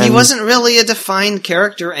 He wasn't really a defined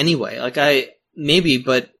character anyway. Like,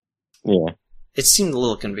 but yeah, it seemed a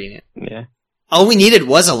little convenient. Yeah. All we needed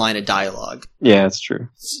was a line of dialogue. Yeah, that's true.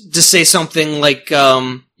 To say something like,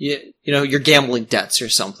 your gambling debts or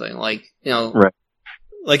something. Like, right.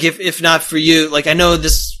 Like, if not for you, like, I know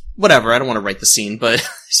this, whatever, I don't want to write the scene, but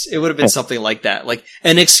it would have been something like that. Like,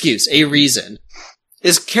 an excuse, a reason.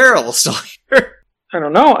 Is Carol still here? I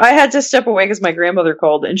don't know. I had to step away because my grandmother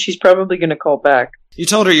called, and she's probably going to call back. You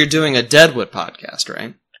told her you're doing a Deadwood podcast,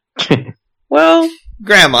 right? Well,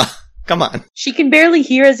 Grandma, come on. She can barely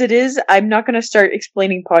hear as it is. I'm not going to start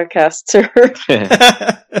explaining podcasts to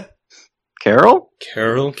her. Carol?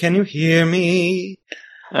 Carol, can you hear me?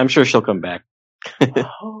 I'm sure she'll come back.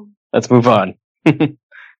 Let's move on.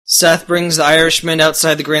 Seth brings the Irishman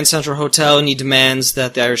outside the Grand Central Hotel, and he demands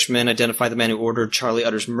that the Irishman identify the man who ordered Charlie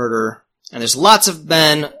Utter's murder. And there's lots of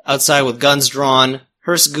men outside with guns drawn.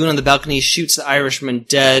 Hearst's goon on the balcony shoots the Irishman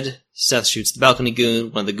dead. Seth shoots the balcony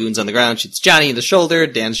goon. One of the goons on the ground shoots Johnny in the shoulder.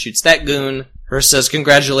 Dan shoots that goon. Hearst says,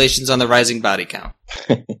 "Congratulations on the rising body count."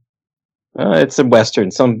 It's a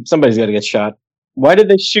Western. Somebody's got to get shot. Why did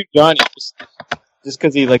they shoot Johnny? Just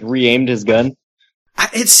because he, re-aimed his gun?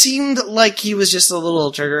 It seemed like he was just a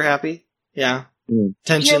little trigger happy. Yeah.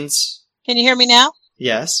 Tensions. Can you hear me now?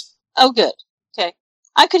 Yes. Oh, good. Okay.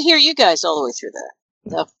 I could hear you guys all the way through there.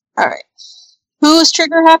 So, all right. Who was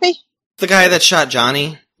trigger happy? The guy that shot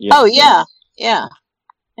Johnny. Yeah. Oh, yeah. Yeah.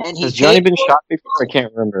 And has Johnny been shot before? I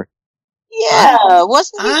can't remember. Yeah.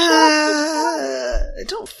 Wasn't he shot? I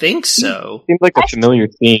don't think so. It seemed like a familiar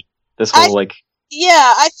theme. This whole,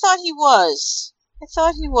 Yeah, I thought he was.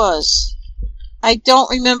 I don't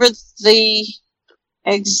remember the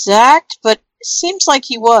exact, but it seems like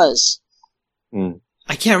he was.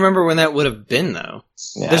 I can't remember when that would have been, though.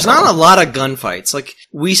 Yeah, there's not a lot of gunfights. Like,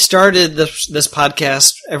 we started this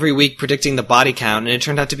podcast every week predicting the body count, and it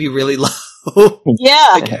turned out to be really low.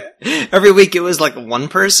 Yeah. Every week it was one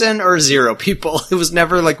person or 0 people. It was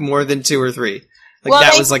never more than 2 or 3.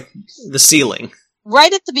 That was the ceiling.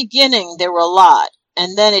 Right at the beginning, there were a lot,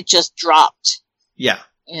 and then it just dropped. Yeah.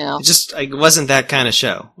 It just wasn't that kind of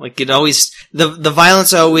show. It always, the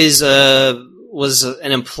violence always was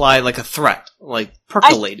an implied, a threat,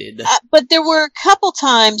 percolated. But there were a couple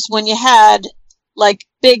times when you had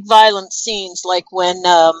big violent scenes, when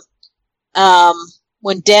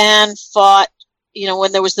Dan fought,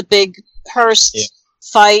 when there was the big Hearst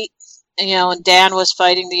fight, and Dan was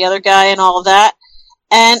fighting the other guy and all of that.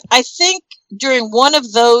 And I think during one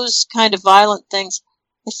of those kind of violent things,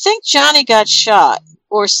 I think Johnny got shot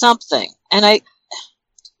or something. And I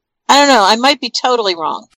don't know, I might be totally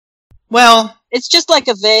wrong. Well, it's just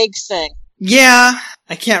a vague thing. Yeah,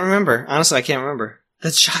 I can't remember. Honestly, I can't remember.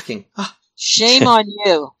 That's shocking. Oh. Shame on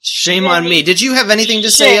you. Shame on me. Did you have anything to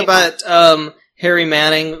say about Harry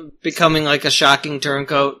Manning becoming like a shocking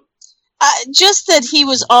turncoat? Just that he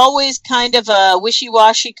was always kind of a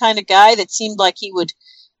wishy-washy kind of guy that seemed like he would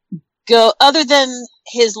go, other than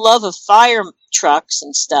his love of fire trucks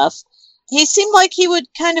and stuff, he seemed like he would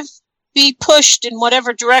kind of be pushed in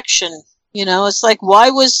whatever direction. You know, it's like, why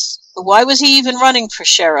was he even running for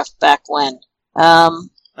sheriff back when?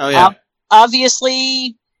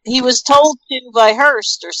 Obviously, he was told to by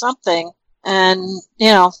Hearst or something, and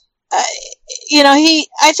I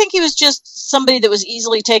think he was just somebody that was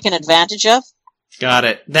easily taken advantage of. Got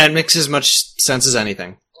it. That makes as much sense as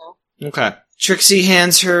anything. Yeah. Okay. Trixie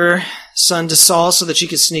hands her son to Saul so that she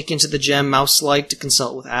could sneak into the gem mouse-like to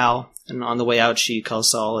consult with Al. And on the way out, she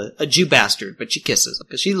calls Saul a Jew bastard, but she kisses him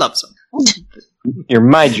because she loves him. You're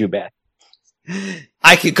my Jew bastard.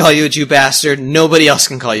 I could call you a Jew bastard. Nobody else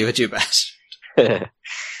can call you a Jew bastard.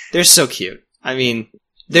 They're so cute. I mean,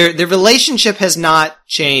 their relationship has not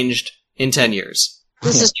changed in 10 years.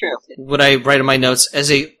 This is true. What I write in my notes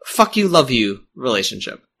as a fuck you, love you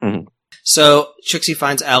relationship. Mm-hmm. So Trixie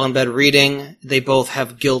finds Al in bed reading. They both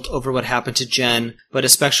have guilt over what happened to Jen, but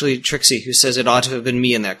especially Trixie, who says it ought to have been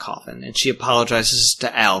me in that coffin, and she apologizes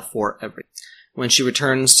to Al for everything. When she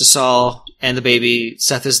returns to Saul and the baby,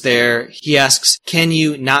 Seth is there. He asks, can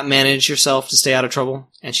you not manage yourself to stay out of trouble?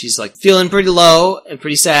 And she's like, feeling pretty low and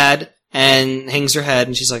pretty sad, and hangs her head,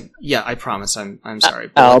 and she's like, yeah, I promise, I'm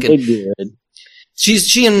sorry. But I'll be good.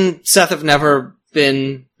 She and Seth have never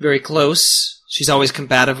been very close. She's always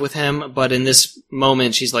combative with him, but in this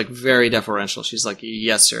moment, she's like very deferential. She's like,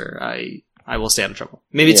 yes, sir, I will stay out of trouble.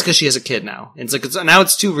 Maybe it's because she has a kid now. It's like, now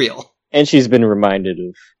it's too real. And she's been reminded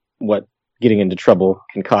of what getting into trouble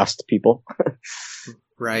can cost people.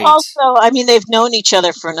 Right. Also, I mean, they've known each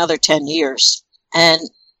other for another 10 years. And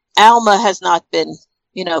Alma has not been,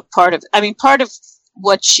 part of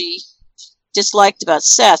what she disliked about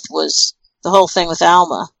Seth was the whole thing with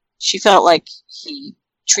Alma. She felt like he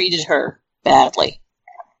treated her badly.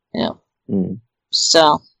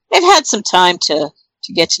 So they've had some time to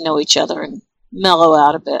get to know each other and mellow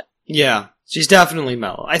out a bit. Yeah, she's definitely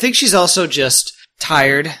mellow. I think she's also just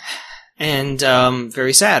tired and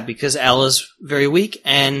very sad because Al is very weak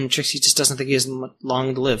and Trixie just doesn't think he has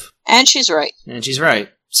long to live. And she's right.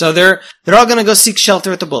 So they're all going to go seek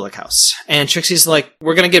shelter at the Bullock house. And Trixie's like,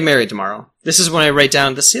 we're going to get married tomorrow. This is when I write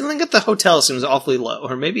down, the ceiling at the hotel seems awfully low.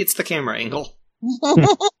 Or maybe it's the camera angle.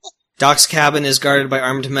 Doc's cabin is guarded by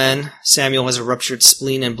armed men. Samuel has a ruptured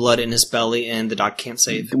spleen and blood in his belly, and the doc can't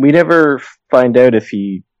save. We never find out if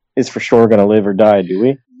he is for sure going to live or die, do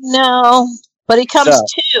we? No, but he comes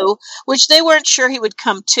to, which they weren't sure he would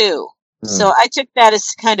come to. So I took that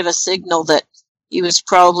as kind of a signal that he was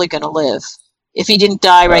probably going to live. If he didn't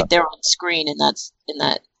die right there on the screen, and that's in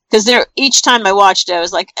that. Because each time I watched it, I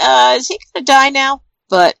was like, is he going to die now?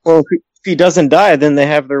 But if he doesn't die, then they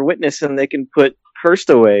have their witness and they can put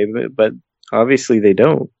Hearst away, but obviously they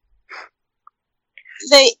don't.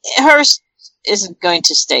 Hearst isn't going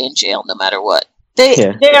to stay in jail no matter what. They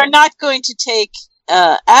are not going to take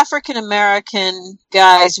African American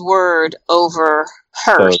guy's word over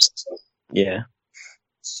Hearst. Yeah.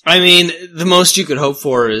 I mean, the most you could hope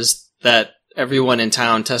for is that everyone in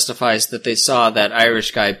town testifies that they saw that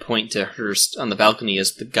Irish guy point to Hearst on the balcony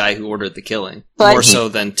as the guy who ordered the killing. More so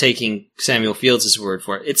than taking Samuel Fields' word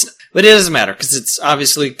for it. But it doesn't matter, because it's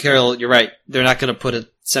obviously, Carol, you're right, they're not going to put a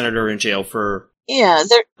senator in jail for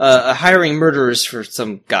hiring murderers for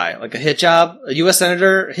some guy. Like a hit job? A U.S.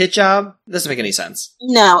 senator hit job? Doesn't make any sense.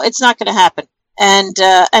 No, it's not going to happen. And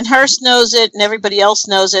Hearst knows it, and everybody else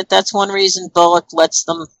knows it. That's one reason Bullock lets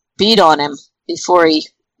them beat on him before he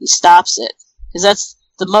stops it. Because that's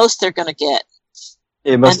the most they're going to get.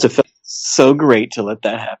 It must have felt so great to let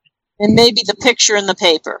that happen. And maybe the picture in the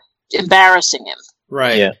paper, embarrassing him.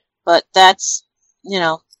 Right. Yeah. But that's, I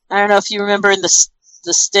don't know if you remember in the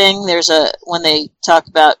Sting, when they talk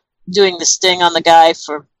about doing the Sting on the guy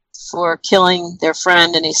for killing their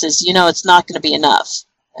friend, and he says, it's not going to be enough.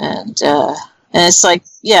 And it's like,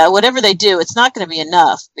 yeah, whatever they do, it's not going to be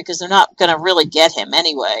enough, because they're not going to really get him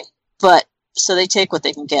anyway. But, so they take what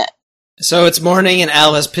they can get. So it's morning and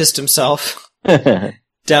Al has pissed himself.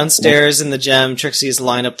 Downstairs in the gem, Trixie's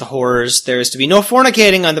lined up the horrors. There is to be no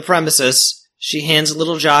fornicating on the premises. She hands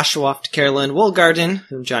little Joshua off to Carolyn Woolgarden,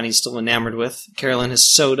 whom Johnny's still enamored with. Carolyn has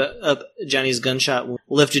sewed up Johnny's gunshot wound.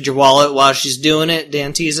 Lifted your wallet while she's doing it,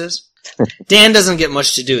 Dan teases. Dan doesn't get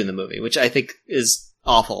much to do in the movie, which I think is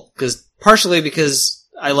awful. Partially because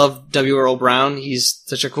I love W. Earl Brown. He's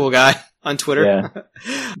such a cool guy. on Twitter. Yeah.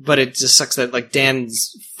 But it just sucks that like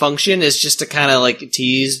Dan's function is just to kind of like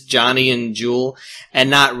tease Johnny and Jewel and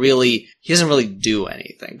not really, he doesn't really do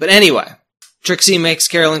anything. But anyway, Trixie makes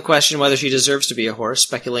Carolyn question whether she deserves to be a horse,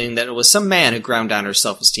 speculating that it was some man who ground down her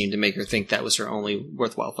self-esteem to make her think that was her only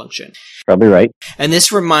worthwhile function. Probably right. And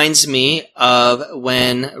this reminds me of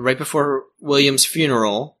when, right before William's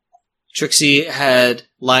funeral, Trixie had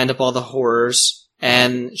lined up all the horrors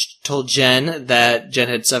and told Jen that Jen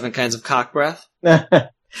had 7 kinds of cock breath.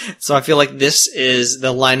 So I feel like this is,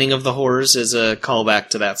 the lining of the horrors is a callback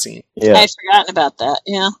to that scene. Yeah. I'd forgotten about that,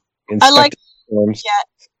 yeah. I like, yeah.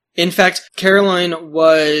 In fact, Caroline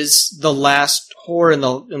was the last whore in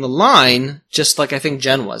the line, just like I think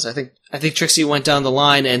Jen was. I think Trixie went down the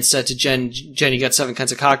line and said to Jen, you got 7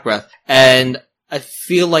 kinds of cock breath. And I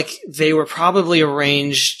feel like they were probably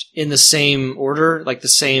arranged in the same order, like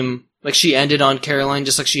she ended on Caroline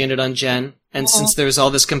just like she ended on Jen. And since there's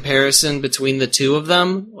all this comparison between the two of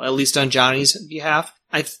them, at least on Johnny's behalf,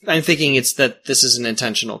 I'm thinking it's that this is an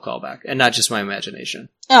intentional callback and not just my imagination.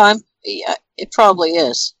 No, it probably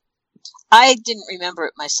is. I didn't remember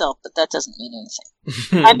it myself, but that doesn't mean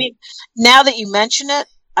anything. I mean, now that you mention it,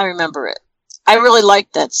 I remember it. I really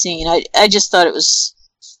liked that scene. I just thought it was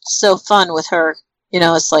so fun with her. You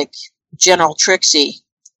know, it's like General Trixie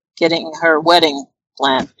getting her wedding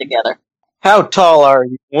plan together. How tall are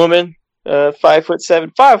you, woman?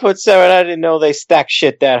 5'7". 5'7". I didn't know they stack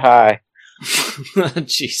shit that high.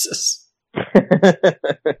 Jesus.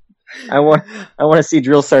 I want to see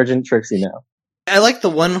Drill Sergeant Trixie now. I like the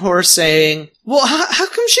one horse saying, well, how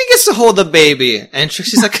come she gets to hold the baby? And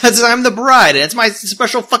Trixie's like, because I'm the bride, and it's my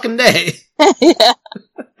special fucking day.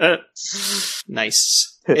 Yeah.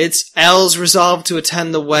 Nice. It's Al's resolve to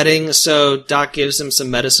attend the wedding, so Doc gives him some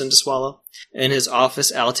medicine to swallow. In his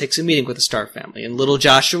office, Al takes a meeting with the Star family, and little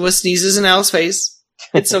Joshua sneezes in Al's face.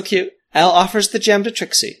 It's so cute. Al offers the gem to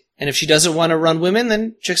Trixie. And if she doesn't want to run women,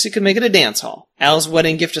 then Trixie could make it a dance hall. Al's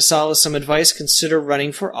wedding gift to Saul is some advice. Consider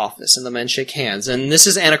running for office. And the men shake hands. And this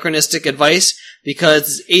is anachronistic advice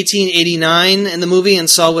because it's 1889 in the movie and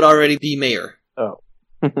Saul would already be mayor. Oh.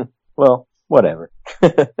 Well, whatever.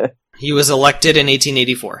 He was elected in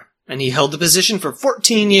 1884. And he held the position for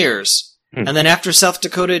 14 years. And then after South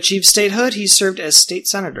Dakota achieved statehood, he served as state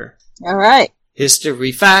senator. All right.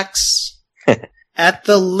 History facts. At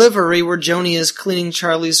the livery where Joni is cleaning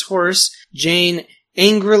Charlie's horse, Jane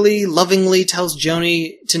angrily, lovingly tells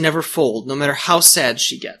Joni to never fold, no matter how sad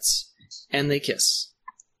she gets. And they kiss.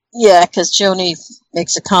 Yeah, because Joni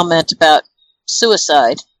makes a comment about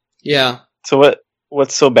suicide. Yeah. So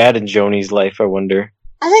what's so bad in Joni's life, I wonder?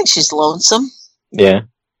 I think she's lonesome. Yeah.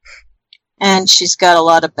 And she's got a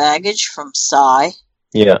lot of baggage from Cy.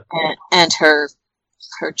 Yeah. And her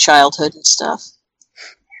childhood and stuff.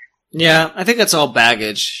 Yeah, I think that's all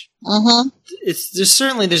baggage. Mm-hmm. There's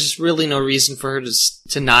just really no reason for her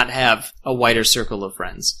to not have a wider circle of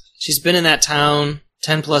friends. She's been in that town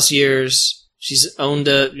 10 plus years. She's owned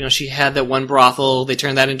she had that one brothel. They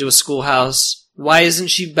turned that into a schoolhouse. Why isn't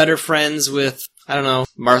she better friends with, I don't know,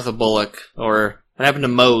 Martha Bullock? Or what happened to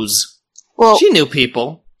Mose? Well, she knew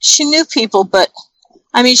people. She knew people, but,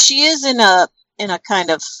 I mean, she is in a kind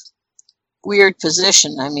of weird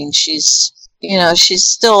position. I mean, she's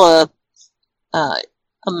still a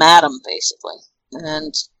madam, basically.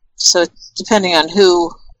 And so, depending on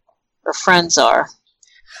who her friends are.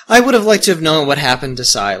 I would have liked to have known what happened to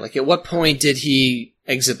Cy. Like, at what point did he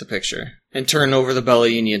exit the picture and turn over the Bella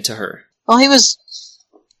Union to her? Well, he was,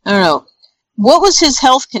 I don't know. What was his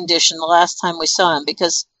health condition the last time we saw him?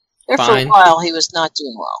 Because there for a while he was not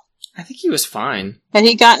doing well. I think he was fine. Had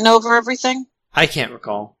he gotten over everything? I can't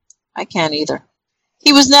recall. I can't either.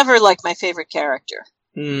 He was never, like, my favorite character.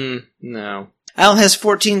 No. Al has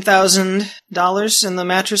 $14,000 in the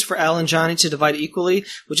mattress for Al and Johnny to divide equally,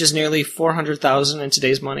 which is nearly $400,000 in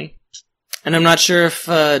today's money. And I'm not sure if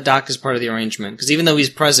Doc is part of the arrangement, because even though he's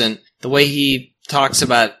present, the way he talks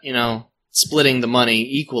about, splitting the money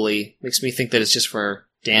equally makes me think that it's just for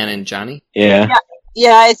Dan and Johnny. Yeah.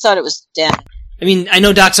 Yeah, I thought it was Dan. I mean, I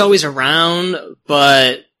know Doc's always around,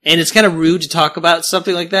 and it's kind of rude to talk about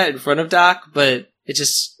something like that in front of Doc, but it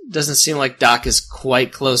just doesn't seem like Doc is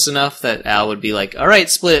quite close enough that Al would be like, all right,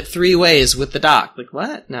 split it 3 ways with the Doc. Like,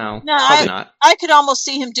 what? No, probably not. I could almost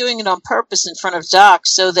see him doing it on purpose in front of Doc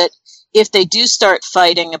so that if they do start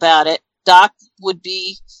fighting about it, Doc would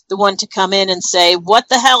be the one to come in and say, what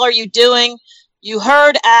the hell are you doing? You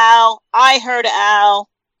heard Al. I heard Al.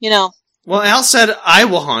 Well, Al said, I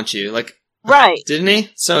will haunt you. Like, right. Didn't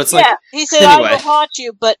he? So it's yeah, he said, anyway. I will haunt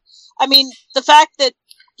you. But, I mean, the fact that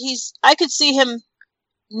I could see him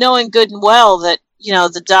knowing good and well that,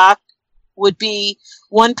 the Doc would be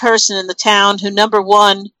one person in the town who, number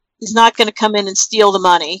one, is not going to come in and steal the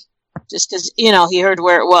money just because, he heard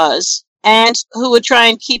where it was, and who would try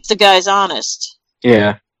and keep the guys honest.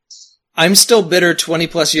 Yeah. I'm still bitter 20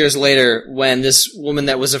 plus years later when this woman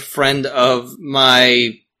that was a friend of my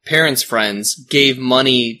parents' friends gave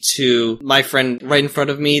money to my friend right in front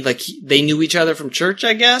of me. Like, they knew each other from church,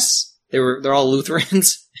 I guess. They're all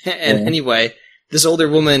Lutherans. And anyway, this older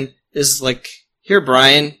woman is like, here,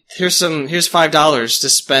 Brian, here's $5 to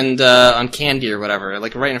spend on candy or whatever,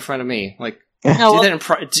 like right in front of me. Like, do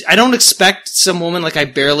that I don't expect some woman like I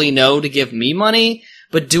barely know to give me money,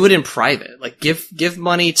 but do it in private. Like, give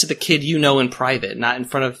money to the kid you know in private, not in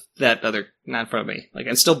front of not in front of me. Like,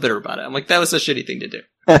 I'm still bitter about it. I'm like, that was a shitty thing to do.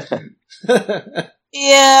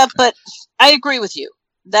 Yeah, but I agree with you.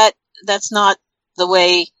 That's not the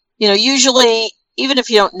way, usually, even if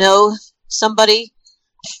you don't know somebody,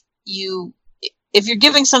 if you're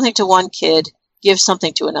giving something to one kid, give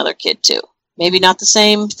something to another kid too. Maybe not the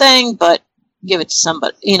same thing, but give it to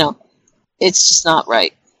somebody. It's just not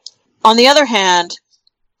right. On the other hand,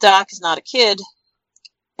 Doc is not a kid,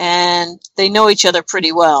 and they know each other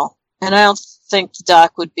pretty well. And I don't think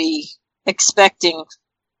Doc would be expecting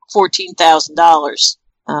 $14,000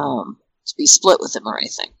 to be split with him or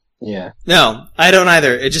anything. Yeah. No, I don't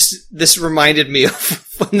either. This reminded me of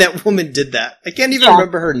when that woman did that. I can't even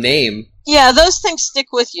remember her name. Yeah, those things stick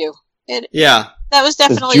with you. Yeah. That was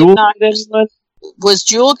definitely not. Was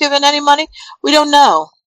Jewel given any money? We don't know.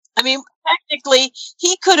 I mean, technically,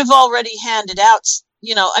 he could have already handed out,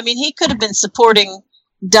 he could have been supporting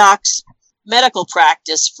Doc's medical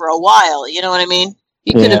practice for a while, you know what I mean?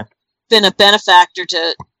 He could have been a benefactor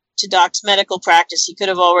to Doc's medical practice. He could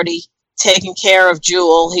have already taken care of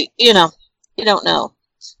Jewel. You don't know.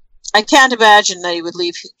 I can't imagine that he would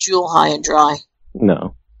leave Jewel high and dry.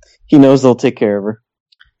 No. He knows they'll take care of her.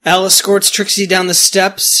 Al escorts Trixie down the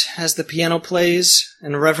steps as the piano plays,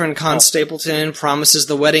 and Reverend Con Stapleton promises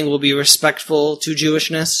the wedding will be respectful to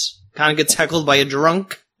Jewishness. Con gets heckled by a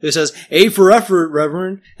drunk who says, "A for effort,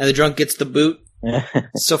 Reverend," and the drunk gets the boot.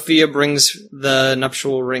 Sophia brings the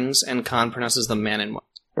nuptial rings, and Con pronounces them man and woman.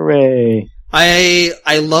 Hooray.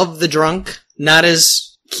 I love the drunk, not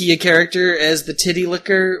as key a character as the titty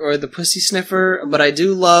licker or the pussy sniffer, but I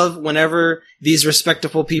do love whenever these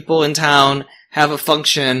respectable people in town have a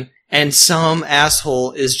function and some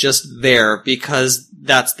asshole is just there because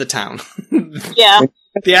that's the town. Yeah.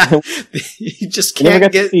 Yeah. You just can't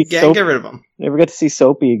get rid of them. Never get to see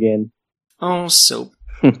Soapy again. Oh, Soap.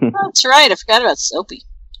 That's right. I forgot about Soapy.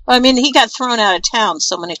 I mean, he got thrown out of town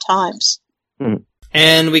so many times.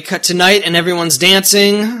 And we cut to night and everyone's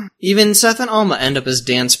dancing. Even Seth and Alma end up as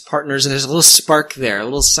dance partners, and there's a little spark there, a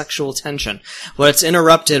little sexual tension. But it's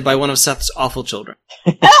interrupted by one of Seth's awful children.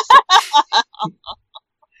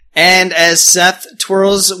 And as Seth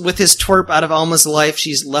twirls with his twerp out of Alma's life,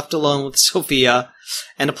 she's left alone with Sophia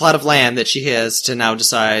and a plot of land that she has to now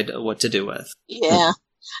decide what to do with. Yeah.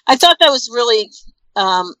 I thought that was really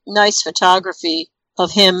nice photography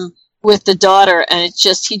of him with the daughter, and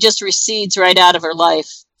he just recedes right out of her life.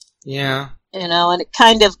 Yeah. And it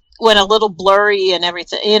kind of went a little blurry and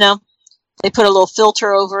everything, They put a little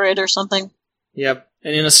filter over it or something. Yep.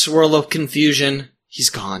 And in a swirl of confusion, he's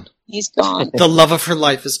gone. He's gone. The love of her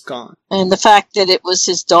life is gone. And the fact that it was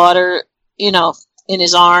his daughter, in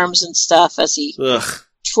his arms and stuff as he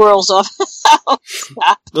twirls off.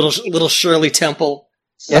 Little Shirley Temple.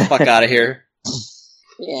 Get the fuck out of here.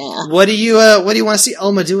 Yeah. What do you want to see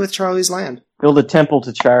Alma do with Charlie's land? Build a temple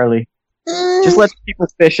to Charlie. Just let people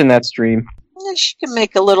fish in that stream. She can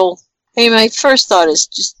make a little. My first thought is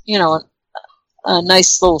just a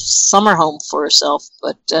nice little summer home for herself,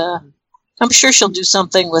 but I'm sure she'll do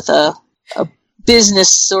something with a business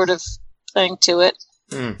sort of thing to it.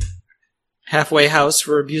 Halfway house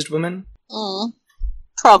for abused women?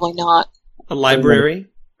 Probably not. A library?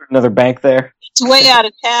 Another bank there. It's way out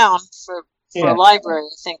of town for a library,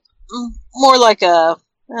 I think. More like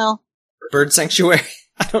bird sanctuary?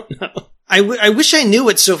 I don't know. I wish I knew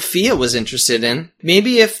what Sophia was interested in.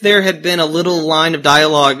 Maybe if there had been a little line of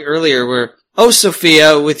dialogue earlier where, "Oh,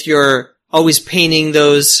 Sophia, with your always painting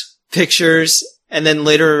those pictures," and then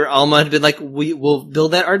later Alma had been like, "We will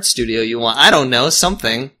build that art studio you want." I don't know,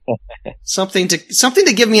 something. something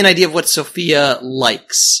to give me an idea of what Sophia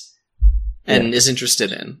likes and is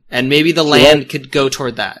interested in. And maybe the land could go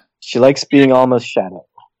toward that. She likes being Alma's shadow.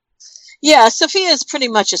 Yeah, Sophia is pretty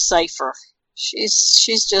much a cipher.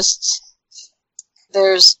 She's just...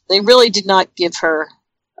 They really did not give her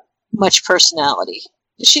much personality.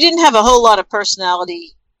 She didn't have a whole lot of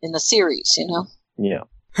personality in the series, Yeah.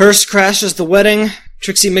 Hearst crashes the wedding.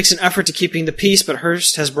 Trixie makes an effort to keeping the peace, but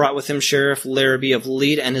Hearst has brought with him Sheriff Larrabee of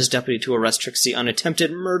Lead and his deputy to arrest Trixie on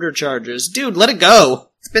attempted murder charges. Dude, let it go.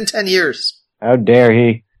 It's been 10 years. How dare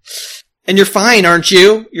he? And you're fine, aren't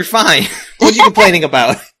you? You're fine. What are you complaining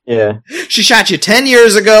about? Yeah. She shot you 10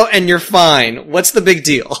 years ago and you're fine. What's the big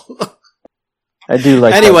deal? I do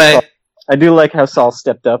like Anyway. I do like how Saul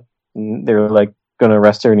stepped up and they were like gonna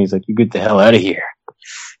arrest her and he's like, you get the hell out of here.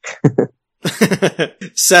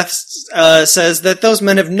 Seth says that those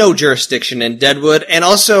men have no jurisdiction in Deadwood, and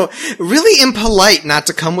also really impolite not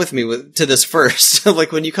to come with me to this first.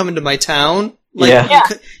 Like when you come into my town,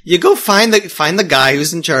 you go find the guy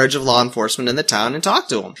who's in charge of law enforcement in the town and talk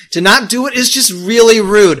to him. To not do it is just really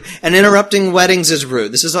rude, and interrupting weddings is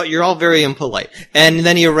rude. You're all very impolite. And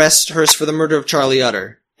then he arrests Hearst for the murder of Charlie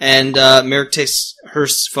Utter, and Merrick takes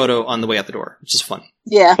Hearst's photo on the way out the door, which is funny.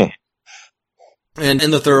 Yeah. And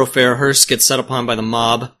in the thoroughfare, Hearst gets set upon by the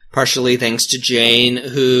mob, partially thanks to Jane,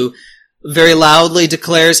 who very loudly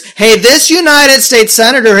declares, "Hey, this United States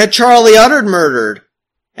Senator had Charlie Utter murdered!"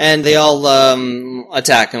 And they all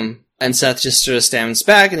attack him. And Seth just sort of stands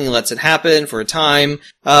back and he lets it happen for a time.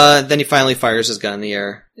 Then he finally fires his gun in the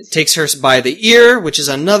air. It takes Hearst by the ear, which is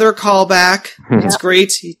another callback. It's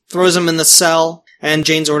great. He throws him in the cell. And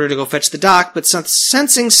Jane's ordered to go fetch the doc, but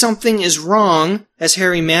sensing something is wrong, as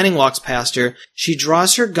Harry Manning walks past her, she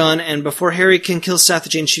draws her gun, and before Harry can kill Seth,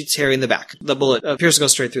 Jane shoots Harry in the back. The bullet appears to go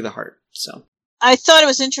straight through the heart. So I thought it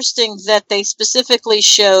was interesting that they specifically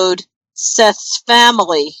showed Seth's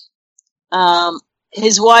family.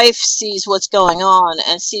 His wife sees what's going on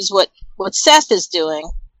and sees what Seth is doing,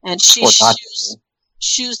 and she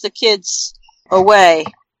shoos the kids away.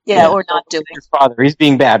 Yeah, or not doing. Your father, he's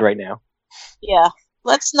being bad right now. Yeah,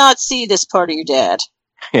 let's not see this part of your dad.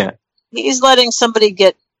 Yeah. He's letting somebody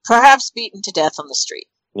get perhaps beaten to death on the street.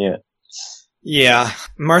 Yeah. Yeah.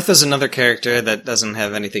 Martha's another character that doesn't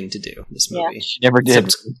have anything to do in this movie. She never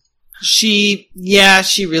did. She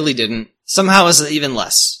really didn't. Somehow is even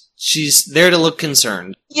less. She's there to look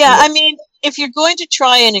concerned. Yeah, I mean, if you're going to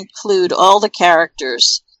try and include all the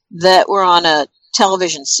characters that were on a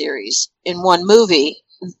television series in one movie,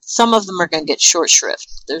 some of them are going to get short shrift.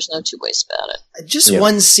 There's no two ways about it. Just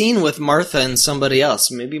one scene with Martha and somebody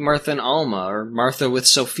else. Maybe Martha and Alma, or Martha with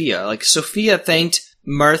Sophia. Like, Sophia thanked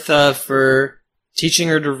Martha for teaching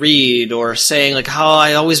her to read, or saying, like, how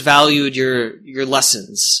I always valued your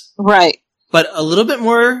lessons. Right. But a little bit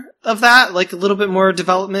more of that, like a little bit more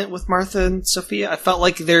development with Martha and Sophia. I felt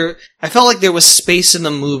like there was space in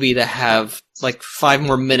the movie to have, like, 5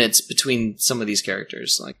 more minutes between some of these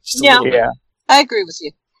characters. Like, just a little bit. I agree with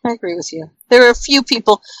you. There are a few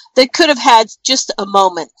people that could have had just a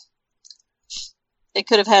moment. They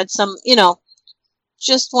could have had some,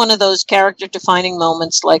 just one of those character-defining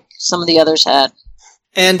moments like some of the others had.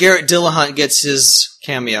 And Garrett Dillahunt gets his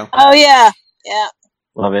cameo. Oh, yeah. Yeah.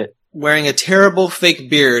 Love it. Wearing a terrible fake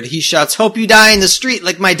beard, he shouts, "Hope you die in the street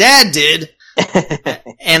like my dad did."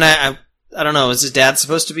 And I don't know, is his dad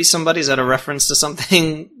supposed to be somebody? Is that a reference to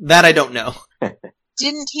something? That I don't know.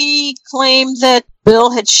 Didn't he claim that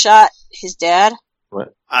Bill had shot his dad?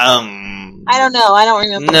 What? I don't know. I don't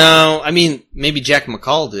remember. No, I mean, maybe Jack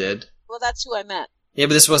McCall did. Well, that's who I meant. Yeah,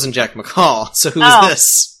 but this wasn't Jack McCall, so who was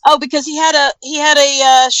this? Oh, because he had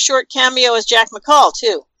a short cameo as Jack McCall,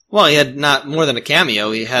 too. Well, he had not more than a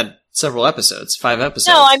cameo. He had several episodes, 5 episodes.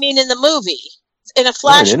 No, I mean in the movie. In a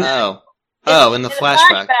flashback. In the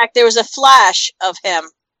flashback. There was a flash of him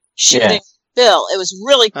shooting Bill. It was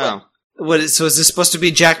really quick. Oh. So is this supposed to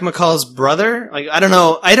be Jack McCall's brother? Like, I don't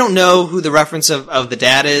know. I don't know who the reference of the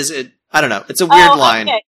dad is. I don't know. It's a weird line.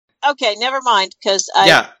 Okay, never mind, because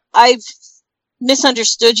I've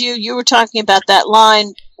misunderstood you. You were talking about that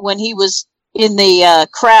line when he was in the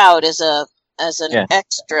crowd as an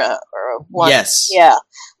extra or one. Yes. Yeah.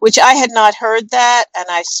 Which I had not heard that, and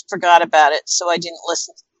I forgot about it, so I didn't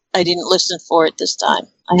listen. I didn't listen for it this time.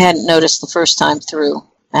 I hadn't noticed the first time through,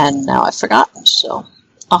 and now I've forgotten, so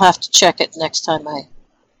I'll have to check it next time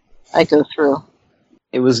I go through.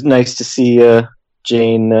 It was nice to see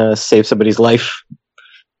Jane save somebody's life.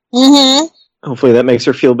 Mm-hmm. Hopefully that makes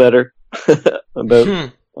her feel better. A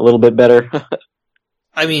little bit better.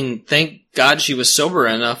 I mean, thank God she was sober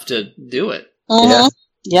enough to do it. Mm-hmm. Yeah.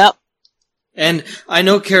 Yep. And I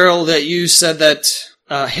know, Carol, that you said that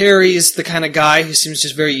Harry's the kind of guy who seems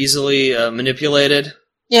just very easily manipulated.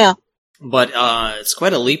 Yeah. But it's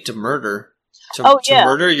quite a leap to murder. To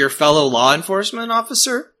murder your fellow law enforcement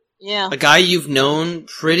officer? Yeah. A guy you've known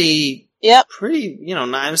pretty, not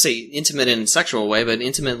I would say intimate in a sexual way, but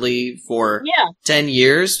intimately for 10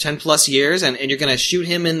 plus years, and you're going to shoot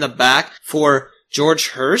him in the back for George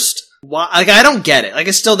Hearst? Why? Like, I don't get it. Like,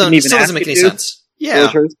 it still doesn't make any sense. Yeah.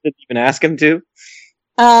 George Hurst didn't even ask him to?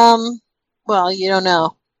 Well, you don't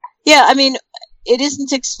know. Yeah, I mean, it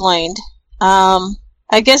isn't explained.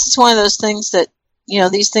 I guess it's one of those things that,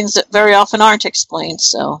 these things that very often aren't explained,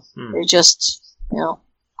 so they just, kind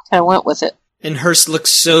of went with it. And Hearst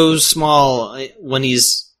looks so small when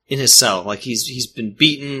he's in his cell. Like, he's been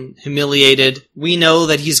beaten, humiliated. We know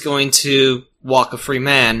that he's going to walk a free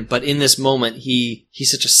man, but in this moment,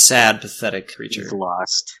 he's such a sad, pathetic creature. He's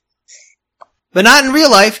lost. But not in real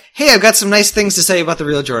life. Hey, I've got some nice things to say about the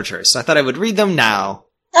real George Hearst. I thought I would read them now.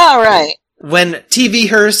 All right. When TV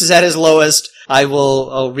Hearst is at his lowest,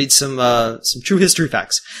 I'll read some true history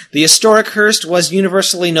facts. The historic Hearst was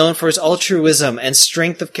universally known for his altruism and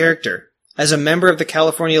strength of character. As a member of the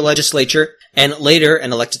California legislature, and later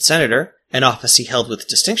an elected senator, an office he held with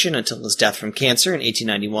distinction until his death from cancer in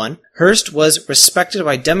 1891, Hearst was respected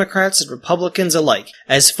by Democrats and Republicans alike.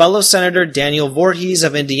 As fellow Senator Daniel Voorhees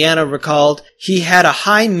of Indiana recalled, he had a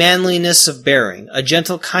high manliness of bearing, a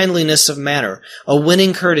gentle kindliness of manner, a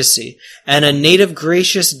winning courtesy, and a native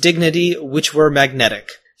gracious dignity which were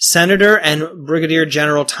magnetic. Senator and Brigadier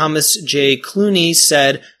General Thomas J. Clooney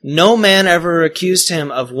said, "No man ever accused him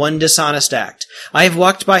of one dishonest act. I have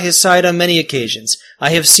walked by his side on many occasions. I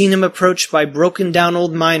have seen him approached by broken-down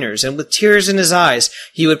old miners, and with tears in his eyes,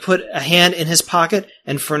 he would put a hand in his pocket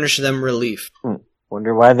and furnish them relief."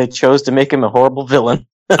 Wonder why they chose to make him a horrible villain.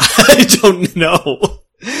 I don't know.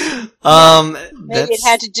 Maybe it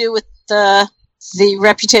had to do with the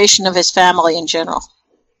reputation of his family in general.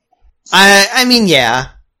 I mean, yeah.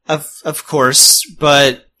 Of course,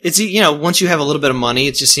 but it's, once you have a little bit of money,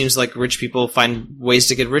 it just seems like rich people find ways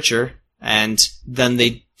to get richer, and then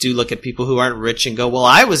they do look at people who aren't rich and go, well,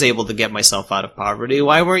 I was able to get myself out of poverty,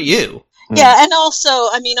 why weren't you? Yeah, and also,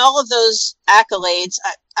 I mean, all of those accolades,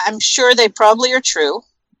 I'm sure they probably are true,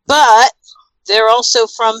 but they're also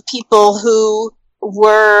from people who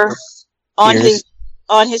were on his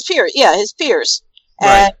peers. Yeah, his peers.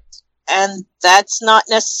 Right. And that's not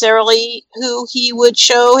necessarily who he would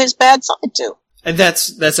show his bad side to. And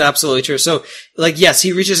that's absolutely true. So, yes,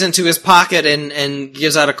 he reaches into his pocket and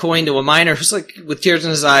gives out a coin to a miner who's with tears in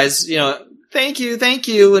his eyes, thank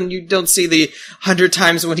you, and you don't see the 100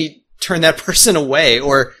 times when he turned that person away,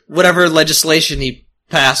 or whatever legislation he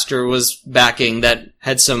passed or was backing that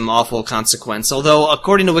had some awful consequence. Although,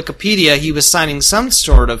 according to Wikipedia, he was signing some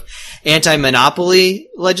sort of anti-monopoly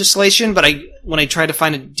legislation, but when I tried to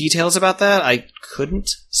find details about that, I couldn't.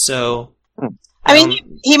 So, I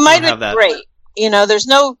mean, he might have been great. There's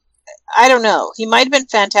no, I don't know. He might have been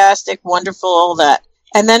fantastic, wonderful, all that.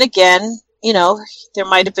 And then again, there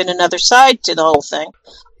might have been another side to the whole thing.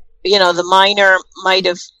 The miner might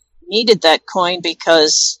have needed that coin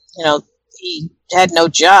because, he had no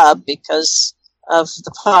job because of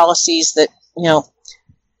the policies that,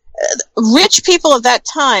 rich people of that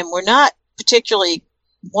time were not particularly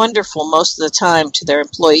wonderful most of the time to their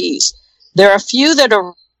employees. There are a few that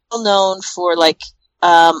are well known for,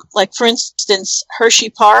 for instance, Hershey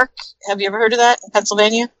Park. Have you ever heard of that in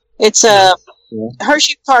Pennsylvania? It's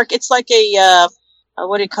Hershey Park. It's like a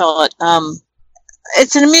what do you call it?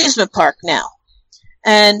 It's an amusement park now,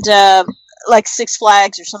 and like Six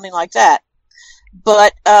Flags or something like that.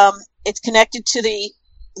 But it's connected to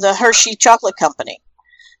the Hershey Chocolate Company,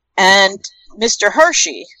 and Mr.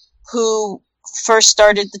 Hershey, who first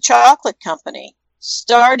started the chocolate company,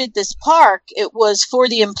 started this park. It was for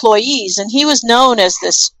the employees, and he was known as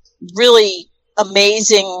this really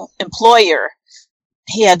amazing employer.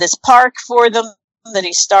 He had this park for them that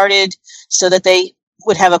he started so that they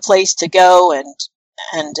would have a place to go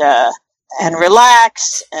and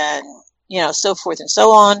relax and, so forth and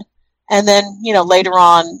so on. And then, later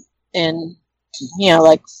on in,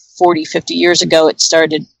 40, 50 years ago,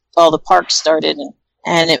 all the parks started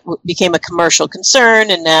and it became a commercial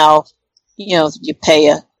concern. And now, you pay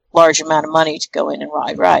a large amount of money to go in and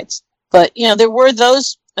ride rides. But, there were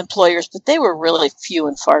those employers, but they were really few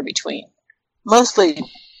and far between. Mostly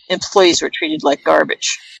employees were treated like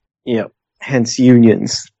garbage. Yep. Hence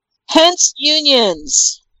unions.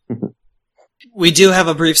 We do have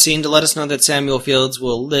a brief scene to let us know that Samuel Fields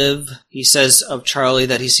will live. He says of Charlie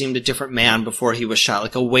that he seemed a different man before he was shot,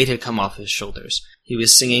 like a weight had come off his shoulders. He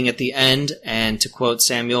was singing at the end, and to quote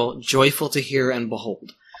Samuel, joyful to hear and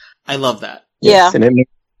behold. I love that. Yes, and it made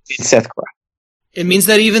Seth cry. It means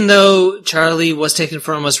that even though Charlie was taken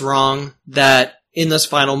from us wrong, that in those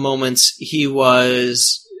final moments, he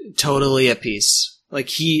was totally at peace.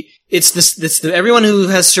 Everyone who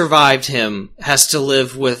has survived him has to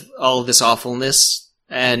live with all of this awfulness.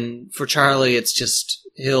 And for Charlie, it's just,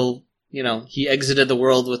 he exited the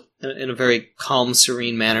world in a very calm,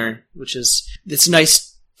 serene manner, it's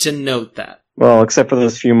nice to note that. Well, except for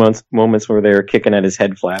those few moments where they were kicking at his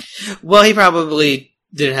head flap. Well, he probably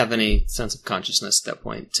didn't have any sense of consciousness at that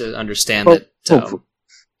point to understand that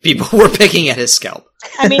people were picking at his scalp.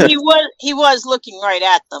 I mean, he was looking right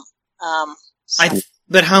at them.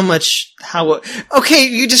 But okay,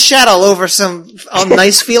 you just shat all over some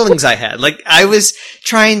nice feelings I had. Like, I was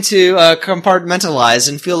trying to compartmentalize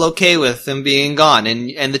and feel okay with him being gone,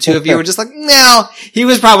 and the two of you were just like, no, he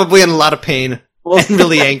was probably in a lot of pain and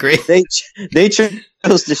really angry. They chose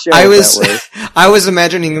to show it that way. I was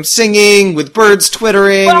imagining him singing with birds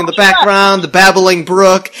twittering in the background, the babbling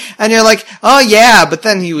brook, and you're like, oh yeah, but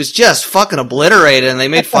then he was just fucking obliterated, and they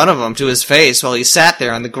made fun of him to his face while he sat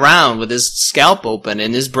there on the ground with his scalp open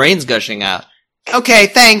and his brains gushing out. Okay,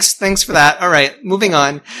 thanks for that. All right, moving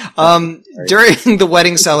on. During the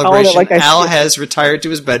wedding celebration, Al has retired to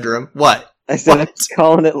his bedroom. What? I said I'm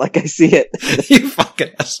calling it like I see it. You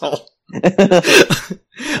fucking asshole.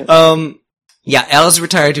 Yeah, Al is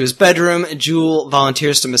retired to his bedroom. Jewel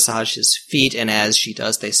volunteers to massage his feet, and as she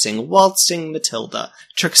does, they sing Waltzing Matilda.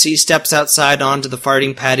 Trixie steps outside onto the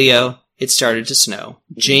farting patio. It started to snow.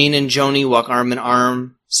 Jane and Joni walk arm in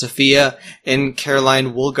arm. Sophia and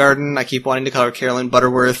Caroline Woolgarden, I keep wanting to call her Caroline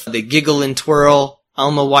Butterworth, they giggle and twirl.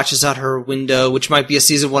 Alma watches out her window, which might be a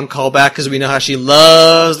season 1 callback because we know how she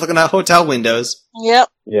loves looking out hotel windows. Yep.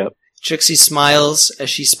 Trixie smiles as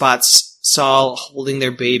she spots Saul holding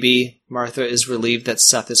their baby. Martha is relieved that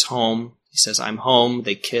Seth is home. He says, I'm home.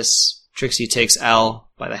 They kiss. Trixie takes Al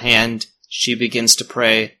by the hand. She begins to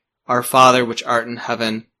pray, Our Father, which art in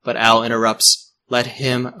heaven. But Al interrupts, let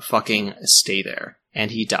him fucking stay there.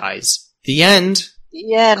 And he dies. The end.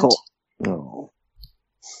 The end. Cool. Oh.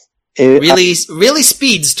 Really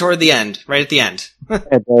speeds toward the end, right at the end.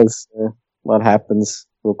 It does. A lot happens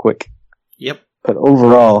real quick. Yep. But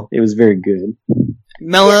overall, it was very good.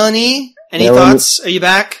 Melanie, any thoughts? Are you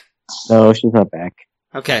back? No, she's not back.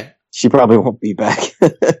 Okay. She probably won't be back.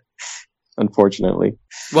 Unfortunately.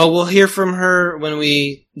 Well, we'll hear from her when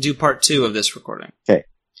we do part 2 of this recording. Okay.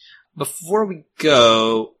 Before we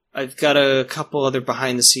go, I've got a couple other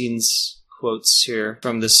behind-the-scenes quotes here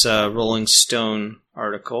from this Rolling Stone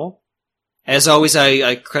article. As always,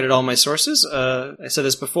 I credit all my sources. I said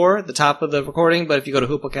this before at the top of the recording, but if you go to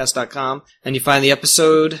hooplecast.com and you find the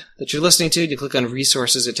episode that you're listening to, you click on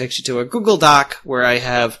resources, it takes you to a Google Doc where I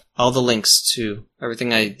have all the links to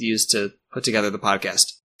everything I used to put together the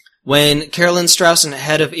podcast. When Carolyn Strauss and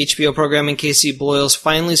head of HBO programming Casey Bloys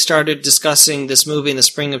finally started discussing this movie in the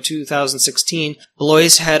spring of 2016,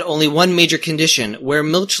 Bloys had only one major condition, where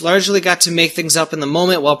Milch largely got to make things up in the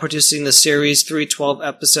moment while producing the series' 3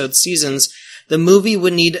 12-episode seasons. The movie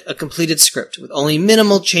would need a completed script, with only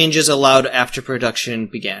minimal changes allowed after production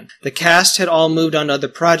began. The cast had all moved on to other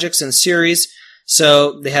projects and series,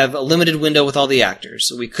 so they have a limited window with all the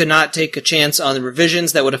actors. We could not take a chance on the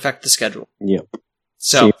revisions that would affect the schedule. Yep.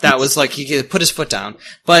 So that was like, he could put his foot down.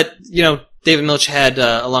 But, David Milch had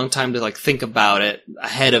a long time to think about it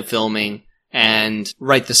ahead of filming and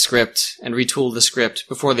write the script and retool the script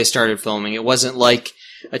before they started filming. It wasn't like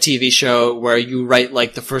a TV show where you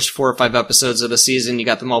write the first 4 or 5 episodes of the season, you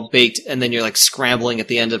got them all baked, and then you're scrambling at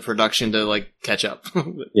the end of production to catch up.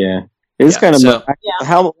 Yeah. It was kind of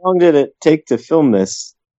How long did it take to film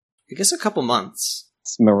this? I guess a couple months.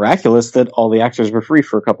 It's miraculous that all the actors were free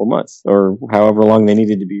for a couple months, or however long they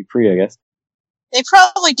needed to be free, I guess. They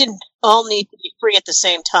probably didn't all need to be free at the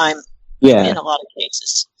same time. Yeah. In a lot of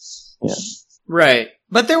cases. Yeah. Right.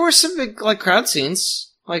 But there were some big, crowd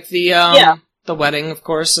scenes. Like the wedding, of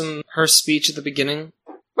course, and her speech at the beginning.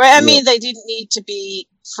 Right. I mean, they didn't need to be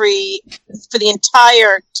free for the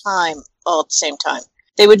entire time all at the same time.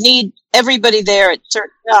 They would need everybody there at certain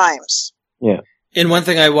times. Yeah. In one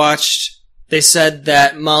thing I watched, they said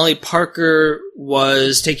that Molly Parker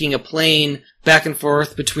was taking a plane back and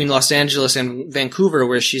forth between Los Angeles and Vancouver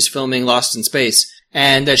where she's filming Lost in Space,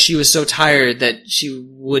 and that she was so tired that she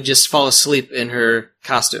would just fall asleep in her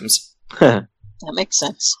costumes. That makes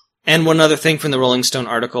sense. And one other thing from the Rolling Stone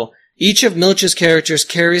article. Each of Milch's characters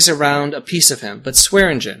carries around a piece of him, but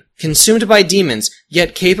Swearingen, consumed by demons,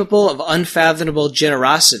 yet capable of unfathomable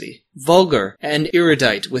generosity, vulgar and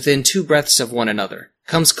erudite within 2 breaths of one another,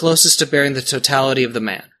 comes closest to bearing the totality of the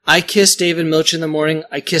man. I kiss David Milch in the morning,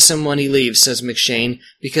 I kiss him when he leaves, says McShane,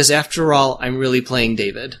 because after all, I'm really playing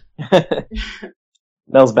David.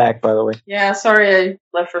 Mel's back, by the way. Yeah, sorry I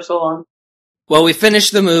left for so long. Well, we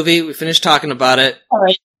finished the movie, we finished talking about it. All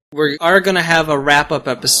right. We are going to have a wrap-up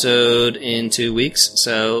episode in 2 weeks,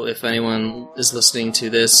 so if anyone is listening to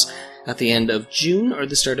this at the end of June or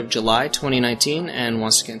the start of July 2019 and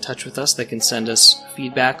wants to get in touch with us, they can send us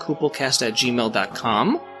feedback,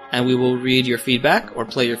 hooplecast@gmail.com. and we will read your feedback or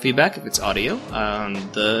play your feedback if it's audio on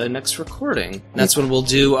the next recording. That's when we'll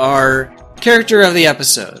do our character of the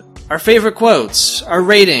episode, our favorite quotes, our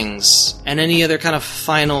ratings, and any other kind of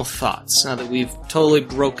final thoughts now that we've totally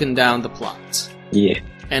broken down the plot. Yeah.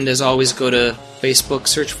 And as always, go to Facebook,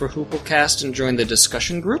 search for Hooplecast, and join the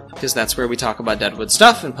discussion group, because that's where we talk about Deadwood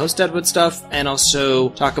stuff and post-Deadwood stuff, and also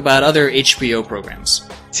talk about other HBO programs.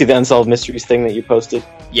 See the Unsolved Mysteries thing that you posted?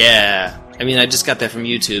 Yeah. I mean, I just got that from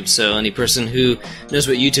YouTube, so any person who knows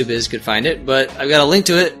what YouTube is could find it, but I've got a link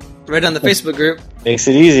to it right on the Facebook group. Makes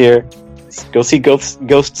it easier. Go see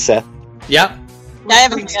Ghost Seth. Yep. I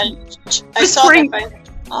haven't. I saw that.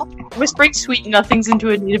 Whispering sweet nothings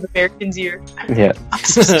into a Native American's ear. Yeah.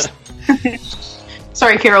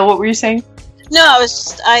 Sorry, Carol, what were you saying? No,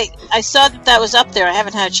 I saw that was up there. I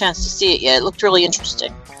haven't had a chance to see it yet. It looked really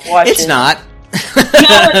interesting. It's not.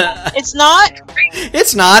 No, it's not?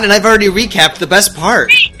 It's not, and I've already recapped the best part.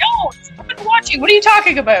 Hey, no! I've been watching. What are you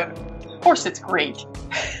talking about? Of course it's great.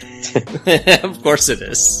 Of course it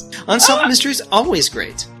is. Unsolved Mysteries, always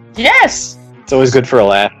great. Yes! It's always good for a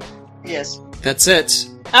laugh. Yes. That's it.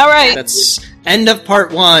 All right. That's end of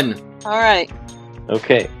part 1. All right.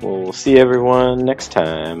 Okay, well, we'll see everyone next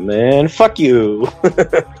time, and fuck you!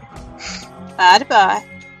 Bye-bye.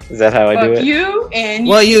 Is that how I do it? You and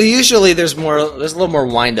Well, you usually there's a little more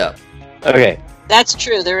wind up. Okay. That's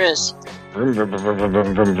true, there is.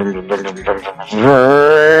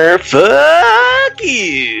 Fuck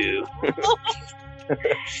you!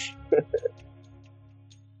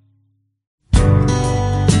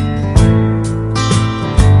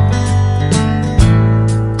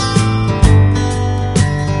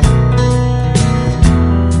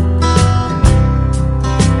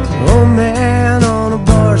 Old man on a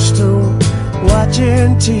bar stool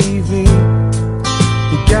watching TV.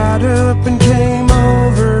 He got up and came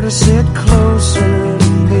over to sit closer to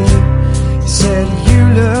me. He said, "You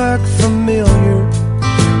look familiar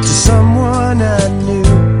to someone I knew.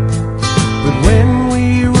 But when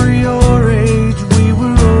we were your age, we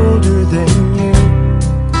were older than you."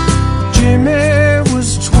 Jimmy was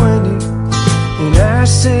 20 and I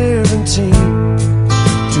 17.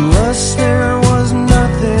 To us there was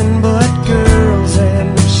nothing but girls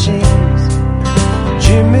and machines.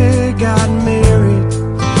 Jimmy got married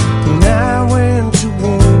and I went to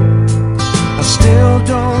war. I still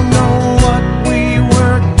don't know what we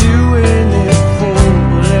were doing it for.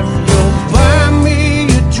 But if you'll buy me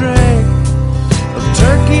a drink of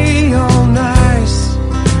turkey on ice,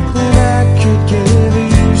 then I could give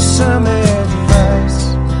you some advice.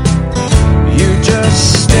 You just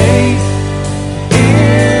stay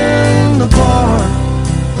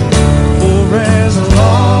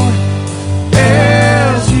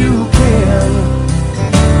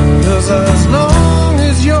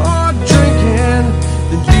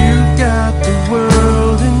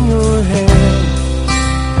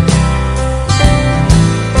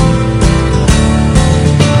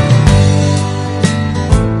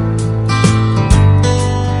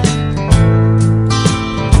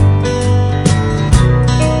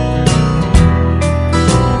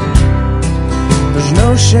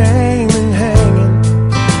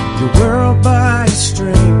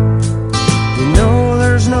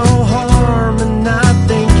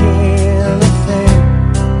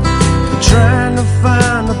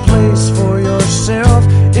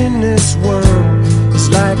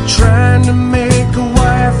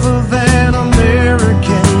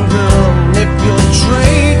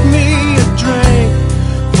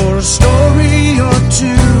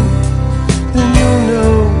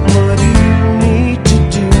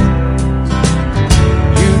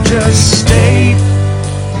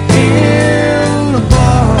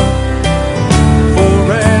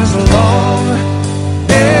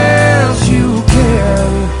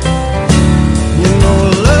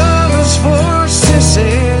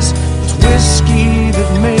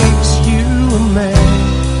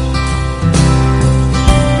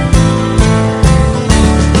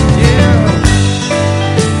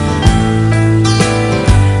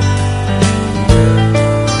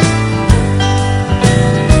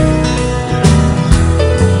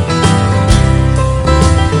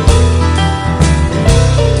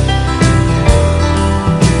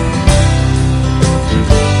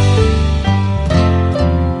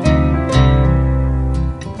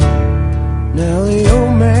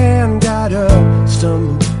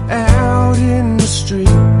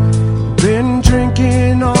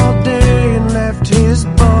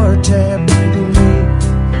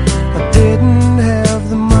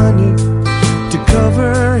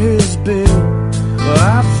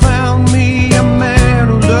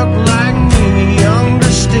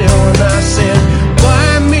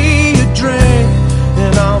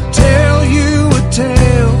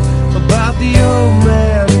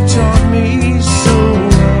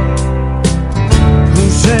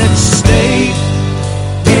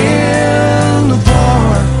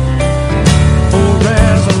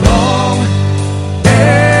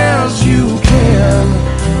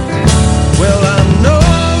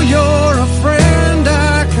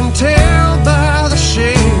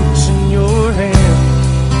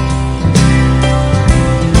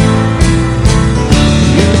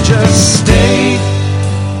just stay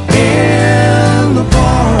in the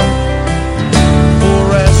bar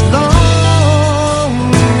for as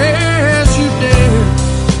long as you dare.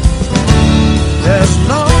 As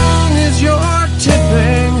long as you're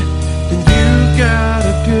tipping, then you got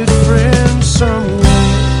a good friend somewhere.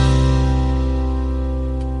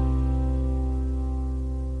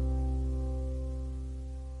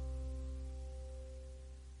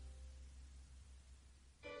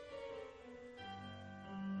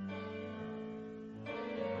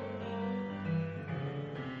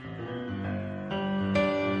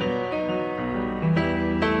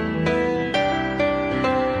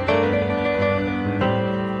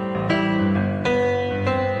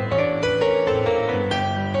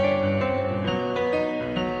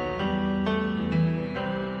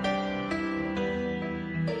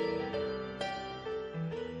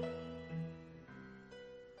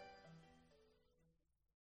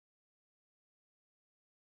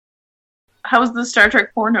 How's the Star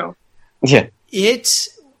Trek porno? Yeah. It's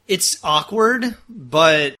awkward,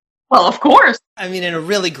 but Well, of course. I mean in a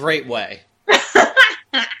really great way.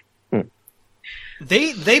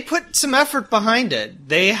 They put some effort behind it.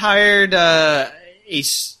 They hired a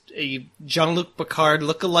Jean-Luc Picard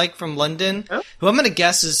lookalike from London, who I'm going to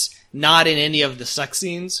guess is not in any of the sex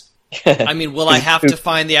scenes. I mean, will I have to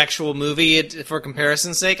find the actual movie for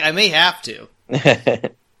comparison's sake? I may have to.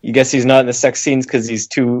 You guess he's not in the sex scenes because he's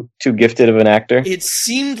too gifted of an actor? It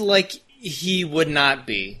seemed like he would not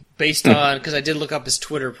be, based on, because I did look up his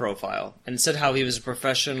Twitter profile, and it said how he was a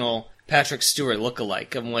professional Patrick Stewart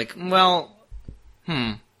lookalike. I'm like, well,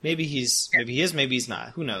 maybe he is, maybe he's not.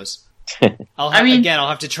 Who knows? I'll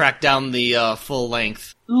have to track down the full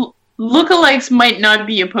length. Lookalikes might not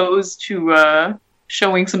be opposed to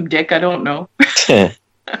showing some dick, I don't know.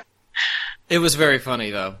 It was very funny,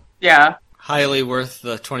 though. Yeah. Highly worth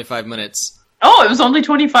the 25 minutes. Oh, it was only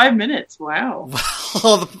 25 minutes. Wow.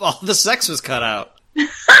 all the sex was cut out.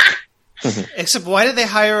 Except, why did they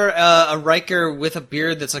hire a Riker with a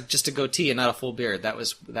beard that's like just a goatee and not a full beard? That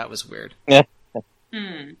was weird. Yeah.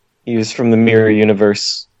 He was from the Mirror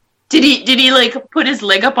Universe. Did he like put his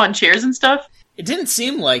leg up on chairs and stuff? It didn't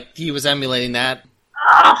seem like he was emulating that.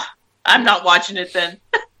 I'm not watching it then.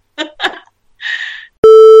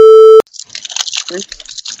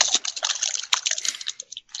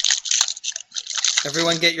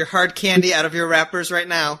 Everyone get your hard candy out of your wrappers right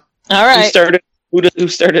now. All right. Who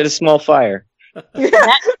started a small fire? Do you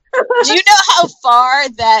know how far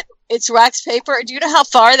that it's wax paper? Do you know how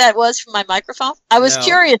far that was from my microphone? I was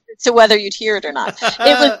curious as to whether you'd hear it or not.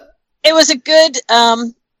 It was a good,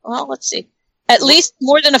 well, let's see, at least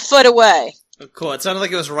more than a foot away. Oh, cool. It sounded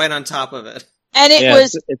like it was right on top of it. And it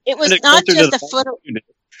was not just a foot away.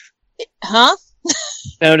 Huh?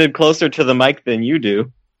 Sounded closer to the mic than you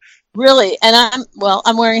do. Really? And I'm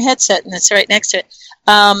wearing a headset and it's right next to it.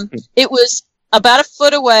 It was about a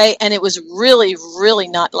foot away and it was really, really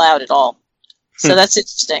not loud at all. So that's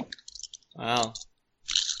interesting. Wow.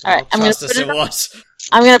 All right. I'm going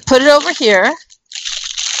to put it over here,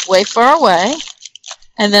 way far away.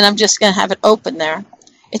 And then I'm just going to have it open there.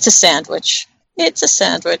 It's a sandwich.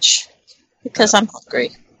 Because I'm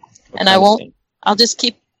hungry. And I'll just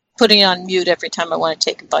keep putting it on mute every time I want to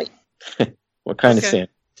take a bite. What kind of sandwich?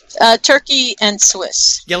 Turkey and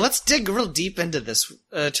Swiss. Yeah, let's dig real deep into this.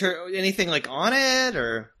 Anything like on it,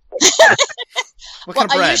 or what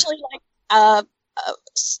kind of bread? I usually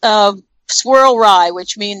like swirl rye,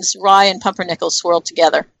 which means rye and pumpernickel swirled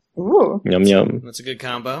together. Ooh, yum yum. That's a good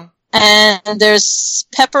combo. And there's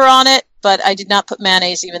pepper on it, but I did not put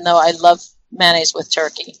mayonnaise, even though I love mayonnaise with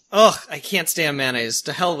turkey. Ugh, I can't stand mayonnaise.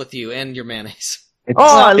 To hell with you and your mayonnaise.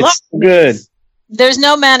 I love it. Good. There's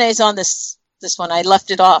no mayonnaise on this one. I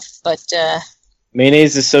left it off, but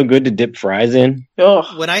mayonnaise is so good to dip fries in.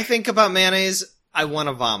 Ugh. When I think about mayonnaise, I want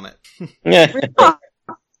to vomit. Yeah.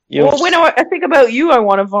 Well, when I think about you, I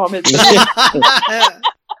want to vomit.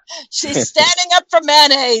 She's standing up for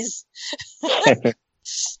mayonnaise.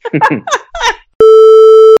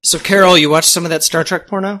 So, Carol, you watched some of that Star Trek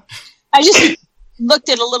porno? I just looked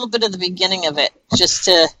at a little bit of the beginning of it,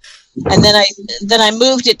 and then I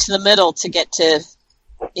moved it to the middle to get to,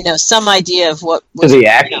 some idea of what was the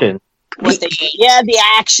action. What they did. Yeah, the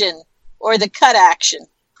action or the cut action.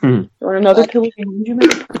 Or another killing Benjamin.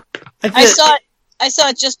 I saw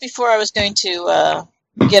it just before I was going to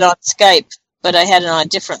get on Skype, but I had it on a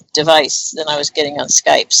different device than I was getting on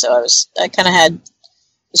Skype. So I was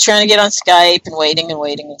trying to get on Skype and waiting,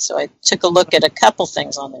 and so I took a look at a couple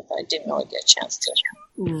things on it, but I didn't really get a chance to.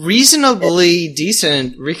 Reasonably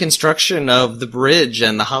decent reconstruction of the bridge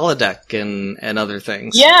and the holodeck and other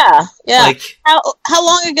things. Yeah. Like, how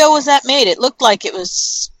long ago was that made? It looked like it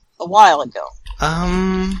was a while ago.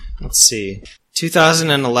 Let's see.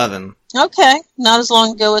 2011. Okay, not as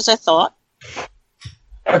long ago as I thought.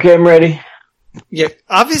 Okay, I'm ready. Yeah,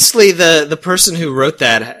 obviously the person who wrote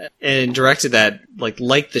that and directed that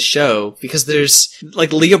liked the show, because there's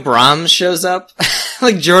Leah Brahms shows up.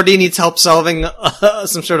 Geordi needs help solving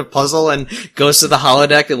some sort of puzzle and goes to the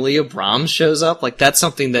holodeck, and Leah Brahms shows up. That's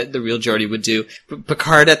something that the real Geordi would do.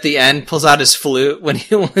 Picard at the end pulls out his flute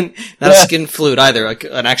not a skin flute either,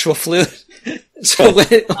 an actual flute. So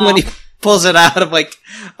when he pulls it out, I'm like,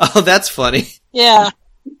 oh, that's funny. Yeah.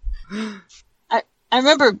 I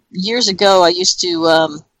remember years ago I used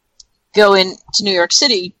to go into New York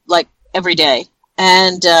City every day,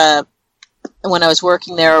 and when I was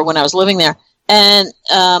working there or when I was living there, and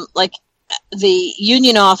the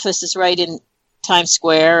Union office is right in Times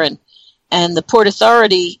Square, and the Port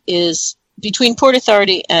Authority is between Port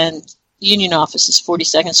Authority and Union office is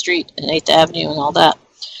 42nd Street and 8th Avenue and all that.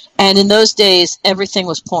 And in those days, everything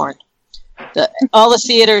was porn. All the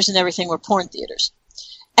theaters and everything were porn theaters.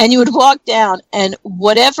 And you would walk down, and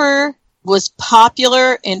whatever was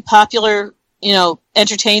popular in popular,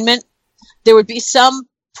 entertainment, there would be some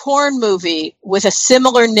porn movie with a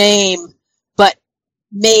similar name, but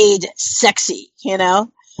made sexy,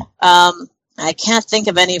 I can't think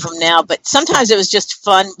of any of them now, but sometimes it was just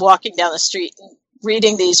fun walking down the street and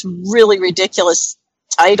reading these really ridiculous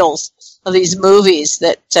titles of these movies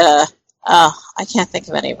that, I can't think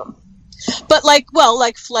of any of them. But like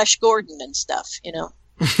Flesh Gordon and stuff,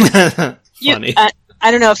 Funny.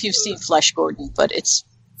 I don't know if you've seen Flesh Gordon, but it's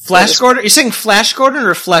Flash Gordon. You're saying Flash Gordon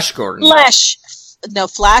or Flesh Gordon?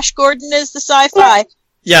 Flash Gordon is the sci-fi.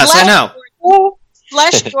 Yes, I know.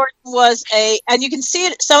 Flesh Gordon was and you can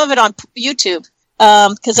see some of it on YouTube,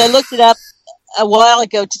 because I looked it up a while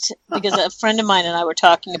ago because a friend of mine and I were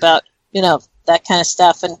talking about that kind of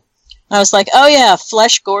stuff, and I was like, oh yeah,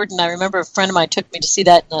 Flesh Gordon. I remember a friend of mine took me to see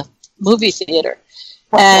that in a movie theater.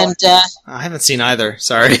 And I haven't seen either.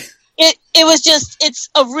 Sorry. It was it's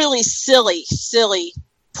a really silly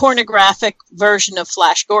pornographic version of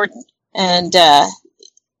Flash Gordon, and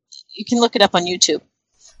you can look it up on YouTube.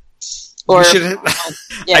 Or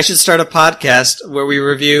I should start a podcast where we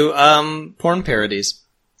review porn parodies,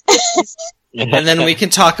 and then we can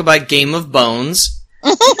talk about Game of Bones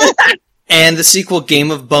and the sequel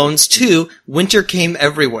Game of Bones 2: Winter Came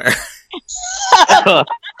Everywhere.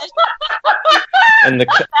 And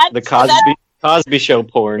the Cosby Show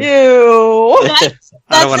porn. Ew.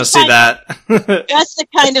 I don't want to see that. That's the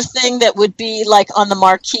kind of thing that would be on the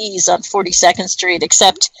marquees on 42nd Street,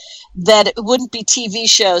 except that it wouldn't be TV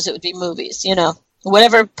shows, it would be movies.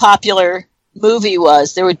 Whatever popular movie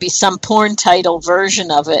was, there would be some porn title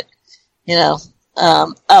version of it,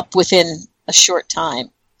 up within a short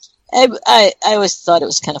time. I always thought it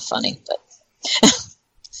was kind of funny, but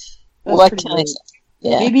what can I say?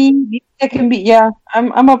 Yeah. Maybe that can be. Yeah,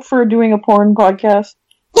 I'm up for doing a porn podcast.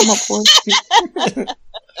 I'm up for it.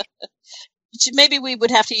 Maybe we would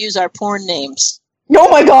have to use our porn names. Oh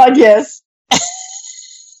my God, yes.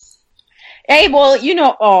 Hey, well,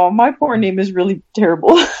 my porn name is really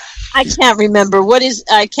terrible. I can't remember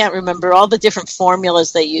all the different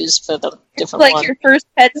formulas they use for the different ones. Your first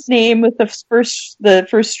pet's name with the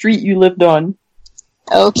first street you lived on.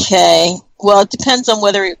 Okay. Well, it depends on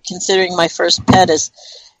whether you're considering my first pet as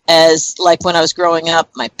when I was growing up,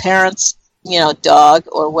 my parents' dog,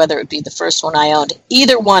 or whether it be the first one I owned.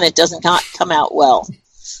 Either one, it doesn't come out well.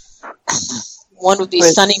 One would be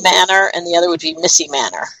Sunny Manor, and the other would be Missy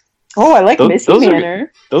Manor. Oh, I like Missy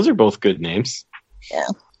Manor. Those are both good names. Yeah.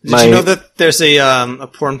 Did you know that there's a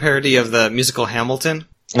porn parody of the musical Hamilton?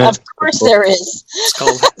 Of course there is.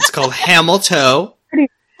 It's called Hamilton. Pretty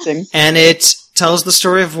interesting. And it tells the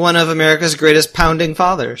story of one of America's greatest pounding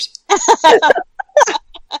fathers.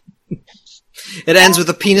 It ends with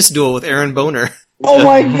a penis duel with Aaron Boner. Oh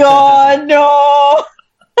my God, no!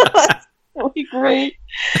 That's really great.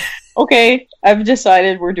 Okay, I've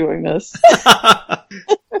decided we're doing this.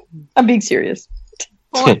 I'm being serious.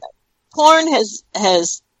 Porn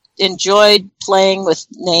has enjoyed playing with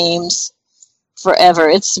names forever.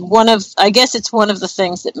 It's one of the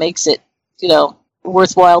things that makes it,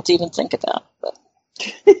 worthwhile to even think about. But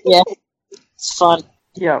yeah, it's fun.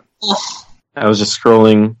 Yeah. I was just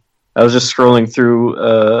scrolling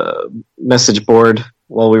through message board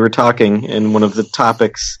while we were talking, and one of the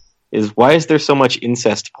topics is, why is there so much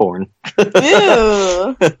incest porn?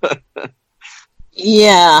 Ew.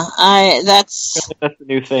 Yeah, that's the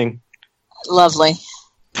new thing. Lovely.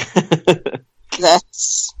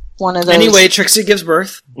 That's one of those. Anyway, Trixie gives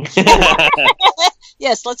birth.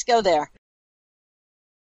 Yes, let's go there.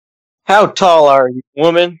 How tall are you,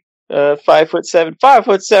 woman? 5'7".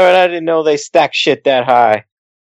 5'7". I didn't know they stack shit that high.